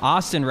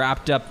 Austin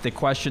wrapped up the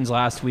questions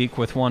last week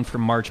with one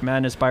from March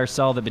Madness. Buy or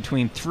sell that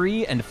between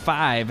 3 and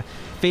 5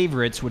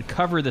 favorites would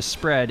cover the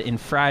spread in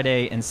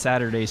Friday and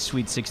Saturday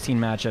Sweet 16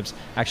 matchups.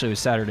 Actually, it was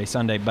Saturday,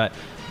 Sunday, but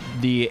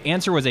the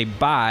answer was a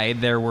buy.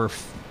 There were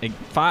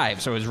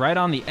 5, so it was right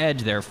on the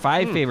edge there.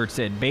 5 favorites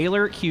did.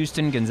 Baylor,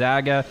 Houston,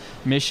 Gonzaga,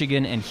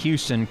 Michigan, and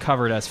Houston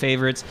covered as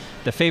favorites.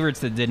 The favorites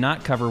that did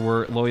not cover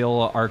were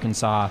Loyola,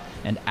 Arkansas,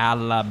 and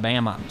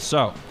Alabama.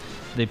 So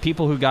The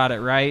people who got it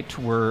right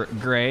were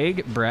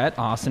Greg, Brett,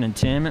 Austin, and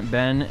Tim.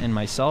 Ben and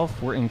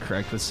myself were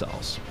incorrect with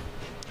cells.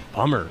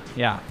 Bummer.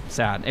 Yeah,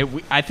 sad.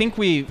 I think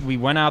we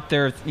went out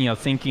there,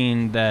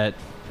 thinking that,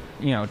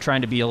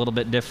 trying to be a little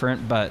bit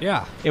different, but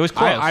yeah, it was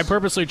close. I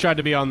purposely tried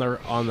to be on the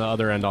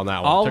other end on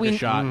that one. All Took a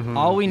shot.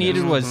 All we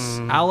needed was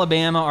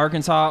Alabama,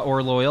 Arkansas,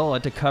 or Loyola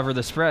to cover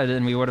the spread,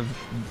 and we would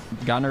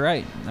have gotten it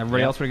right.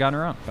 Everybody else would have gotten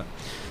it wrong. But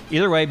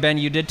either way, Ben,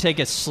 you did take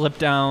a slip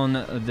down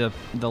the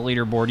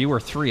leaderboard. You were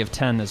 3 of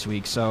 10 this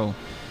week, so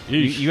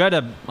you had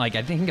a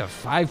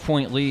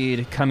 5-point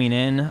lead coming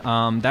in.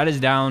 That is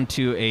down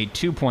to a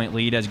 2-point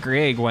lead as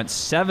Greg went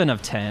 7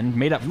 of 10,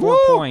 made up 4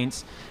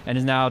 points, and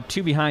is now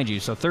 2 behind you.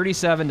 So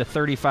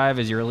 37-35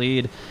 is your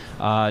lead.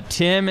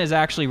 Tim is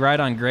actually right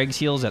on Greg's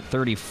heels at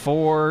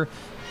 34.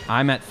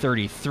 I'm at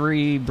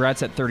 33.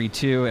 Brett's at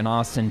 32, and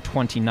Austin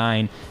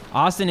 29.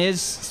 Austin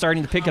is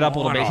starting to pick it up a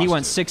little bit. He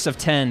went 6 of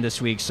 10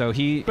 this week, so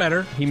he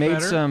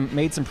made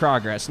some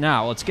progress.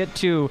 Now let's get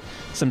to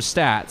some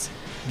stats.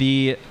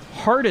 The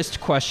hardest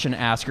question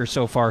asker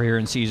so far here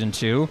in season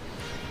 2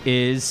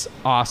 is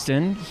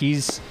Austin.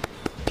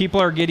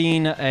 People are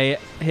getting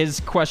his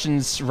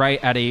questions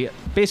right at a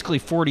basically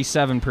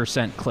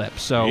 47% clip,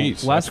 so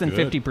less than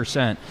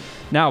 50%.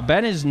 Now,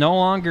 Ben is no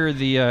longer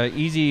the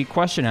easy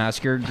question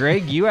asker.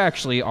 Greg, you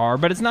actually are,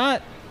 but it's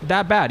not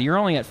that bad. You're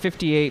only at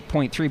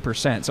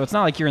 58.3%, so it's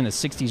not like you're in the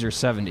 60s or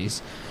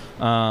 70s.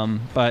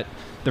 But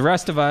the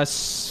rest of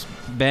us,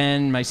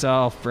 Ben,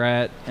 myself,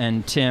 Brett,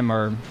 and Tim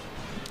are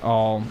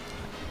all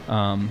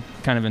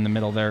kind of in the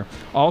middle there.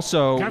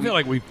 Also, I feel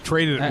like we've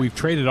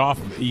traded off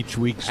each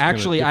week.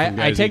 Actually,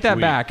 I take that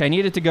back. I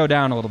needed to go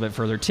down a little bit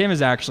further. Tim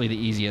is actually the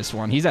easiest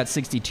one. He's at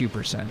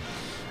 62%.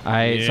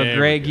 So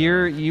Greg,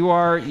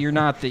 you're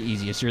not the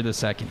easiest. You're the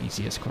second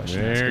easiest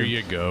question. There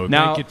you go.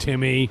 Now, thank you,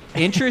 Timmy.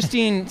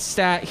 Interesting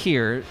stat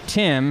here.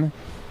 Tim,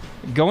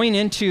 going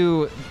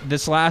into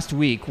this last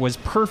week, was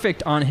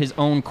perfect on his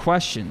own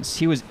questions.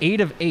 He was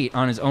 8 of 8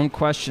 on his own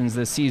questions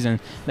this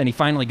season. Then he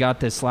finally got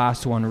this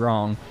last one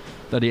wrong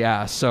that he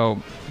asked.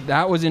 So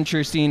that was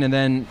interesting. And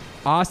then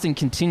Austin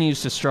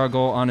continues to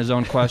struggle on his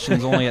own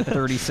questions, only at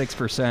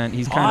 36%.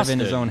 He's kind of in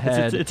his own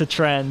head. It's a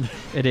trend.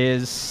 It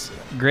is.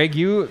 Greg,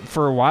 you,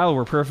 for a while,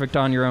 were perfect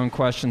on your own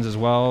questions as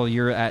well.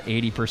 You're at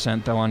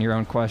 80%, though, on your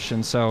own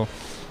questions. So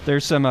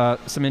there's some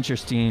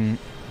interesting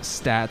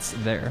stats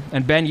there.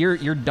 And Ben,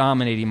 you're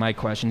dominating my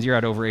questions. You're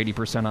at over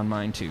 80% on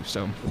mine too.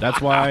 So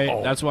that's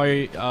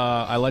why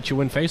I let you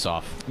win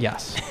face-off.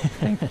 Yes,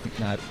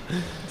 not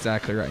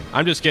exactly right.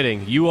 I'm just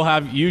kidding.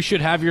 You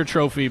should have your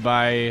trophy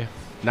by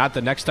not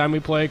the next time we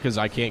play because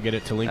I can't get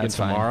it to Lincoln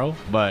tomorrow.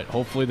 But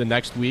hopefully the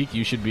next week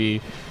you should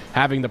be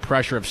having the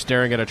pressure of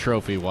staring at a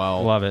trophy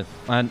while love it.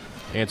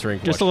 Answering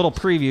just questions. A little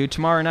preview.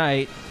 Tomorrow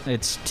night,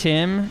 it's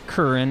Tim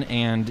Curran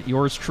and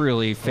yours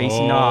truly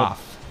facing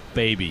off.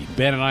 Baby.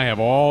 Ben and I have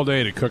all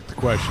day to cook the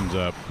questions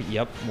up.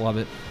 Yep, love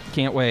it.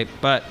 Can't wait.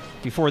 But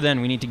before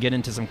then, we need to get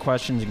into some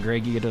questions, and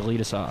Greg, you get to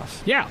lead us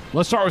off. Yeah,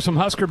 let's start with some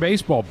Husker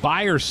baseball.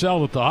 Buy or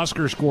sell that the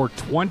Huskers score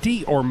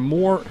 20 or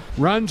more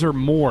runs or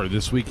more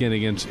this weekend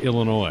against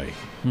Illinois.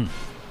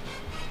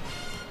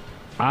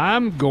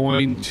 I'm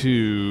going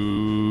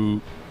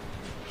to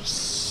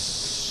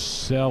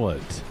sell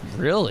it.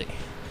 Really?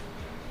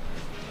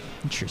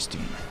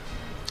 Interesting.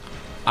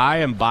 I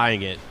am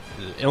buying it.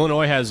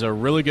 Illinois has a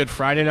really good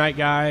Friday night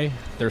guy.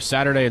 Their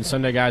Saturday and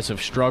Sunday guys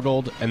have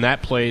struggled, and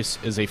that place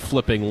is a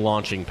flipping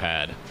launching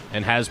pad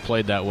and has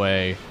played that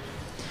way.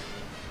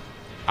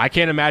 I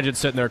can't imagine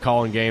sitting there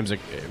calling games,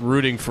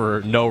 rooting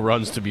for no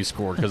runs to be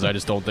scored because I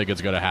just don't think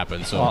it's going to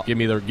happen. So give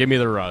me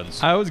the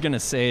runs. I was going to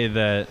say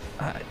that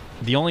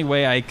the only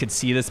way I could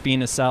see this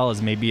being a sell is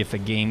maybe if a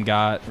game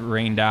got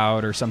rained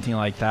out or something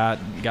like that,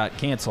 got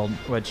canceled,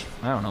 which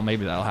I don't know,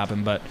 maybe that'll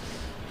happen, but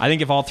I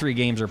think if all 3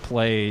 games are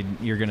played,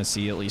 you're going to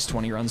see at least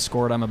 20 runs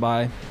scored. I'm a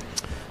buy.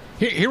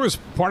 Here was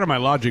part of my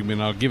logic,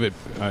 and I'll give it.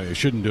 I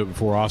shouldn't do it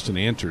before Austin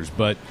answers,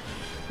 but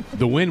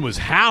the wind was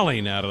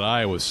howling out at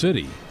Iowa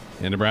City,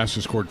 and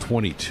Nebraska scored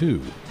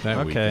 22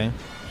 that weekend.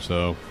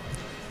 So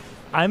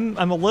I'm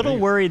a little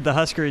worried the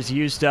Huskers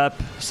used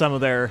up some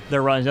of their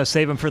runs. I'll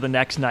save them for the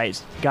next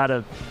night. Got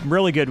a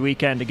really good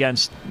weekend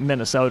against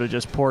Minnesota,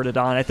 just poured it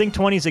on. I think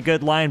 20 is a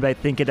good line, but I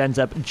think it ends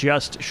up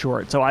just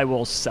short, so I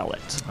will sell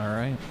it. All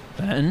right.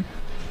 Ben?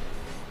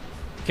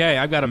 Okay,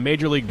 I've got a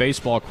Major League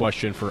Baseball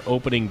question for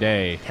opening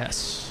day.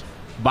 Yes.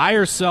 Buy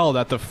or sell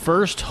that the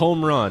first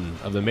home run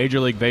of the Major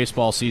League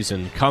Baseball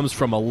season comes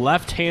from a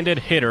left-handed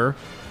hitter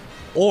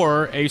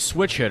or a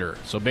switch hitter.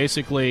 So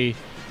basically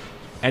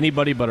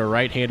anybody but a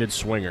right-handed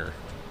swinger.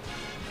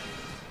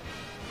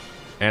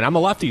 And I'm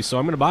a lefty, so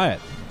I'm going to buy it.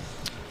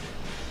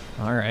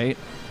 All right.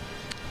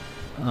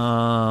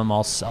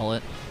 I'll sell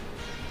it.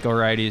 Go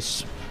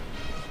righties.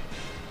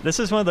 This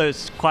is one of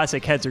those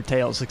classic heads or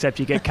tails, except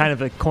you get kind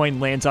of a coin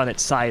lands on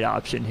its side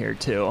option here,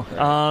 too.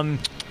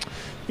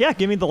 Yeah,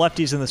 give me the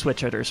lefties and the switch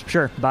hitters.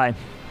 Sure, bye.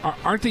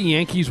 Aren't the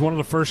Yankees one of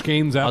the first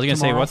games out? I was going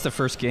to say, what's the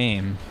first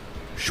game?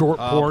 Short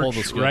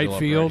porch, right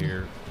field.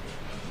 Right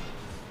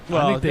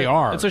well, I think they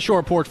are. It's a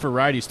short porch for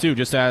righties, too.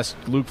 Just ask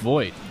Luke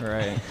Voigt.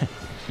 Right.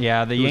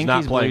 Yeah, the who's Yankees,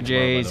 not Blue playing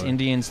tomorrow, by Jays, the way.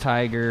 Indians,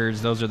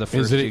 Tigers. Those are the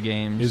first two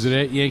games. Is it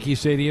at Yankee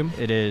Stadium?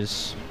 It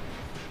is.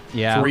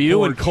 Yeah. For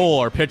you and Cole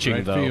are pitching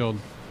Right though. field.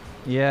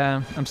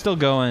 Yeah, I'm still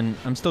going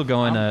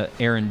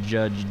Aaron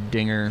Judge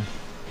dinger.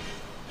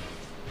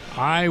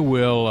 I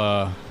will.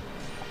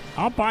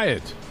 I'll buy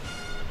it.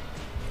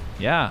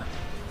 Yeah.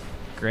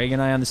 Greg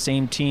and I on the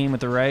same team with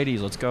the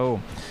righties. Let's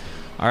go.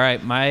 All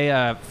right,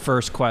 my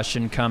first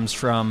question comes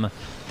from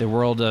the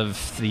world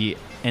of the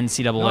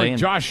NCAA. No,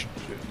 Josh,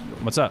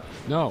 what's up?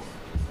 No,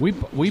 we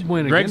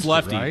win. Greg's against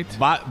lefty. It,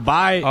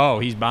 right? Oh,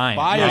 he's buying.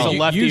 Buy as a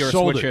lefty you or a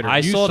sold switch it. hitter. I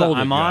You sold it. sold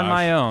it, I'm on Josh.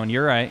 my own.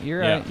 You're right. You're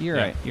right.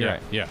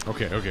 Yeah.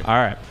 Okay.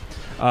 All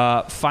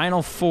right.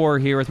 Final four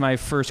here with my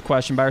first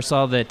question. Buy or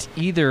sell that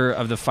either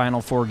of the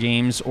final four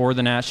games or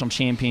the national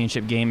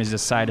championship game is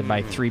decided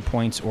by 3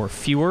 points or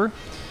fewer.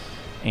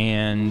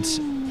 And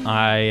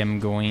I am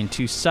going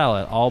to sell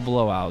it. All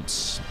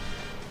blowouts.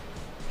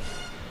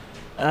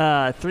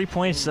 3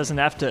 points doesn't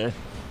have to.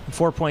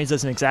 4 points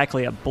isn't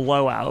exactly a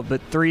blowout,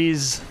 but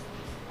three's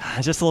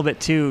just a little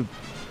bit too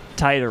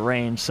tight a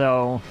range.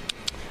 So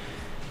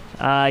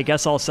I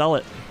guess I'll sell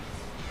it.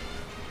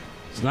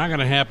 It's not going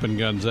to happen.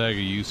 Gonzaga,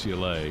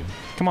 UCLA.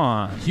 Come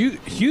on.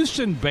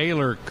 Houston,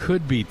 Baylor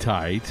could be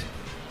tight,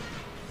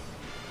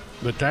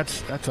 but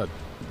that's a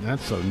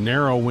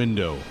narrow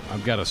window.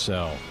 I've got to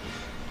sell.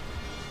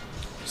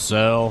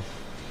 Sell.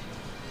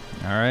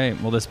 All right.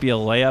 Will this be a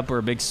layup or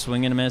a big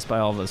swing and a miss by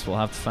all of us? We'll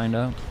have to find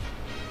out.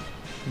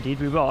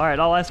 Indeed we will. All right,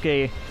 I'll ask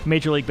a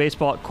Major League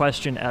Baseball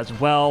question as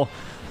well.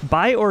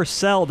 Buy or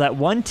sell that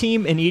one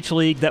team in each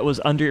league that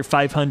was under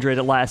 500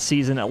 last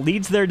season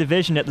leads their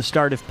division at the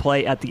start of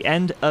play at the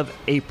end of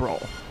April.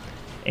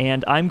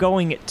 And I'm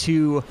going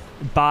to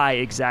buy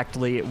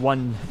exactly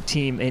one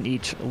team in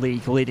each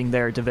league leading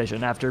their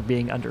division after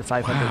being under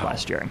 500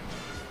 last year.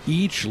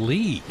 Each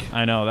league?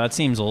 I know, that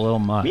seems a little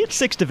much. It's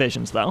 6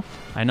 divisions, though.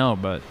 I know,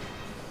 but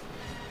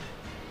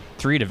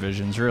 3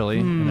 divisions, really.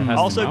 And it hasn't-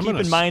 Also, keep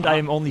in mind, I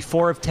am only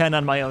 4 of 10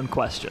 on my own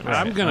question.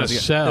 I'm going to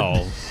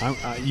sell. I'm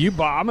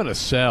going to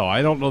sell.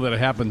 I don't know that it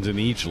happens in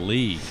each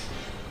league.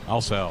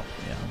 I'll sell.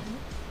 Yeah.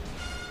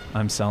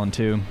 I'm selling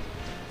too.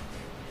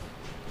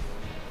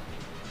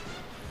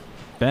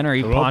 Ben, are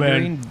you Hello,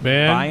 pondering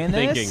Ben. buying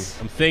Thinking.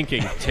 this? I'm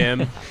thinking,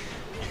 Tim.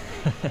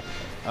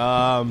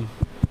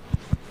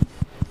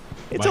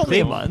 It's only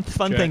a month.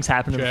 Fun things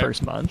happen in the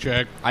first month.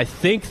 Check. I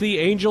think the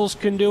Angels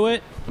can do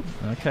it.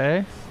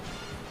 Okay.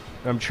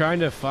 I'm trying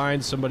to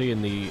find somebody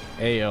in the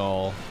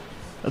AL.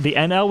 The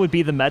NL would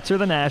be the Mets or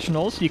the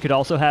Nationals. You could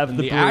also have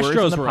the Brewers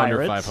Astros and the were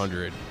Pirates. under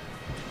 500.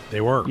 They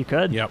were. You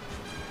could. Yep.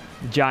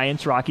 The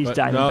Giants, Rockies, But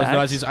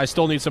Diamondbacks. I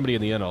still need somebody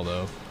in the NL,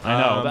 though.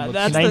 I know.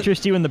 Can I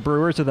interest you in the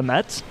Brewers or the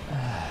Mets?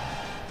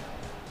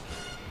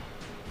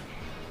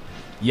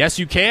 Yes,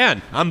 you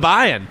can. I'm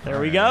buying. There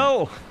we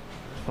go.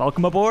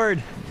 Welcome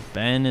aboard.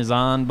 Ben is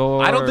on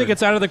board. I don't think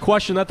it's out of the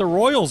question that the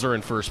Royals are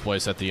in first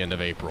place at the end of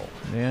April.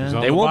 Yeah. He's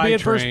on They the won't be buy in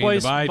first train,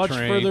 place the buy much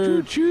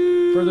train.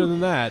 further than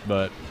that,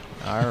 but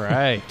All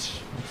right.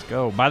 Let's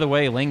go. By the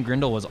way, Lane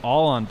Grindle was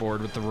all on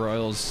board with the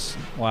Royals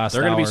last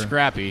they're going to be hour.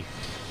 scrappy.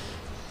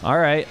 All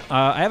right.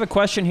 I have a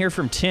question here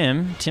from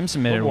Tim. Tim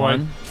submitted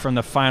one from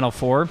the Final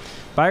Four.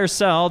 Buy or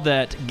sell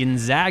that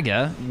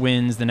Gonzaga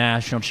wins the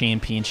national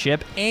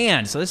championship.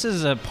 And, so this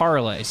is a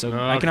parlay, so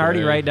I can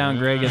already write down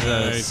Greg as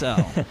a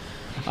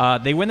sell.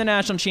 They win the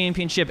national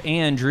championship,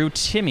 and Drew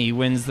Timme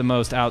wins the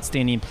most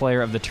outstanding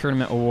player of the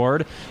tournament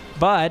award.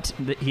 But,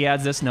 he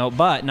adds this note,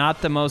 but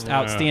not the most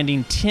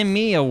outstanding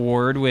Timme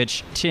award,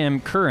 which Tim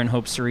Curran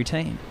hopes to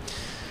retain.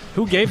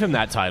 Who gave him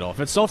that title? If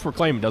it's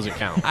self-proclaimed, it doesn't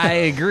count. I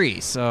agree.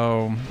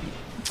 So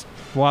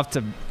we'll have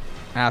to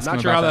ask him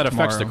Not sure about how that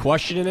tomorrow. affects the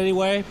question in any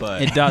way,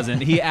 but It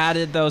doesn't. He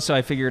added, though, so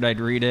I figured I'd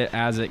read it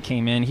as it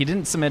came in. He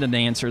didn't submit an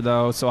answer,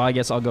 though, so I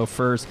guess I'll go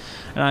first.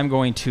 And I'm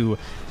going to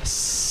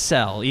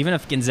sell. Even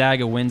if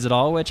Gonzaga wins it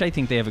all, which I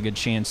think they have a good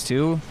chance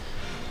to,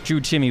 Drew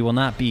Timme will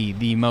not be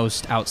the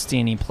most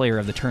outstanding player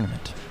of the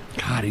tournament.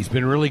 God, he's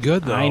been really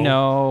good, though. I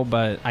know,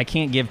 but I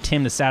can't give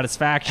Tim the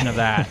satisfaction of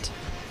that.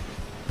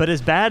 But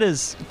as bad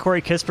as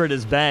Corey Kispert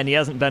has been, he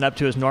hasn't been up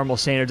to his normal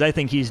standards. I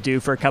think he's due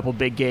for a couple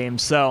big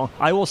games. So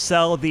I will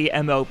sell the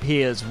MOP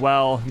as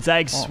well.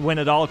 Zags win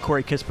it all.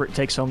 Corey Kispert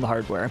takes home the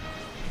hardware.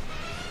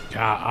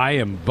 I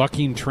am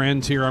bucking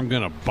trends here. I'm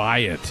going to buy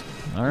it.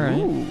 All right.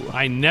 Ooh,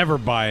 I never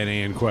buy an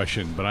AN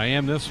question, but I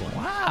am this one.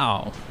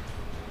 Wow.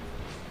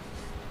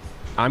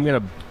 I'm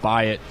going to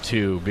buy it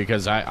too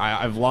because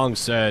I've long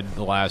said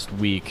the last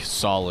week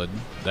solid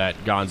that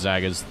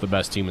Gonzaga is the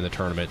best team in the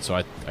tournament. So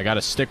I got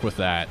to stick with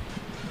that.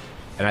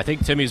 And I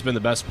think Timmy's been the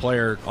best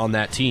player on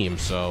that team,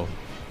 so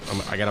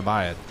I got to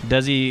buy it.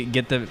 Does he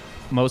get the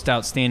most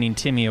outstanding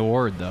Timme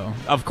award, though?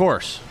 Of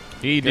course.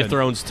 He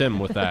dethrones Tim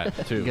with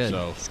that, too. Good.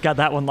 So He's got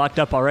that one locked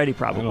up already,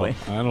 probably.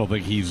 I don't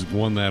think he's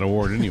won that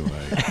award anyway.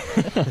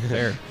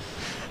 Fair.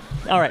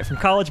 All right, from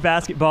college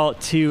basketball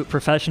to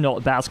professional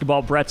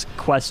basketball, Brett's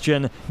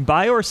question.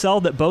 Buy or sell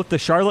that both the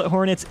Charlotte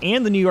Hornets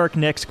and the New York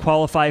Knicks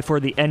qualify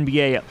for the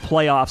NBA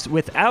playoffs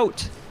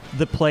without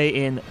the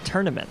play-in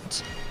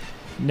tournament?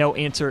 No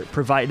answer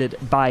provided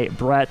by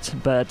Brett,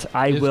 but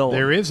I will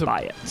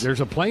buy it.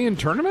 There's a play-in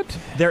tournament?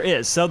 There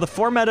is. So the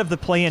format of the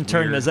play-in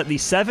tournament is that the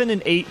 7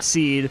 and 8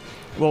 seed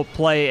will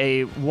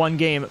play a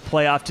one-game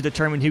playoff to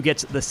determine who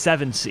gets the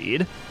 7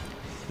 seed.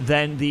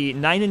 Then the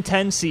 9 and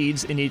 10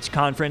 seeds in each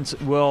conference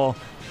will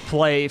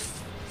play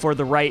for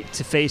the right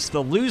to face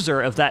the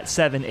loser of that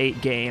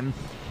 7-8 game,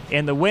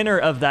 and the winner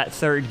of that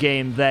third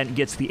game then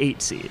gets the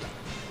 8 seed.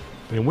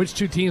 And which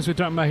two teams are we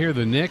talking about here?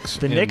 The Knicks?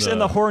 The Knicks and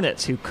the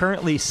Hornets, who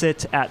currently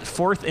sit at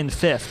 4th and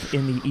 5th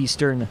in the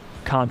Eastern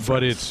Conference.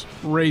 But it's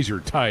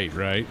razor tight,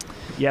 right?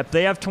 Yep,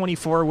 they have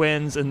 24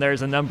 wins, and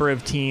there's a number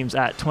of teams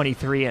at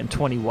 23 and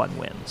 21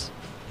 wins.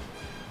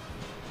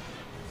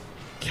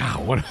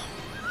 God,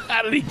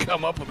 how did he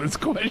come up with this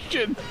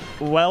question?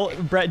 Well,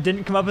 Brett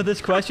didn't come up with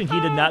this question. He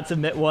did not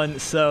submit one,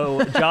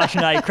 so Josh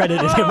and I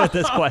credited him with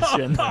this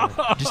question.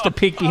 Just a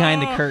peek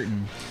behind the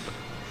curtain.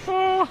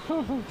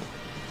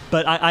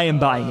 But I am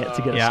buying it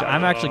to get a start.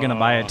 I'm actually going to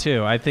buy it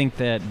too. I think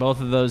that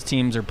both of those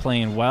teams are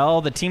playing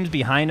well. The teams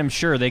behind them,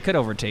 sure, they could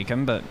overtake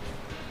them, but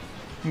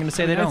I'm going to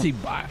say they don't.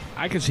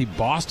 I can see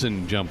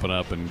Boston jumping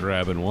up and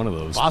grabbing one of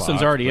those Boston's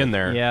spots, already in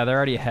there. Yeah, they're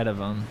already ahead of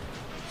them.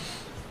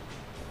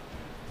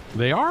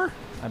 They are?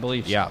 I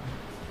believe so. Yeah.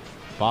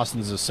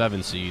 Boston's a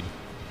 7 seed.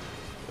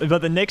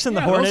 But the Knicks and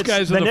the Hornets,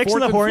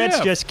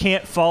 just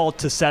can't fall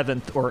to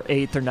 7th or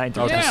 8th or 9th.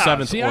 Oh, or 10th.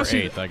 7th or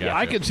 8th, I got you.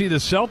 I could see the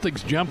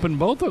Celtics jumping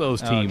both of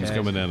those teams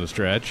coming down the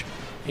stretch.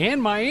 And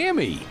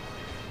Miami.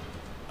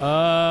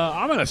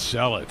 I'm going to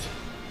sell it.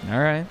 All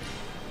right.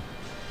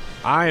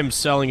 I am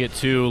selling it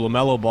too.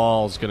 LaMelo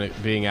Ball's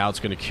being out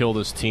is going to kill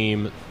this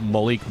team.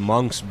 Malik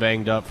Monk's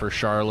banged up for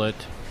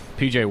Charlotte.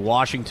 PJ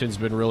Washington's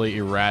been really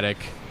erratic.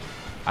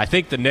 I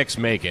think the Knicks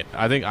make it.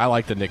 I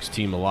like the Knicks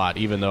team a lot,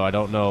 even though I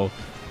don't know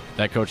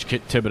that Coach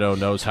Thibodeau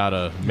knows how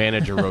to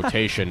manage a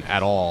rotation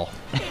at all.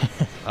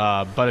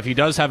 But if he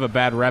does have a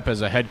bad rep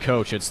as a head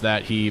coach, it's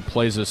that he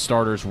plays his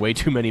starters way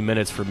too many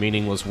minutes for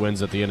meaningless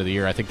wins at the end of the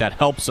year. I think that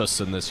helps us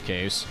in this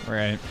case.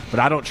 Right. But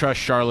I don't trust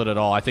Charlotte at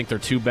all. I think they're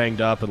too banged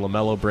up, and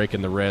LaMelo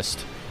breaking the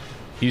wrist.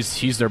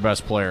 He's their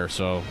best player,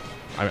 so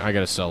I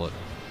got to sell it.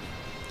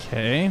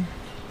 Okay.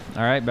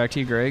 All right, back to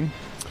you, Greg.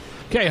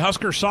 Okay,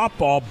 Husker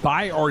softball,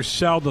 buy or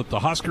sell that the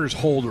Huskers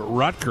hold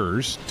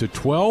Rutgers to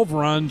 12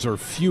 runs or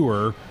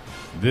fewer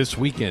this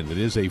weekend. It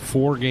is a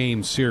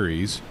 4-game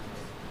series,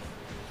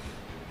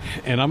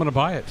 and I'm going to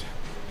buy it.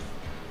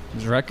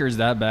 Is Rutgers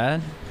that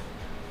bad?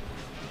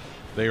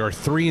 They are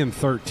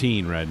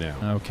 3-13 right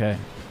now. Okay.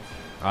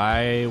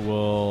 I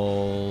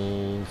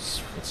will,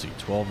 let's see,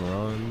 12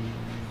 runs.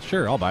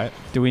 Sure, I'll buy it.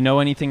 Do we know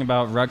anything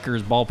about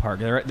Rutgers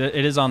ballpark?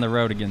 It is on the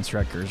road against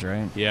Rutgers,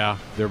 right? Yeah,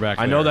 they're back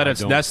there. I know that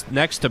it's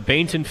next to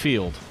Bainton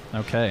Field.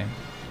 Okay.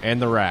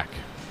 And the rack.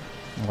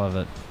 Love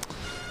it.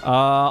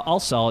 I'll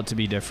sell it to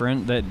be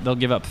different. They'll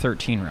give up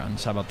 13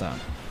 runs. How about that?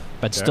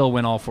 But still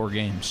win all 4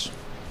 games.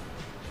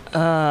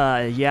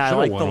 I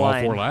like the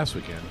line. All 4 last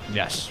weekend.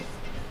 Yes.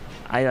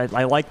 I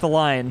like the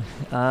line.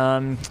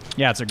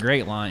 Yeah, it's a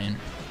great line.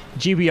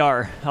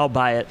 GBR, I'll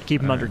buy it.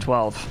 Keep them under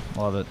 12.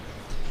 Love it.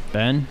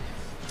 Ben?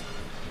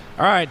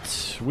 All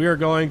right, we are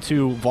going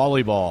to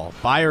volleyball.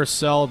 Buy or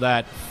sell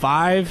that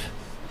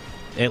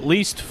at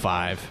least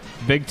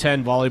 5 Big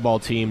Ten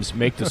volleyball teams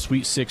make the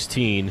Sweet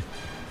 16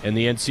 in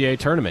the NCAA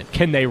tournament.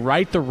 Can they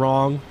right the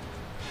wrong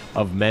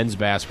of men's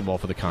basketball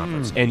for the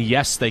conference? And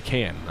yes, they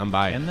can. I'm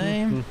buying.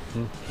 Can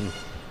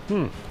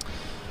they?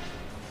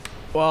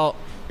 Well,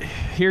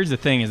 here's the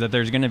thing: is that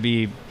there's going to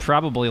be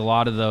probably a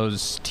lot of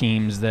those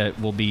teams that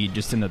will be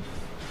just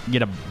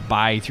get a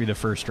bye through the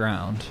first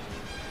round.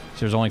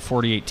 So there's only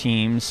 48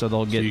 teams, so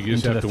they'll get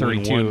into the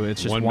 32.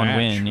 It's just one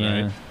win,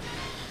 yeah.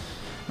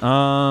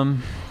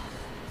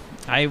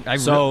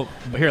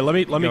 Here, let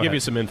me give you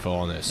some info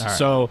on this. Right.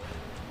 So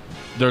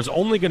there's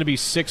only going to be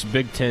 6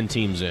 Big Ten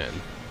teams in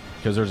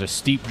because there's a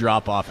steep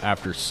drop off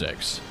after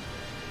 6.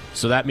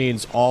 So that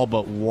means all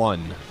but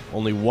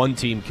only one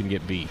team can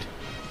get beat.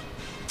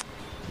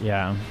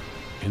 Yeah.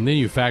 And then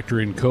you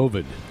factor in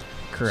COVID.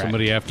 Correct.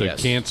 Somebody have to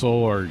cancel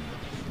or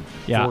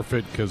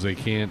forfeit because they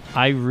can't.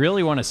 I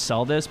really want to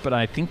sell this, but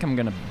I think I'm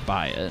going to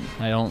buy it.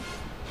 I don't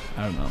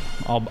know.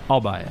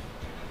 I'll buy it.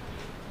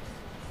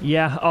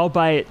 Yeah, I'll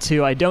buy it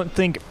too. I don't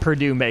think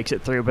Purdue makes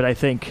it through, but I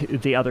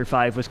think the other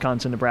 5,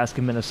 Wisconsin,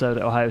 Nebraska,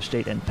 Minnesota, Ohio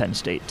State, and Penn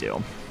State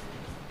do.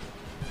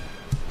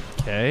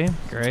 Okay,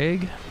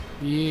 Greg?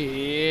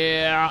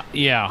 Yeah,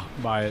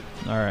 buy it.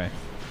 All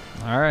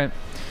right.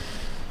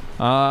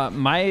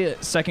 My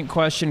second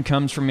question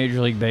comes from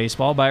Major League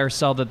Baseball. Buy or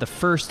sell that the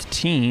first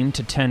team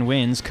to 10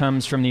 wins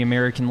comes from the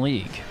American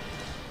League.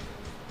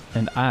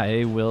 And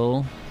I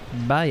will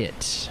buy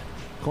it.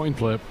 Coin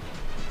flip.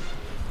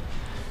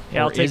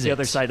 Yeah, I'll take the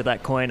other side of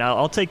that coin.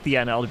 I'll take the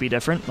NL to be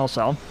different. I'll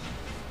sell.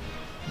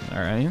 All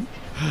right.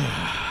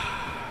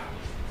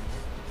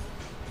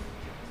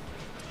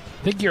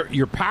 I think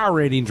your power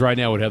ratings right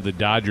now would have the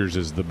Dodgers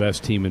as the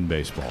best team in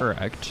baseball.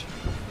 Correct.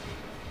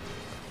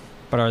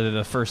 But are they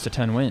the first to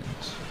 10 wins?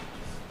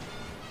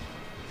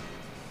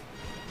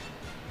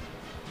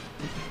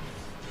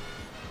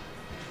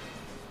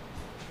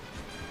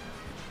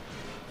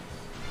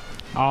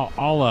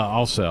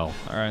 I'll sell.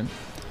 All right.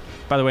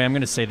 By the way, I'm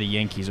going to say the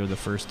Yankees are the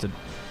first to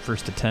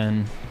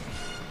 10.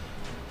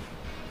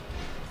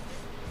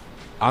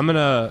 I'm going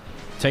to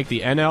take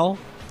the NL.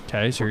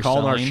 Okay, so you're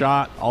calling our selling.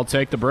 shot. I'll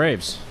take the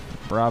Braves.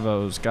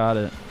 Bravo's got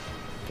it.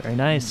 Very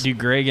nice. Do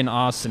Greg and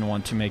Austin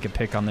want to make a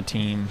pick on the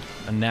team,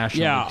 a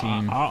national League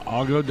team?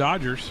 I'll go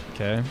Dodgers.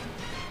 Okay.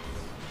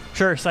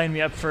 Sure, sign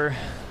me up for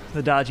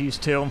the Dodgers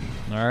too.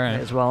 All right.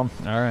 As well.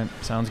 All right.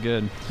 Sounds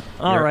good.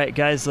 All right,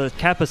 guys. Let's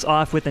cap us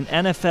off with an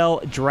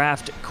NFL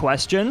draft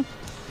question.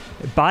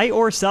 Buy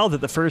or sell that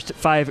the first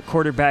 5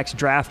 quarterbacks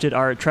drafted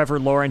are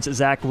Trevor Lawrence,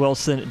 Zach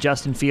Wilson,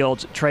 Justin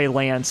Fields, Trey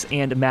Lance,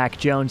 and Mac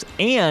Jones,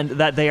 and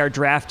that they are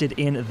drafted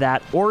in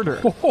that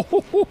order.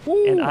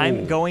 And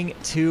I'm going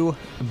to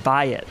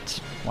buy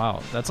it.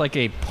 Wow, that's like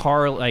a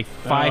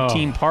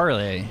 5-team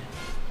parlay.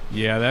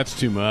 Yeah, that's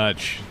too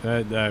much.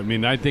 I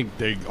mean, I think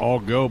they all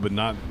go, but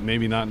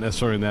maybe not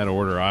necessarily in that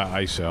order.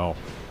 I sell.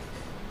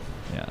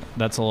 Yeah,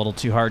 that's a little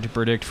too hard to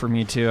predict for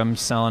me too. I'm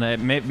selling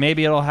it.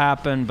 Maybe it'll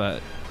happen,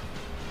 but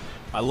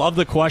I love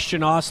the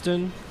question,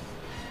 Austin,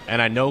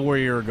 and I know where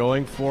you're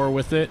going for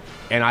with it,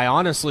 and I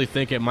honestly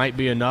think it might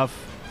be enough.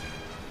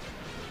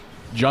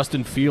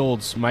 Justin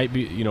Fields might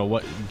be,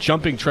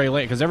 jumping Trey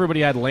Lance, because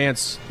everybody had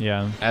Lance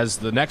as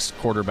the next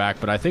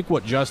quarterback, but I think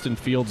what Justin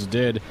Fields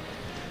did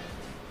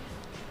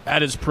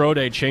at his pro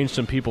day changed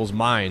some people's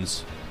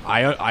minds.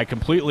 I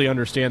completely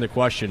understand the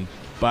question,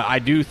 but I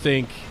do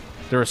think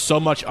there is so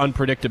much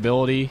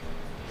unpredictability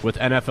with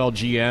NFL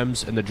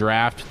GMs in the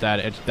draft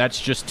that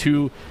that's just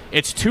too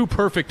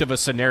perfect of a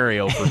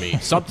scenario for me.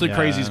 Something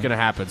crazy is going to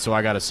happen, so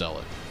I got to sell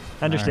it.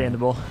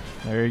 Understandable.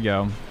 There you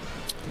go.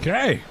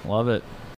 Okay. Love it.